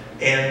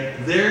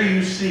 And there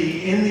you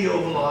see in the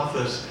Oval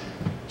Office,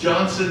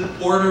 Johnson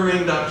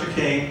ordering Dr.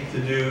 King to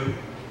do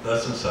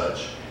thus and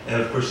such.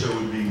 And of course there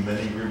would be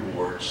many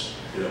rewards,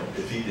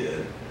 if he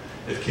did,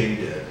 if King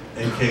did.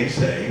 And King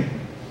saying,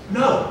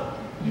 no.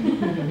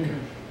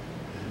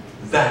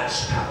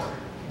 That's power.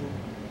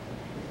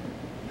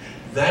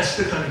 That's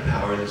the kind of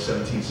power that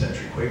 17th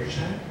century Quakers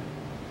had.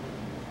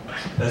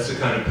 That's the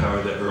kind of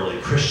power that early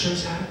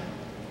Christians had.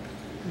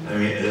 I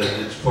mean,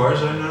 as far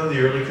as I know, the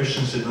early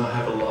Christians did not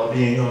have a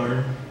lobbying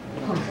arm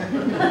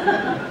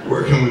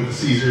working with the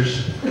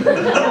Caesars.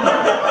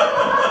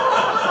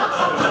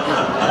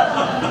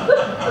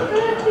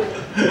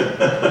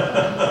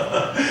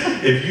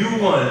 If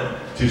you want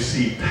to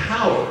see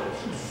power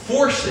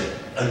forcing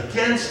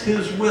against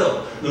his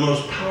will the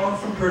most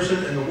powerful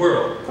person in the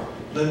world,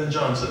 Lyndon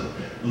Johnson,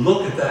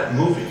 look at that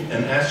movie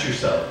and ask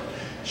yourself,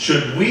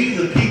 should we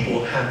the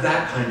people have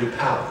that kind of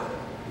power?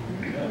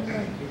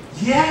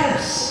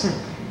 Yes!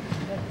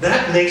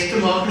 That makes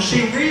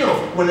democracy real,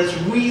 when it's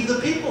we the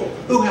people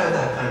who have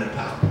that kind of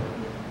power.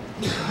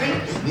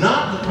 Right?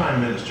 Not the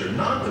prime minister,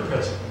 not the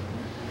president.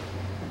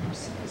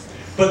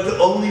 But the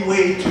only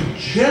way to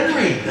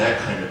generate that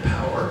kind of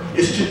power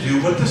is to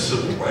do what the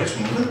civil rights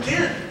movement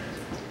did,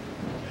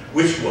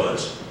 which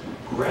was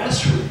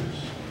grassroots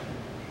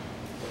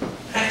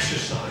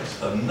exercise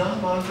of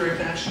nonviolent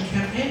direct action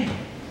campaigning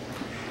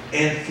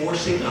and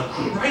forcing a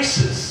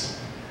crisis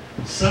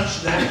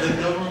such that the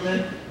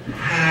government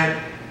had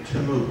to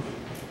move.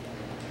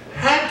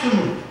 Had to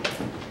move.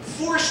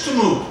 Forced to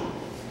move.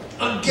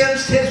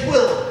 Against his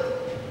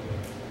will.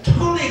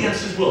 Totally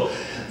against his will.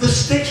 The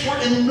stakes were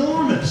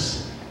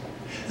enormous.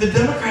 The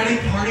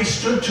Democratic Party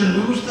stood to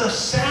lose the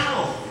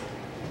South,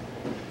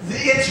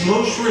 its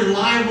most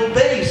reliable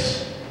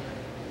base,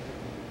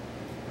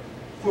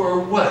 for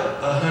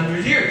what,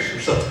 100 years or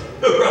something,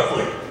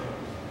 roughly.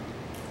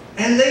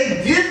 And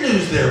they did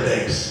lose their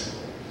base.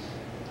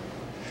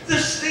 The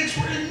stakes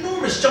were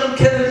enormous. John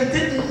Kennedy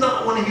did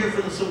not want to hear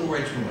from the civil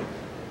rights movement.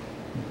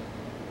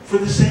 For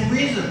the same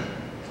reason.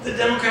 The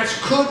Democrats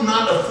could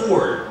not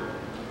afford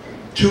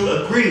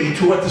to agree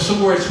to what the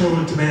civil rights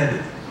movement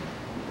demanded.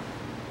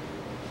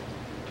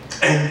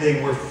 And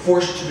they were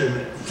forced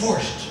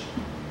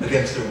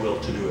against their will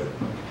to do it.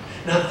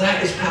 Now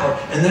that is power,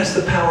 and that's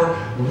the power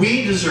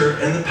we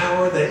deserve and the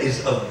power that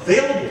is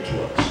available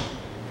to us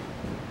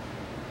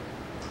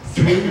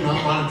through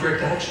nonviolent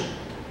direct action,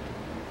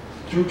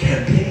 through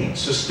campaigns,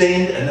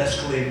 sustained and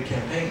escalated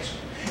campaigns.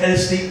 And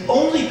it's the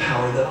only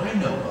power that I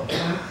know of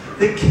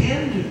that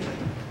can do that,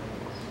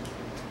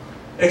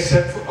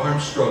 except for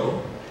armed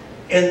struggle.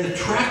 And the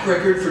track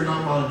record for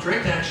nonviolent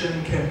direct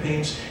action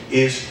campaigns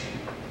is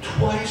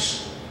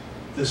twice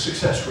the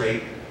success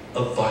rate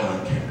of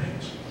violent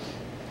campaigns.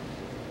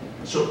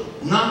 So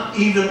not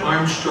even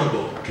armed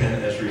struggle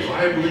can as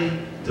reliably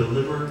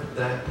deliver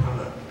that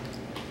product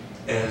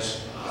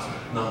as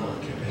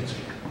nonviolent campaigns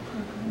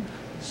can.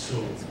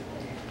 So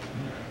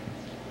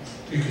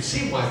you can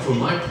see why, from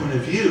my point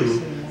of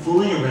view,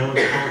 fooling around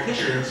with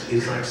politicians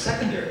is like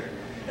secondary.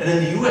 And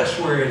in the US,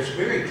 where it's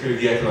very clear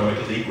the economic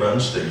elite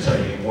runs things, I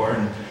mean,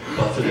 Warren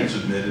Buffett has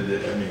admitted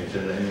it, I mean, it's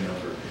in any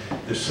number.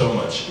 There's so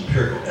much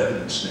empirical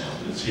evidence now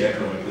that it's the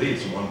economic elite,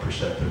 it's the 1%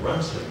 that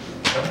runs things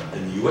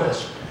in the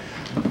US.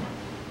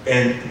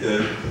 And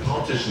the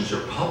politicians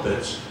are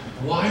puppets.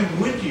 Why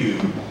would you,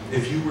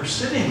 if you were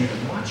sitting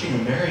and watching a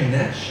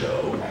marionette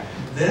show,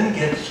 then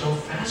get so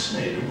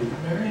fascinated with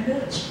the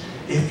marionettes?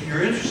 If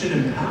you're interested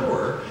in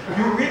power,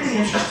 you're really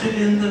interested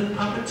in the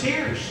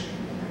puppeteers.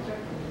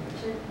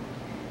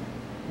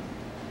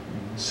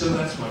 So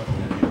that's my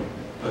point of view.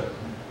 But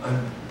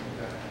I'm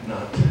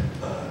not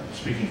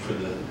speaking for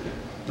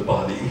the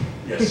body.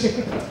 Yes. Sorry.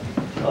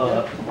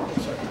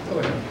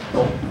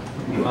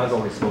 I've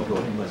already spoken.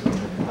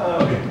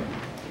 Okay.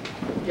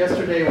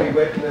 yesterday we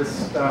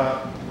witnessed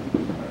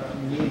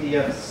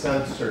media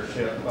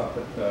censorship up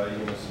at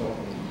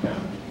Unistoten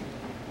camp.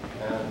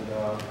 And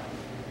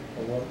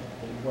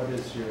what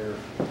is your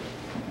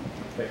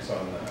fix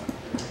on that?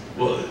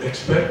 Well,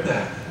 expect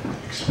that.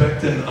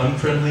 Expect an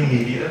unfriendly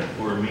media,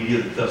 or a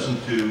media that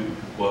doesn't do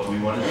what we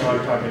want to do.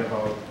 I'm talking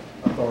about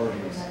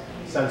authorities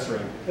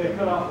censoring. They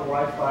cut off the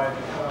Wi-Fi,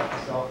 they cut off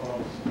the cell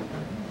phones.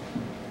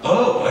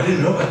 Oh, I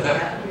didn't know about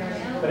that.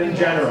 But in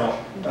general,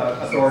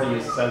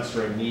 authorities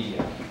censoring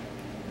media. I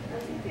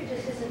think there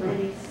just isn't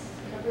any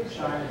coverage.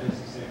 China does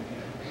the same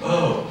thing.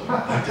 Oh,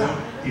 I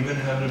don't even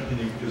have an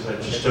opinion because I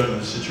just don't know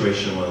the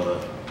situation well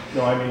enough.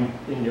 No, I mean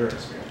in your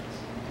experience.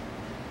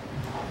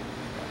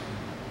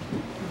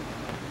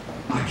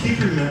 I keep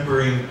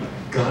remembering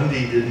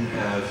Gandhi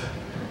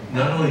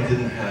not only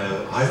didn't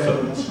have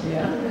iPhones,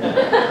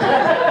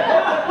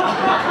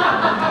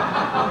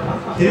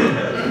 he didn't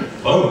have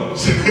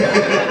phones.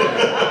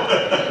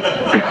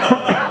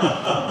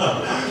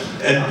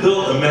 And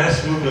built a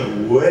mass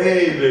movement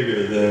way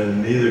bigger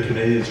than either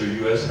Canadians or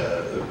US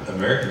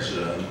Americans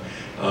had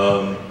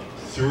done,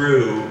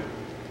 through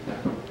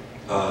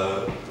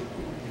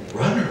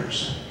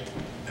runners.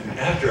 I mean,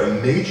 after a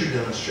major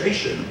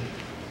demonstration,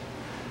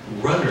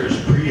 runners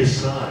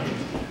pre-assigned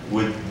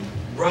would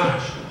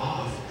rush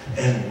off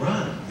and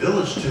run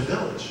village to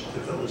village to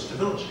village to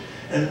village.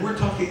 And we're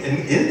talking,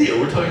 in India,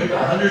 we're talking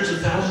about hundreds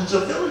of thousands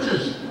of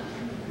villages.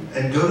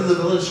 And go to the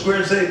village square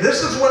and say,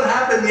 this is what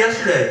happened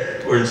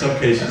yesterday. Or in some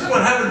cases, this is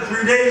what happened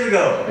 3 days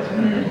ago.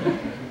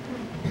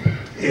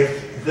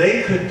 If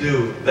they could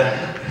do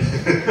that,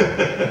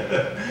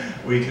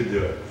 we could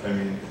do it. I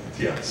mean,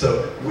 yeah,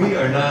 so we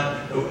are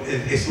not,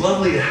 it's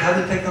lovely to have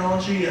the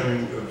technology. I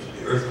mean,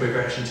 Earthquake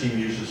Action Team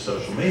uses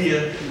social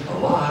media a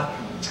lot,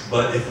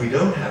 but if we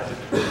don't have it,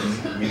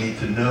 we need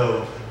to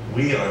know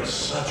we are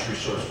such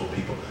resourceful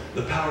people.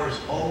 The power is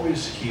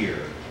always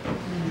here,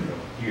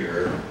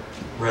 here,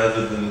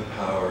 rather than the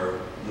power,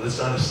 let's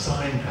not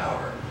assign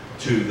power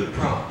to the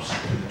props,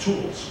 to the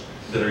tools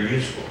that are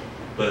useful,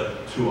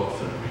 but too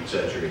often we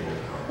exaggerate their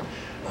power.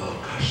 Oh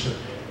gosh,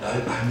 I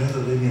know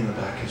the lady in the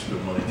back has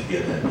been wanting to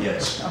get in.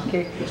 Yes.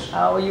 Okay. Yes.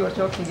 You were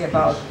talking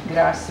about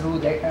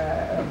grassroots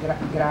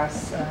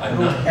I'm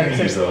not hearing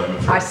you though, I'm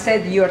afraid. I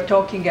said you are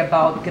talking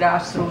about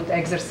grassroots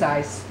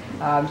exercise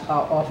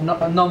of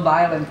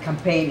nonviolent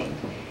campaigning.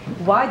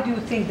 Why do you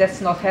think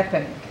that's not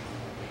happening?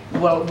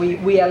 Well,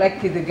 we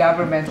elected the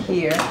government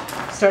here.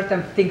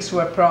 Certain things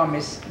were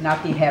promised,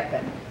 nothing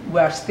happened. We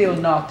are still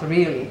not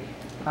really.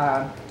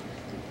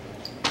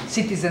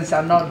 Citizens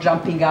are not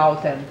jumping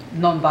out and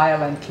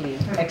non-violently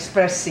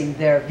expressing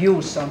their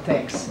views on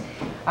things.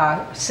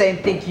 Same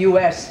thing,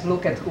 US,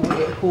 look at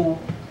who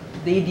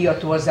the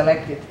idiot was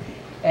elected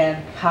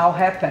and how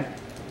happened.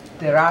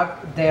 There are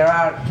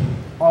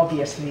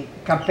obviously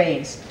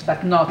campaigns,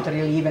 but not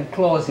really even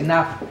close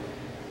enough.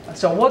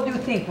 So what do you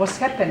think? What's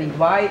happening?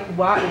 Why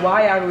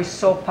are we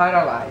so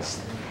paralyzed?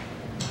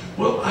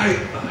 Well, I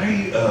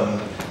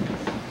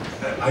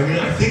mean,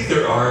 I think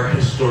there are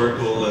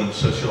historical and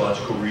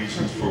sociological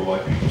reasons for why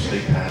people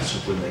stay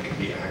passive when they can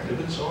be active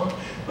and so on.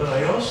 But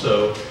I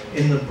also,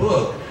 in the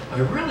book,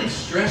 I'm really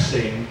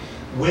stressing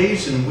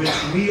ways in which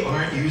we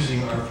aren't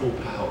using our full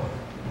power.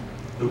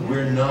 That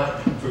we're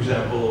not, for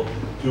example,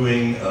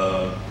 doing,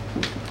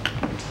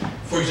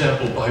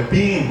 by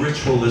being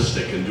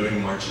ritualistic and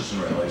doing marches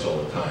and rallies all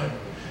the time,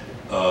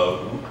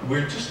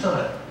 we're just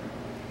not,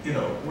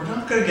 we're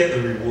not going to get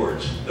the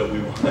rewards that we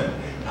want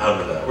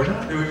out of that. We're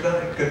not going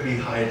to be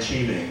high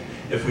achieving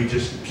if we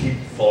just keep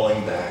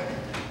falling back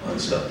on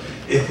stuff.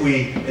 If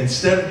we,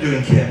 instead of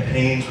doing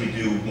campaigns, we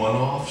do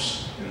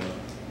one-offs,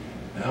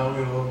 now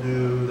we all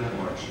do that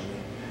march.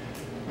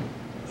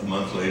 A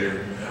month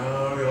later,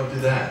 now we all do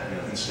that,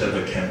 instead of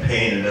a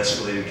campaign, an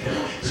escalated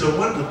campaign. So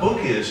what the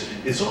book is,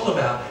 it's all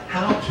about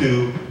how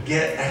to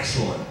get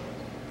excellent.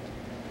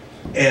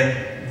 And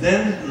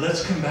then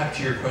let's come back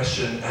to your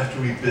question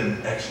after we've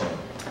been excellent.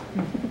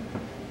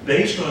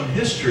 Based on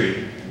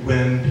history,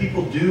 when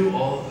people do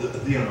all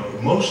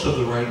most of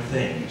the right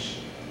things,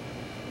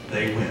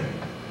 they win.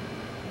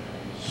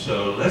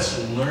 So let's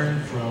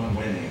learn from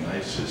winning.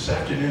 This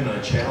afternoon I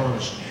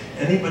challenged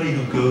anybody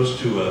who goes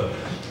to a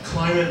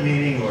climate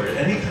meeting or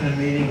any kind of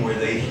meeting where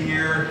they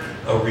hear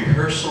a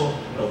rehearsal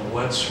of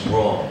what's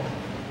wrong.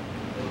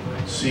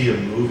 See a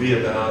movie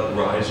about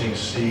rising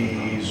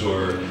seas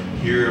or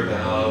hear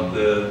about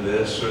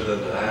this or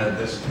that,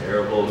 this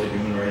terrible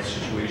human rights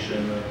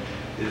situation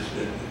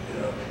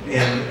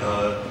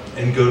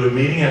and go to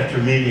meeting after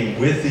meeting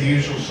with the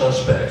usual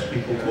suspects,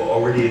 people who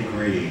already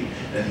agree,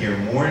 and hear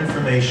more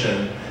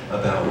information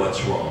about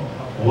what's wrong.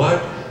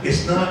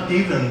 It's not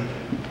even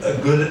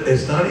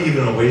it's not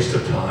even a waste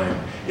of time.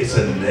 It's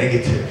a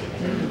negative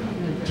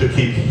to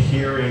keep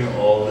hearing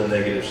all the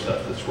negative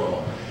stuff that's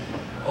wrong,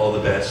 all the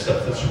bad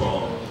stuff that's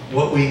wrong.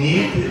 What we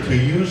need to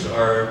use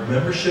our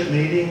membership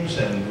meetings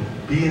and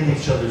be in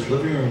each other's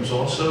living rooms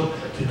also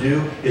to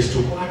do is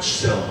to watch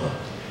Selma,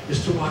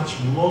 is to watch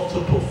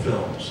multiple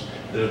films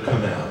that have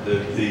come out.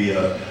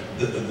 The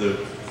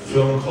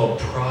film called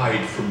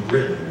Pride from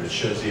Britain, which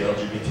shows the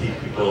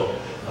LGBT people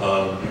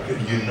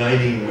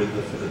uniting with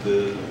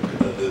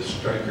the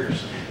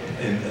strikers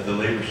and the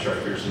labor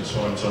strikers and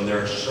so on and so on.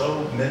 There are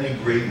so many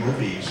great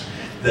movies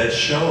that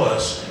show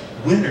us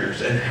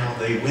winners and how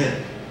they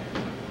win.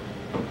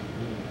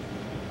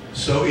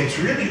 So it's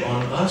really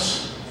on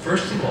us,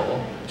 first of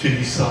all, to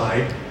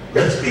decide,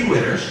 let's be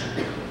winners,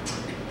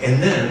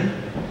 and then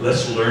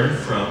let's learn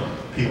from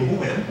people who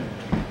win,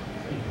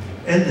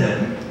 and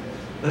then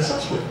let's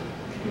us win.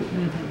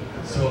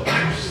 So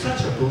I'm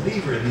such a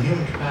believer in the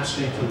human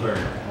capacity to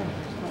learn.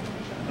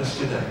 Let's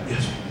do that.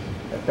 Yes.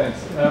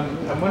 Thanks.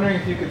 I'm wondering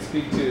if you could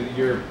speak to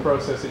your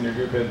process in your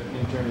group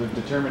in terms of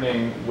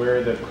determining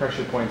where the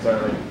pressure points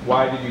are. Like,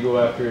 why did you go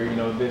after,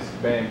 this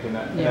bank and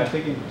that? And I'm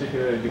thinking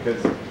particularly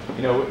because,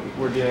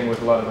 we're dealing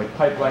with a lot of like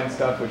pipeline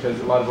stuff, which has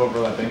a lot of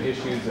overlapping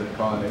issues of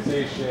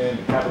colonization,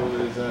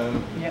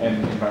 capitalism,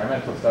 and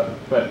environmental stuff.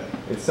 But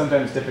it's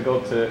sometimes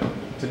difficult to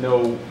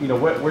know,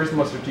 where's the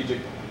most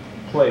strategic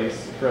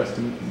place for us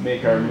to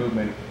make our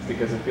movement,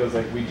 because it feels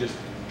like we just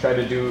try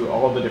to do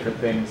all the different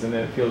things and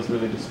then it feels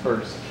really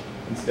dispersed,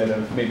 instead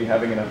of maybe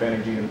having enough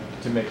energy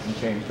to make some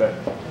change. But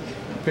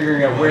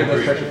figuring out where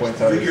those pressure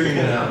points are. Figuring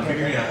out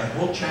a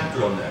whole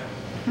chapter on that.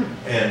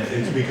 And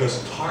it's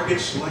because target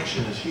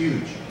selection is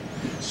huge.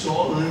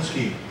 Saul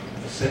Alinsky,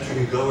 a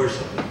century ago or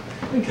something,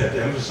 kept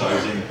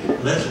emphasizing,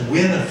 let's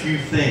win a few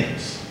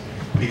things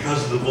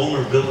because of the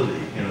vulnerability,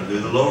 the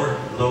lower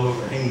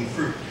hanging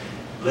fruit.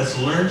 Let's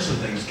learn some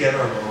things, get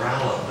our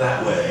morale up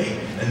that way,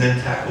 and then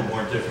tackle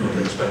more difficult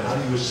things. But how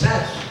do you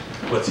assess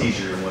what's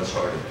easier and what's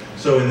harder?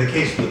 So in the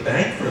case of the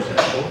bank, for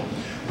example,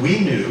 we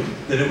knew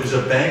that it was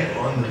a bank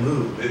on the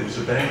move. It was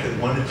a bank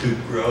that wanted to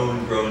grow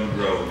and grow and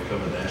grow and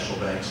become a national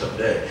bank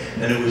someday.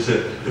 And it was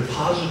a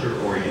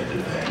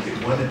depositor-oriented bank.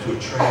 It wanted to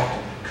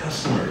attract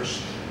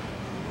customers.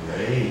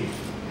 Great.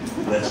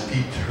 Let's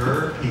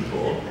deter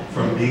people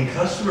from being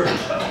customers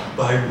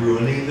by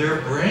ruining their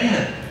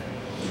brand.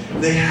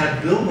 They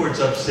had billboards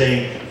up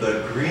saying,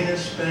 the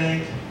greenest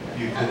bank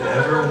you could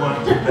ever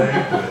want to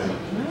bank with.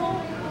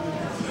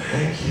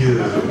 Thank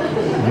you.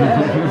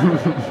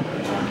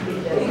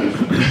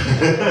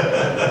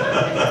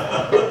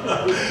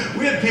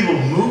 We had people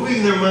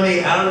moving their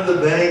money out of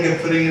the bank and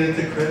putting it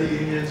into credit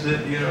unions,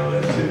 and,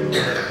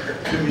 into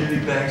community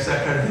banks,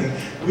 that kind of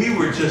thing. We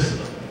were just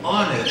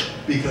on it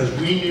because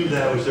we knew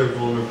that was their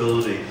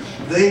vulnerability.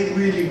 They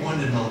really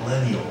wanted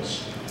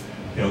millennials.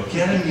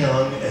 Get them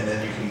young, and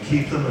then you can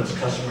keep them as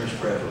customers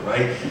forever,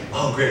 right?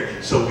 Oh,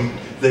 great. So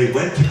they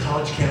went to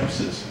college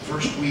campuses,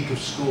 first week of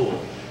school,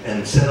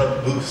 and set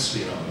up booths,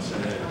 and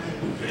said,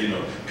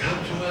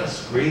 come to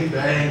us, Green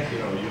Bank, you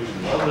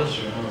love us,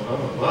 blah,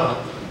 blah,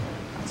 blah.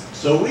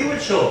 So we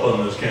would show up on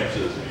those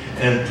campuses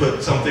and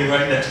put something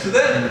right next to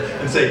them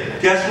and say,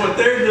 guess what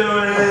they're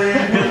doing,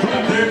 guess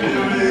what they're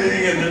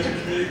doing, and there's a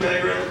community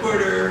bank around the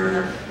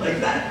corner. Like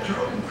that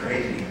drove them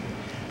crazy.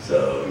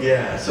 So,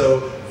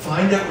 so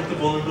find out what the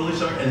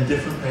vulnerabilities are, and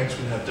different banks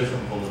would have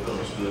different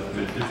vulnerabilities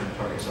with different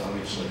targets,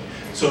 obviously.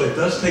 So it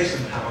does take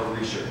some power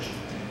research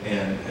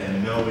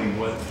and knowing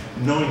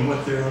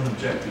what their own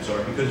objectives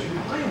are, because you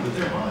play with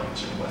their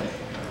minds in a way.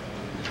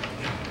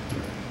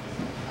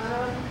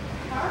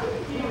 How do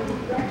you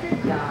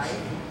recognize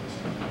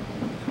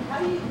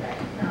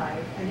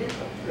an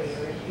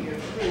infiltrator into your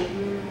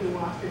group who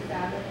wants to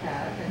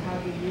sabotage, and how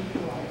do you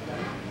neutralize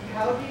them?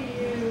 How do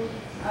you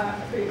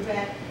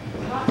prevent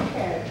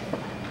hotheads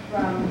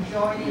from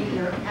joining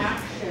your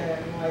action,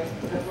 like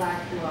the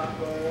Black Bloc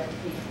or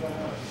Antifa,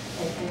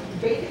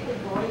 and basically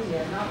going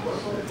there, not for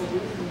political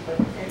reasons, but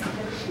to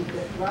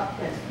disrupt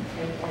and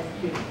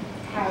to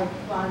have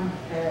fun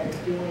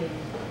doing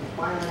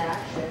violent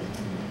action?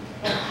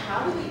 And how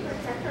do we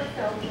protect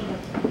ourselves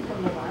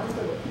from the violence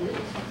of the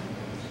police?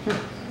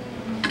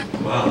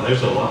 Wow,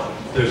 there's a lot.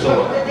 There's a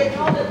lot. They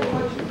call it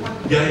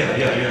one.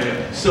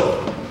 Yeah.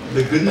 So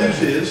the good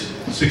news is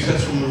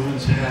successful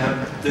movements there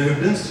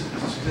have been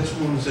successful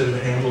movements that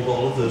have handled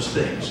all of those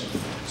things.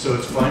 So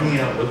it's finding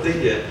out what they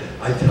did.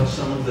 I tell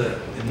some of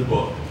that in the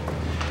book.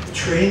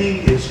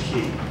 Training is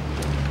key.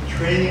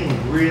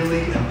 Training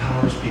really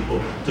empowers people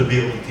to be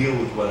able to deal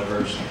with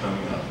whatever's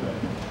coming up.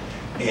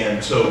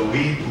 And so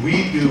we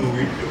do,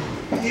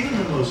 even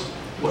the most,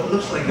 what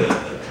looks like a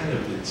kind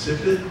of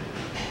insipid,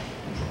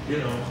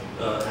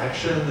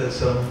 action that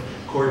some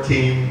core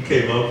team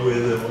came up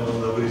with, and well,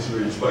 nobody's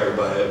really inspired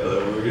by it,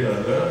 but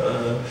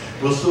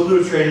we'll still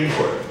do a training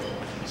for it.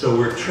 So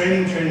we're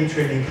training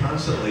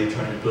constantly,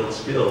 trying to build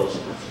skills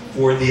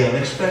for the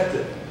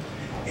unexpected.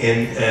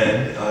 And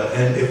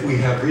if we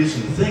have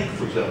reason to think,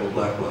 for example,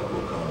 Black Bloc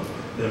will come,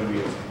 then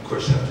we of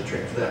course have to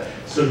train for that.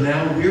 So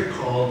now we're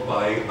called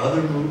by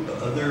other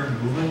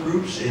movement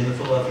groups in the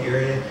Philadelphia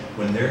area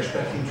when they're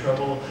expecting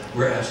trouble.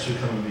 We're asked to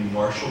come and be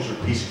marshals or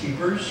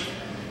peacekeepers,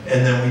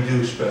 and then we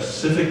do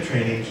specific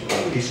trainings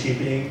on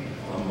peacekeeping,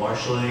 on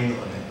marshaling,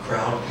 on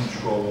crowd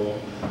control,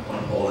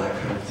 on all that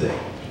kind of thing.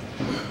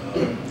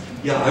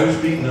 I was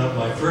beaten up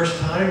my first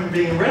time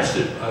being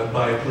arrested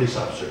by a police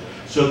officer.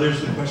 So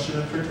there's the question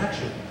of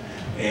protection.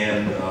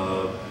 And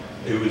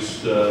It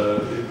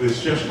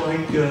was just like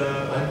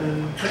I've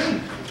been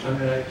trained. I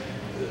mean,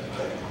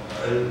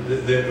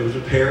 there was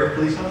a pair of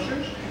police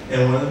officers,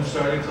 and one of them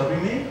started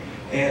clubbing me,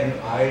 and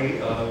I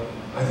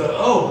thought,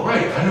 oh,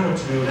 right, I know what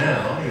to do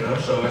now, you know,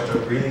 so I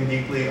started breathing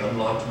deeply,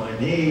 unlocked my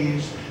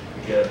knees,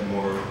 get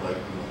more like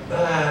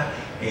that,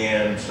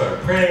 and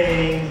started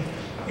praying,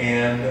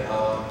 and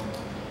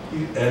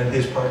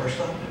his partner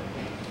stopped it.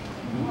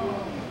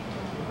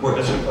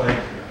 Whereas if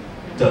I'd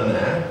done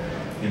that,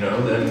 you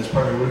know, then his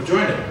partner would have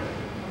joined him.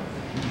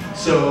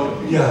 So,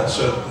 yeah,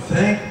 so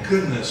thank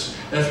goodness.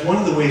 That's one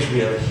of the ways we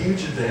have a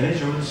huge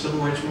advantage over the civil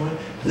rights movement.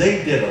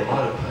 They did a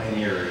lot of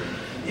pioneering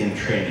in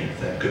training,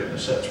 thank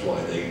goodness. That's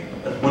one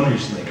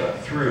reason they got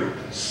through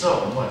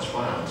so much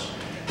violence.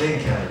 They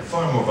encountered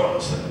far more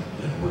violence than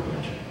we're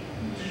going to.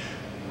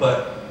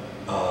 But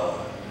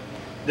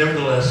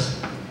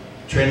nevertheless,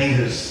 training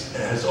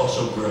has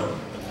also grown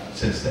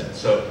since then.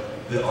 So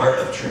the art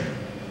of training,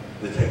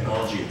 the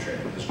technology of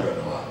training has grown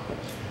a lot.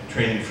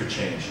 Training for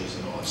Change is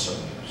an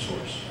awesome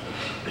source.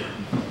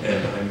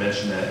 And I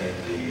mentioned that in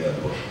the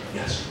book.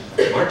 Yes,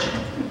 Margie.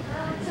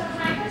 So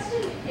my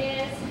question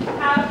is,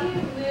 how do you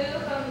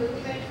move a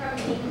movement from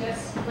being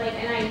just like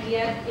an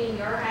idea in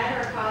your head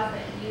or a cause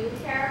that you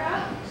care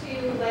about to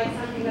like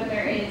something that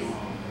there is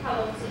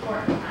public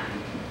support behind?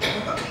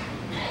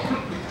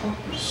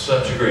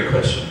 Such a great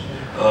question.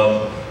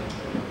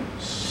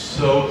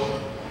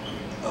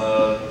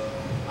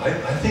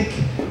 I think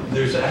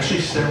there's actually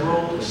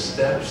several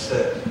steps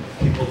that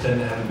people tend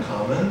to have in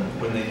common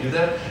when they do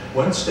that.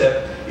 One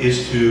step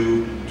is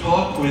to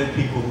talk with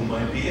people who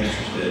might be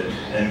interested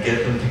and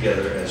get them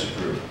together as a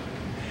group.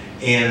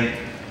 And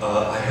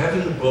I have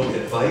in the book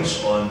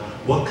advice on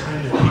what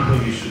kind of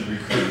people you should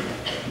recruit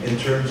in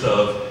terms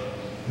of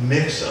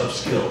mix of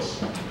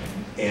skills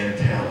and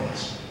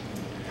talents.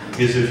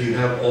 Because if you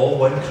have all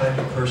one kind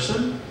of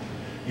person,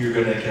 you're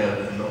going to get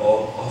an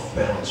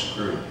off-balance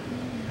group.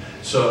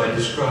 So I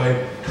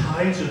describe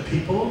kinds of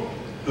people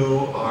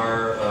who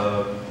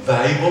are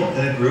valuable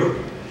in a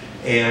group,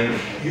 and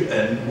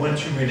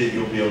once you read it,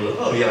 you'll be able to,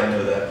 oh yeah, I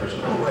know that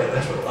person. Oh right,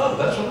 that's what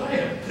I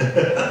am.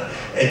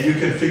 And you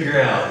can figure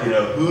out, you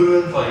know, who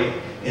to invite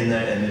in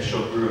that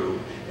initial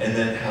group, and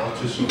then how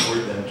to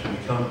support them to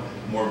become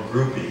more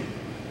groupy.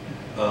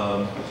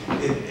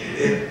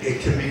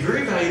 It can be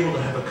very valuable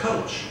to have a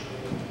coach.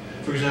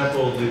 For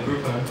example, the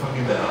group I'm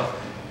talking about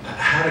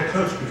had a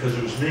coach because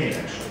it was me,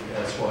 actually.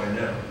 That's why I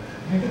know.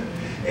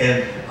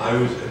 And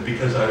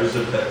because I was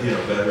a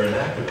veteran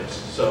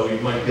activist. So you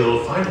might be able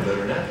to find a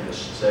veteran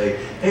activist and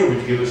say, hey, would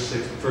you give us the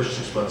first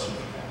 6 months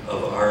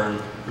of our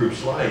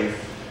group's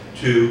life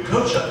to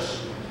coach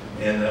us?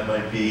 And that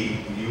might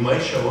be, you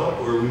might show up,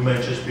 or we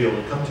might just be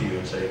able to come to you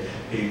and say,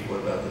 hey, what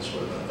about this,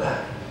 what about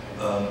that?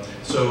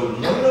 So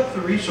load up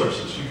the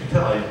resources. You can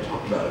tell I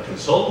talked about a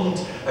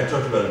consultant, I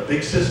talked about a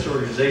big sister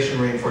organization,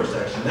 Rainforest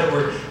Action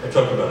Network, I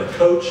talked about a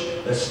coach.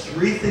 That's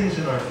 3 things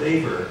in our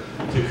favor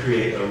to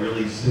create a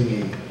really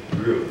zingy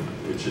group,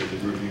 which is the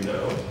group you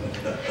know.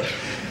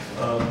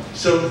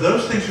 So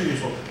those things are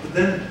useful. But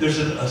then there's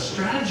a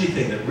strategy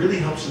thing that really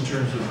helps in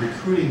terms of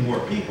recruiting more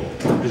people,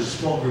 because a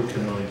small group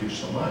can only do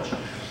so much.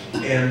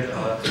 And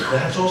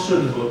that's also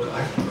in the book.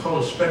 I call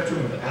it a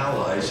spectrum of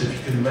allies. If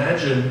you can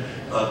imagine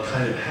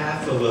kind of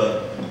half of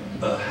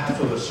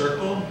a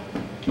circle,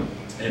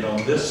 and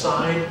on this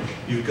side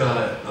you've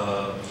got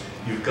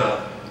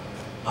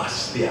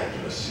us, the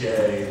activists,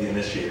 yay, the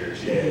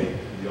initiators, yay,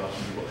 the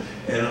awesome people.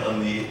 And on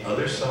the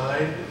other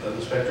side of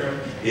the spectrum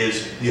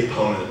is the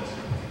opponent,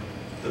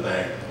 the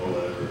bank or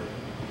whatever,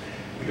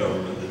 the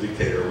government, the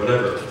dictator, or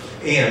whatever.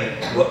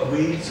 And what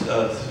we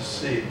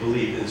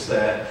believe is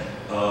that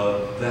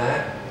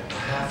that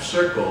half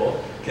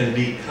circle can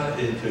be cut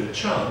into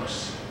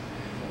chunks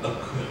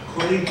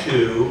according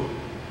to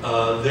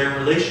their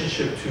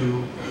relationship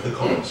to the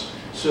cause.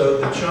 So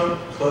the chunk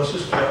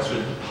closest to us, or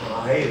the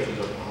pie, if it's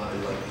a pie,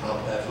 like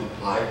top half of the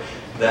pie,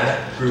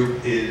 that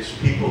group is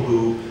people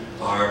who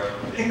are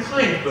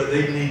inclined, but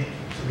they need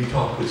to be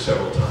talked with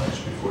several times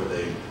before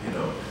they, you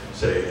know,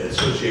 say,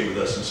 associate with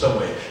us in some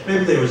way.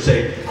 Maybe they would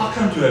say, I'll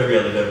come to every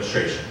other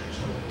demonstration.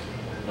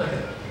 Like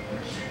that.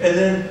 And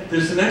then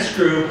there's the next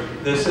group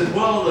that said,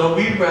 well,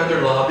 we'd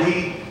rather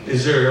lobby.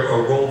 Is there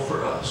a role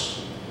for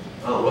us?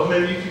 Oh, well,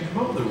 maybe you can come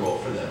up with a role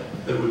for them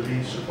that would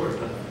be supportive,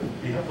 that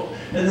would be helpful.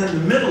 And then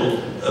the middle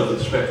of the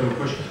spectrum, of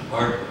course,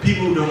 are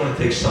people who don't want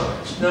to take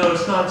sides. No,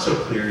 it's not so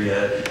clear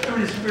yet. I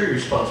mean, it's a very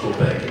responsible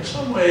bank in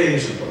some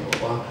ways, and blah, blah,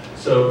 blah.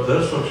 So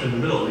those folks in the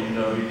middle, you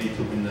know, you need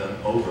to win them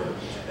over.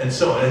 And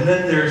so on. And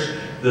then there's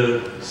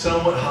the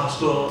somewhat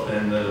hostile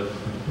and the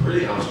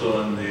pretty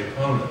hostile and the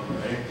opponent,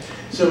 right?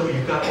 So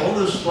you've got all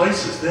those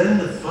slices. Then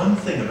the fun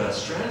thing about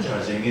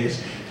strategizing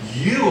is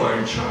you are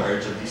in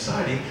charge of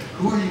deciding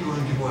who are you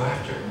going to go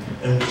after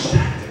and which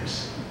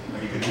tactics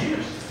are you going to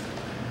use.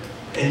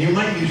 And you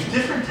might use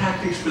different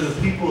tactics for the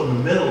people in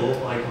the middle,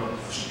 like on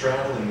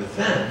straddling the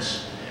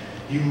fence.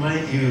 You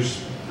might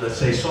use, let's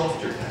say,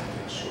 softer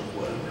tactics or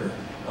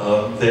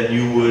whatever than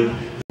you would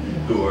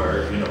who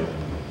are, you know,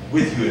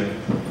 with you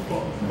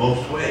in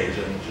most ways,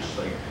 and just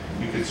like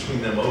you can could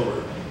swing them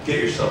over, get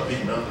yourself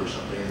beaten up or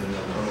something, and then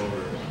they'll come over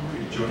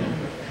and join you.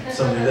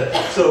 Something like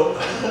that.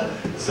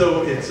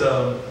 So it's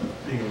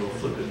being a little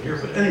flippant here,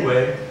 but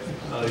anyway,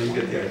 you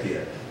get the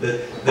idea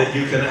that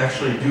you can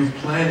actually do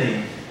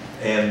planning,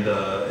 and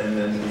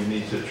then you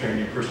need to train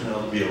your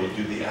personnel to be able to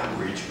do the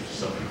outreach, because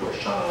some people are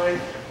shy,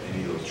 they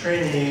need a little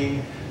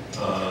training,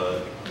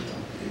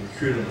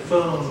 recruit on the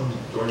phone,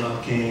 door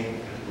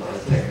knocking, a lot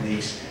of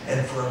techniques.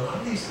 And for a lot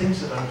of these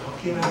things that I'm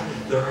talking about,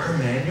 there are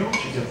manuals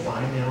you can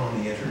find now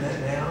on the internet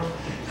now,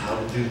 how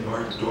to do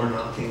door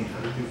knocking,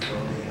 how to do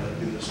phoning, how to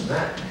do this and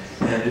that.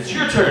 And it's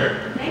your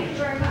turn. Thank you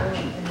very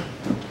much.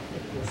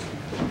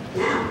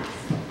 Now,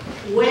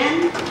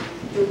 when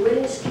the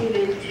winds came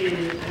into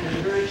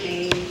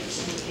hurricane,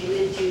 came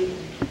into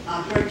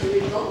Puerto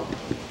Rico,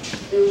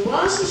 there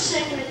was a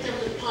segment of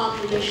the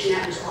population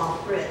that was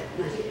off-grid.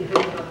 And I think you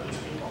heard about these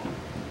people.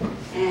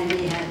 And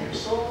they had their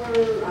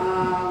solar,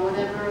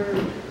 whatever,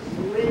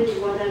 wind,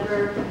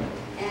 whatever,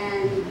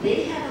 and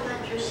they had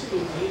electricity,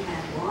 they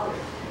had water.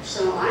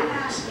 So I'm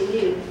asking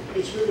you,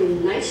 it's really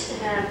nice to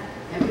have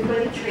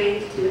everybody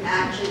trained to do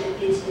action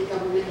against the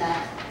government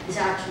that is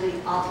actually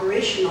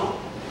operational.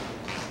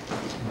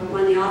 But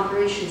when the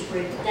operations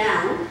break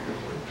down,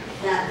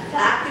 that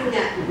vacuum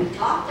that we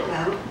talked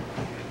about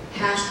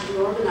has to be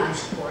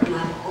organized for. And I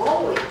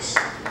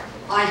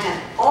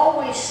have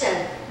always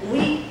said,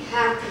 we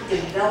have to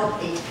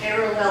develop a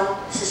parallel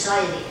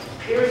society,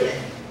 period.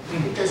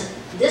 Because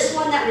this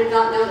one that we've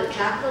got now, the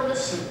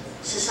capitalist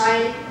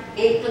society,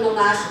 ain't gonna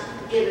last,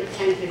 give it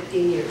 10,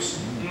 15 years.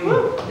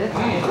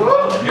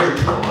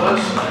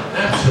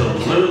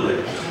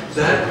 Absolutely.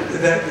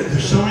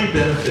 There's so many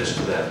benefits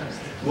to that.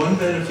 One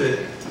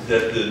benefit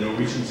that the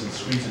Norwegians and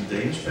Swedes and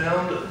Danes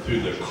found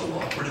through their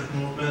cooperative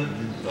movement,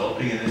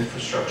 developing an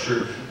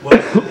infrastructure,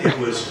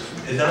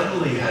 it not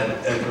only had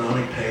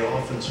economic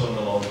payoff and so on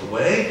along the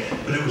way,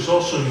 but it was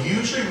also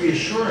hugely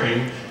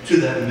reassuring to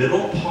that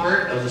middle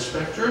part of the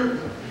spectrum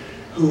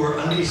who are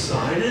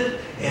undecided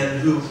and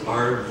who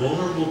are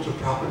vulnerable to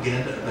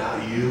propaganda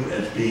about you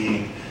as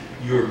being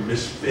your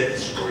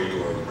misfits or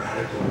your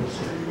radicals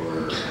or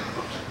your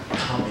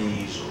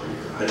commies or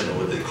your, I don't know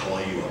what they call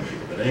you up here,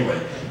 but anyway,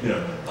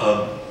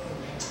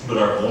 but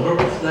are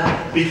vulnerable to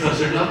that because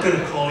they're not going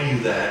to call you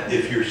that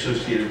if you're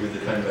associated with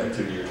the kind of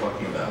activity you're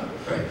talking about,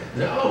 right?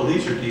 Oh,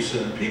 these are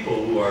decent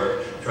people who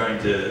are trying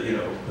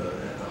to,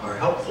 are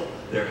helpful.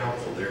 They're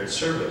helpful. They're in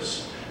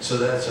service. So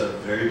that's a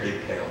very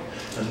big payoff.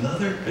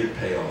 Another big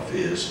payoff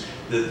is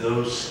that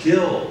the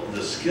skill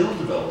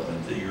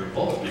development that you're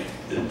involved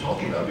in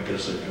talking about,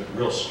 because there's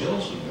real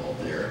skills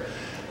involved there,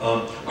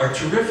 are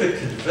terrific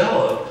to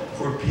develop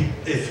for people,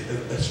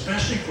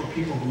 especially for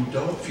people who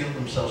don't feel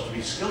themselves to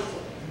be skillful.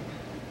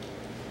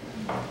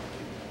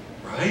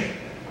 Right?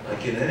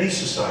 Like in any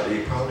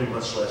society, probably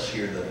much less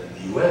here than in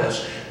the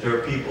US, there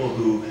are people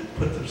who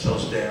put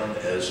themselves down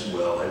as,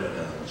 well, I don't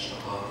have much to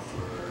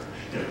offer,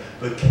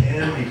 but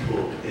can be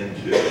pulled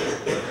into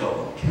a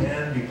co-op,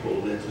 can be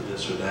pulled into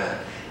this or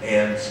that,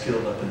 and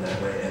skilled up in that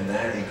way, and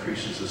that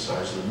increases the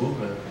size of the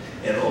movement,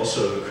 and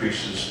also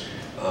increases,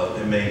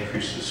 it may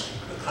increase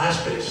the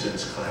class base,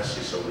 since class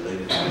is so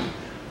related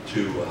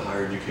to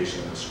higher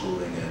education and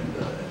schooling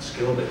and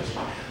skill based.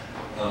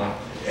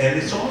 And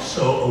it's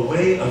also a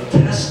way of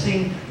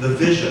testing the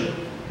vision.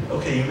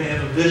 Okay, you may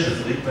have a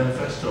vision, Leap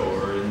Manifesto,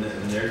 or in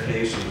their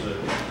case, it was a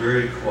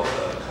very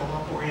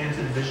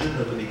co-op-oriented vision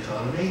of an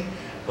economy,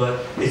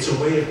 but it's a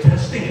way of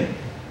testing it.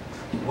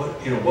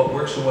 What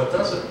works and what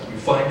doesn't. You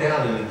find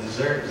out in a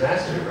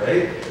disaster,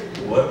 right?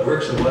 What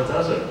works and what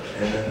doesn't,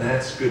 and then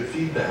that's good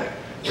feedback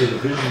for the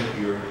vision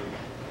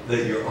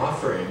that you're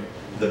offering.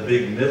 The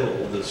big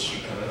middle, this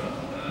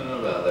I don't know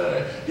about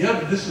that. Yeah,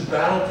 but this is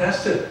battle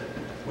tested.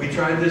 We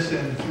tried this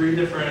in 3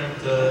 different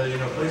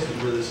places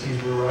where the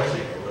seas were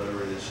rising or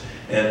whatever it is,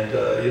 and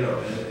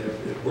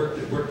it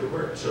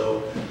worked.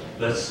 So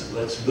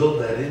let's build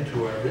that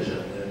into our vision,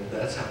 and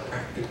that's how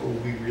practical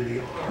we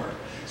really are.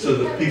 So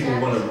that people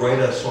want to write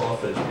us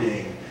off as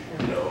being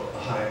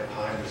high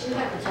in the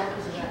sky.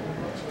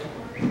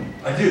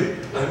 I do,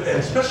 and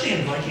especially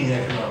in Viking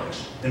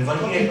economics. In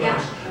Viking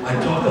economics, I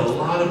talk a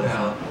lot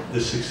about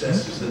the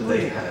successes that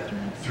they had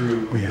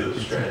through the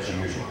strategy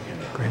you're talking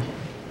about.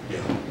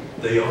 Yeah.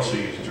 They also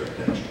use a direct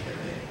action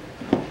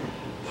campaign.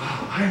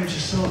 Wow, I'm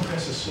just so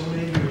impressed that so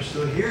many of you are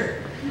still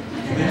here.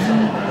 There's a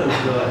lot of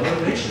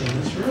motivation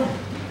in this room.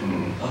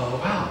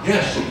 Wow,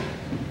 yes.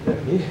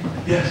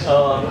 Yes.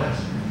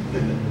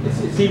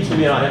 It seems to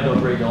me, I have no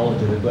great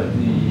knowledge of it, but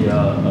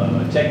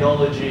the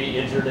technology,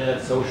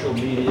 internet, social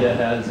media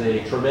has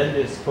a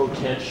tremendous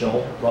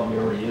potential, probably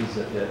already is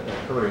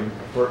occurring,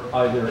 for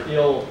either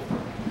ill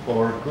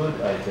or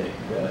good, I think.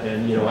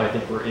 I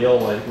think for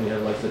ill, I think we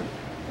have like the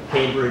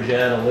Cambridge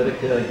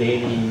Analytica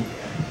gaining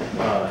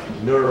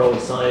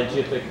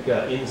neuroscientific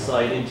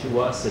insight into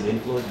us and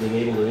being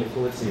able to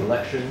influence the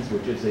elections,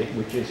 which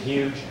is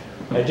huge,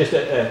 and just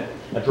a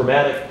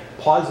dramatic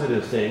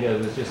positive thing. It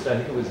was just, I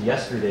think it was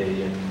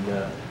yesterday in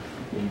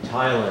in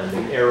Thailand,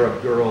 an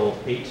Arab girl,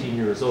 18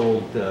 years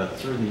old,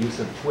 through the use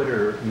of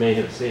Twitter, may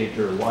have saved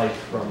her life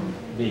from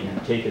being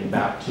taken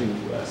back to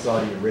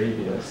Saudi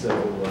Arabia. So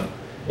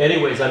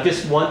anyways, I'm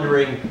just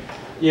wondering,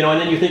 you know, and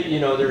then you think, you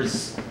know,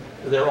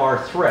 there are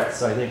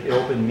threats. I think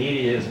open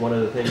media is one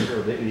of the things,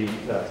 or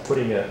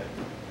putting a,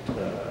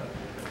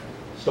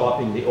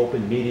 stopping the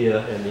open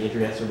media and the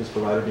internet service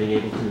provider being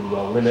able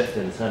to limit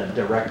and kind of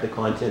direct the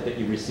content that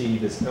you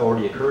receive has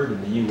already occurred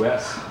in the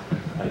US,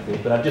 I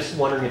think. But I'm just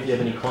wondering if you have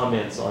any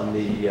comments on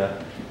the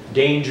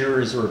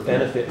dangers or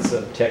benefits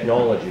of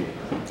technology.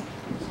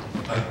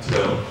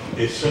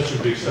 It's such a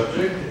big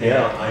subject, and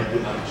yeah. I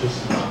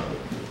just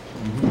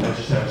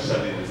haven't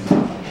studied it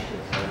enough.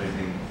 I have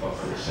anything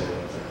thoughtful to say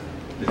about that.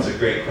 It's a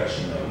great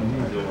question, though. I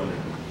don't want to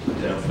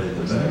downplay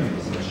the value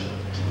of the question.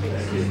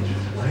 Thank you.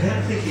 I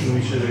am thinking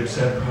we should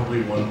accept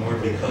probably one more,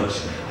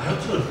 because I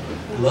also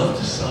love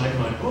to sign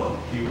my book.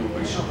 You will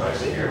be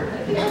surprised to hear.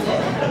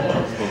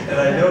 And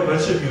I know a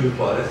bunch of you have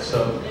bought it,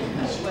 so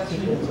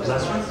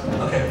last one?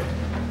 Okay.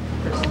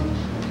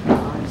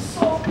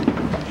 So,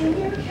 in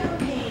your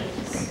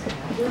campaigns,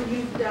 where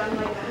you've done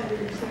like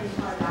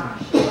 125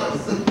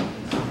 actions,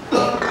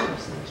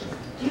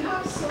 do you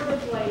have sort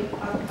of like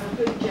a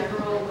good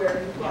general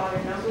where you've got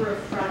a number of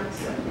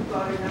fronts and you've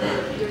got a number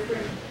of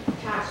different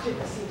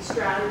tactics and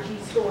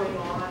strategies going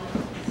on?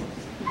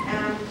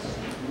 And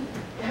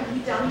have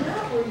you done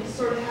that, where you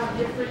sort of have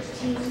different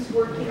teams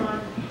working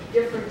on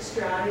different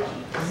strategies?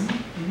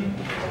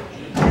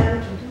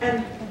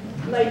 And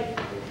like,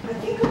 I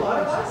think a lot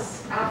of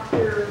us,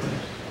 after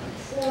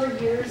 4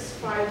 years,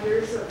 5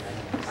 years of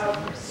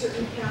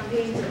certain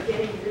campaigns, are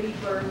getting really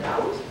burned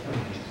out.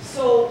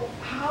 So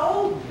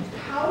how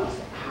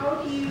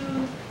do you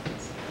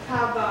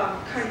have a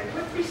kind of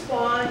quick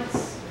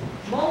response,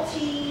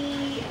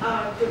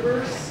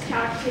 diverse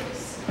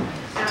tactics,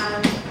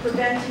 and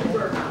preventing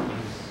burnout?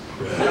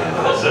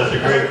 That's such a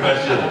great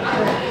question.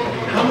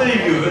 How many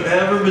of you have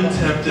ever been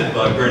tempted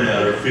by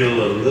burnout or feel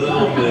a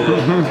little bit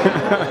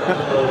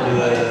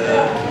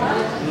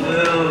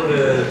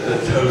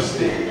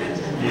toasty?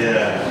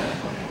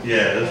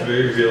 Yeah, that's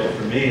very real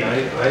for me.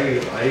 I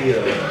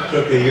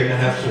took a 1.5 year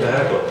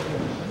sabbatical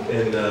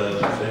in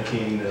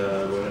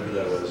whatever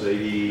that was,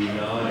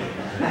 89.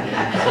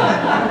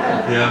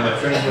 Yeah, my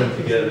friends went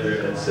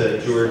together and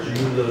said, George,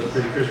 you look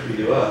pretty crispy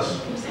to us.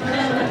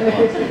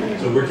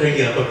 So we're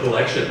taking up a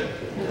collection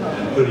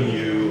and putting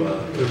you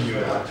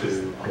out to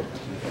the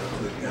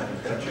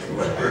country or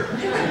whatever, for a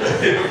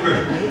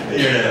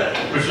year and a half,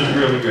 which was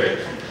really great.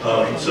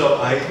 So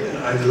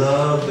I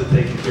love the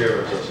taking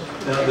care of us.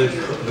 Now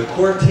the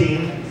core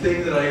team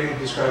thing that I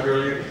described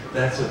earlier,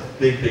 that's a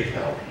big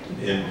help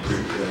in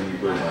when you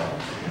burn out.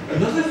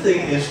 Another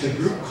thing is the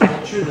group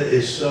culture that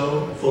is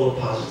so full of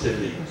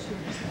positivity.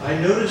 I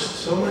noticed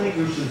so many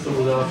groups in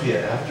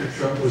Philadelphia after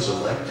Trump was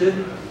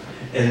elected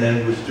and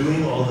then was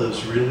doing all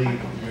those really,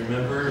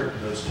 remember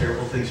those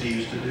terrible things he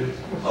used to do?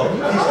 Oh,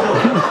 he's still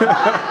doing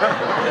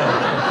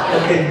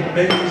yeah. Okay,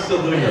 maybe he's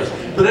still doing those.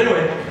 But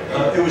anyway,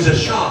 it was a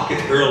shock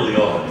early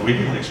on. We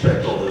didn't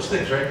expect all those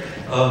things, right?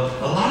 A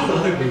lot of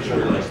other groups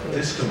were like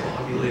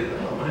discombobulated.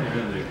 Oh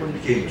man, they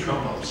became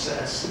Trump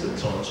obsessed and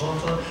so on and so on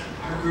and so on.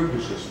 Our group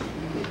was just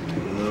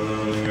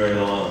moving right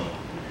along.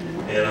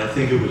 And I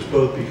think it was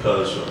both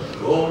because our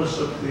goal was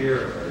so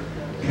clear, our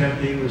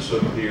campaign was so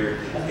clear,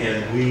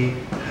 and we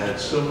had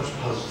so much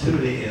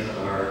positivity in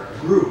our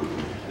group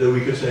that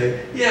we could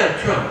say, yeah,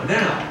 Trump,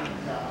 now.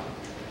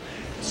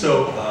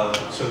 So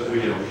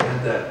we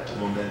had that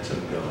momentum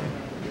going.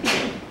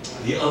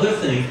 The other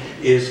thing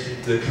is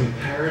the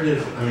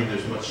comparative, I mean,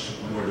 there's much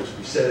more to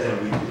be said,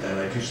 and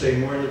I do say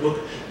more in the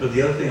book, but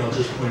the other thing I'll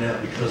just point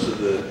out because of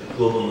the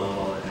Global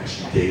Nonviolent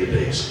Action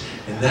database,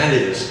 and that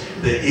is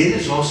that it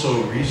is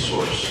also a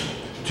resource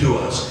to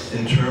us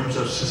in terms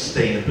of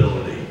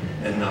sustainability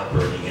and not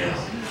burning out.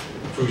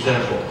 For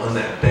example, on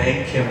that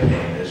bank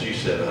campaign, as you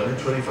said,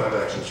 125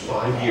 actions,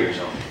 5 years.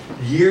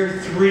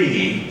 Year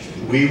 3,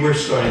 we were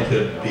starting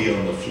to be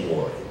on the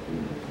floor.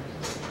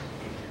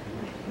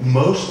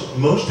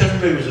 Most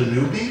everybody was a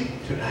newbie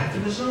to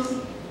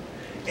activism,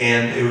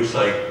 and it was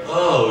like,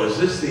 oh, is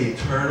this the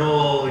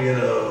eternal, I'm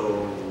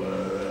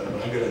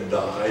going to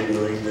die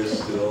doing this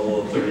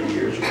still 30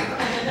 years from now.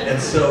 And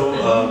so it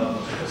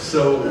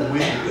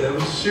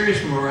was a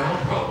serious morale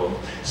problem.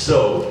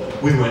 So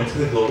we went to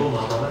the Global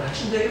Nonviolent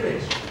Action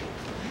database,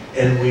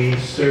 and we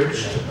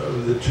searched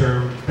the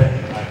term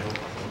bank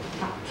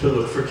to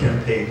look for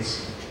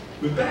campaigns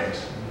with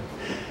banks.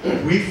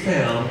 We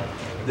found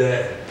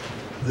that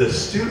the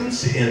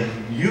students in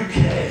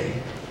UK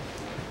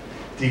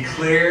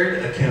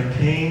declared a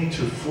campaign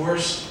to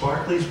force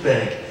Barclays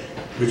Bank,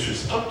 which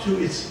was up to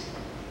its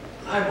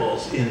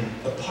eyeballs in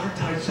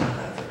apartheid South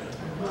Africa,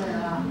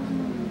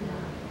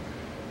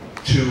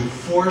 to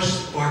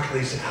force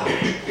Barclays out.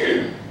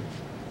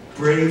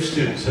 Brave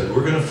students said,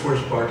 we're going to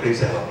force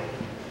Barclays out.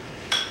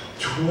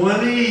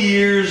 20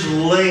 years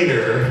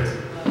later,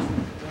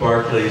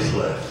 Barclays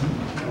left.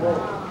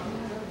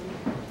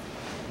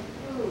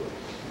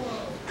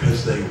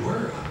 Because they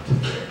were up to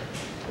there.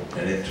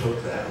 And it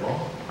took that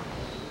long.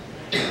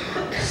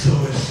 So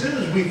as soon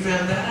as we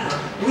found that out,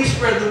 we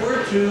spread the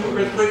word to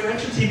earthquake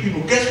action team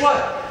people. Guess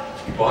what?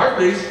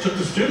 Barclays took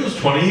the students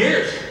 20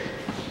 years.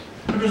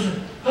 I was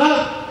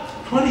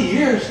like, 20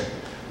 years?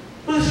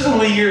 Well, this is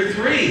only year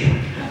 3.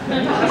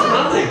 That's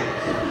nothing.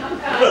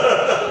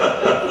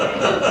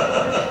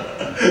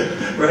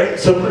 Right?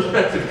 So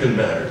perspective can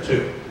matter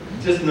too.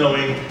 Just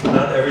knowing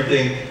not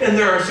everything, and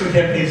there are some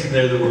campaigns in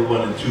there that were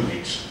won in 2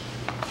 weeks.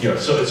 You know,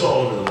 so it's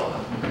all over the lot.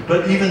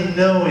 But even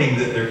knowing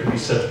that there can be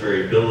such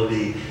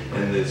variability,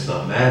 and it's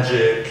not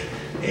magic,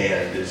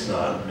 and it's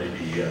not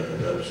maybe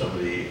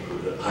somebody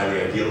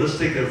highly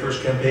idealistic, their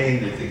first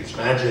campaign, they think it's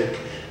magic,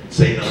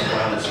 say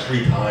nonviolence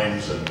 3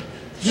 times, and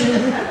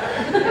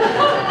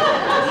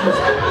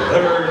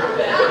whatever,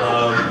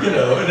 you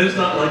know, and it's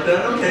not like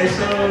that. Okay,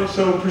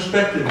 so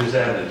perspective is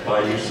added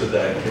by use of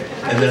that,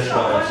 and that's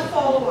why. I just got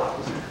one follow-up.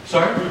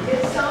 Sorry?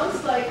 It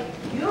sounds like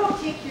you don't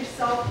take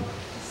yourself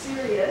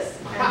serious,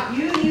 and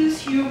you use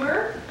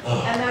humor,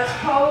 and that's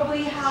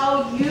probably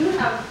how you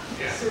have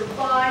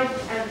survived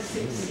and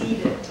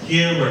succeeded.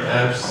 Humor,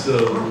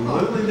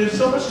 absolutely. There's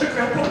so much to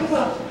crack up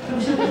about. I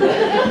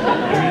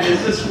mean,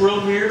 is this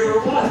world weird or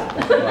what?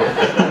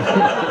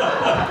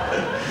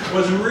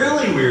 What's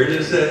really weird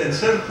is that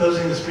instead of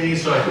closing this meeting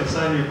so I can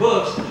sign your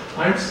books,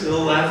 I'm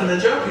still laughing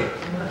and joking.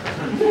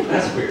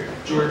 That's weird.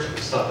 George,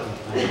 stop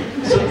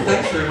it. So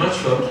thanks very much,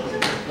 folks.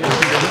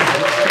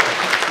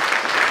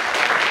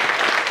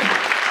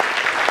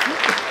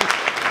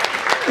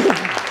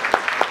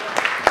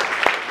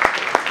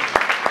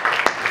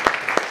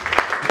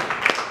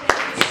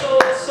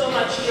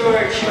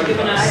 George, you've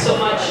given us so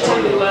much to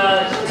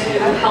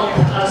help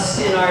us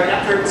in our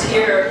efforts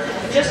here.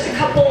 Just a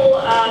couple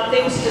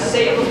things to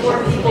say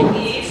before people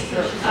leave.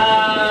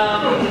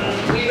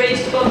 We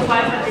raised about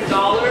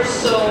 $500,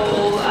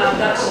 so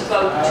that's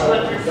about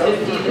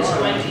 $250 that's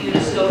going to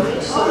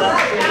Unisodans, so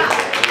that's great.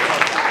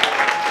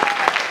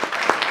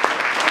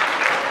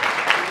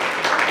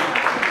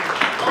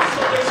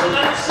 Also, there's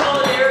another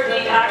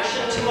solidarity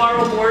action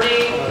tomorrow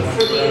morning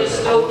for the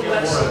Unistoten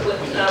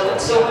with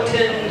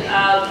Sowetan.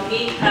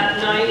 Meet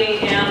at 9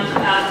 a.m.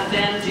 at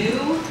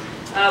Vandu,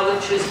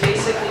 which is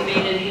basically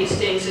made in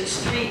Hastings. It's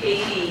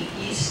 380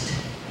 East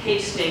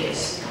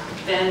Hastings,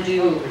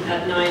 Vandu,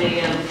 at 9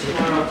 a.m.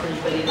 tomorrow for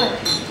anybody that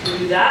can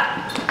do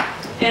that.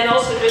 And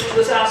also just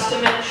was asked to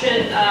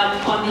mention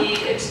on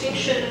the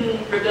Extinction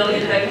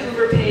Rebellion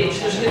Vancouver page,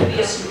 there's going to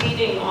be a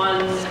screening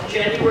on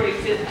January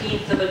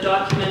 15th of a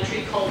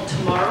documentary called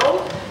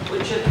Tomorrow,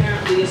 which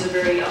apparently is a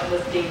very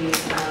uplifting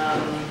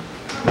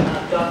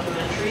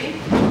documentary.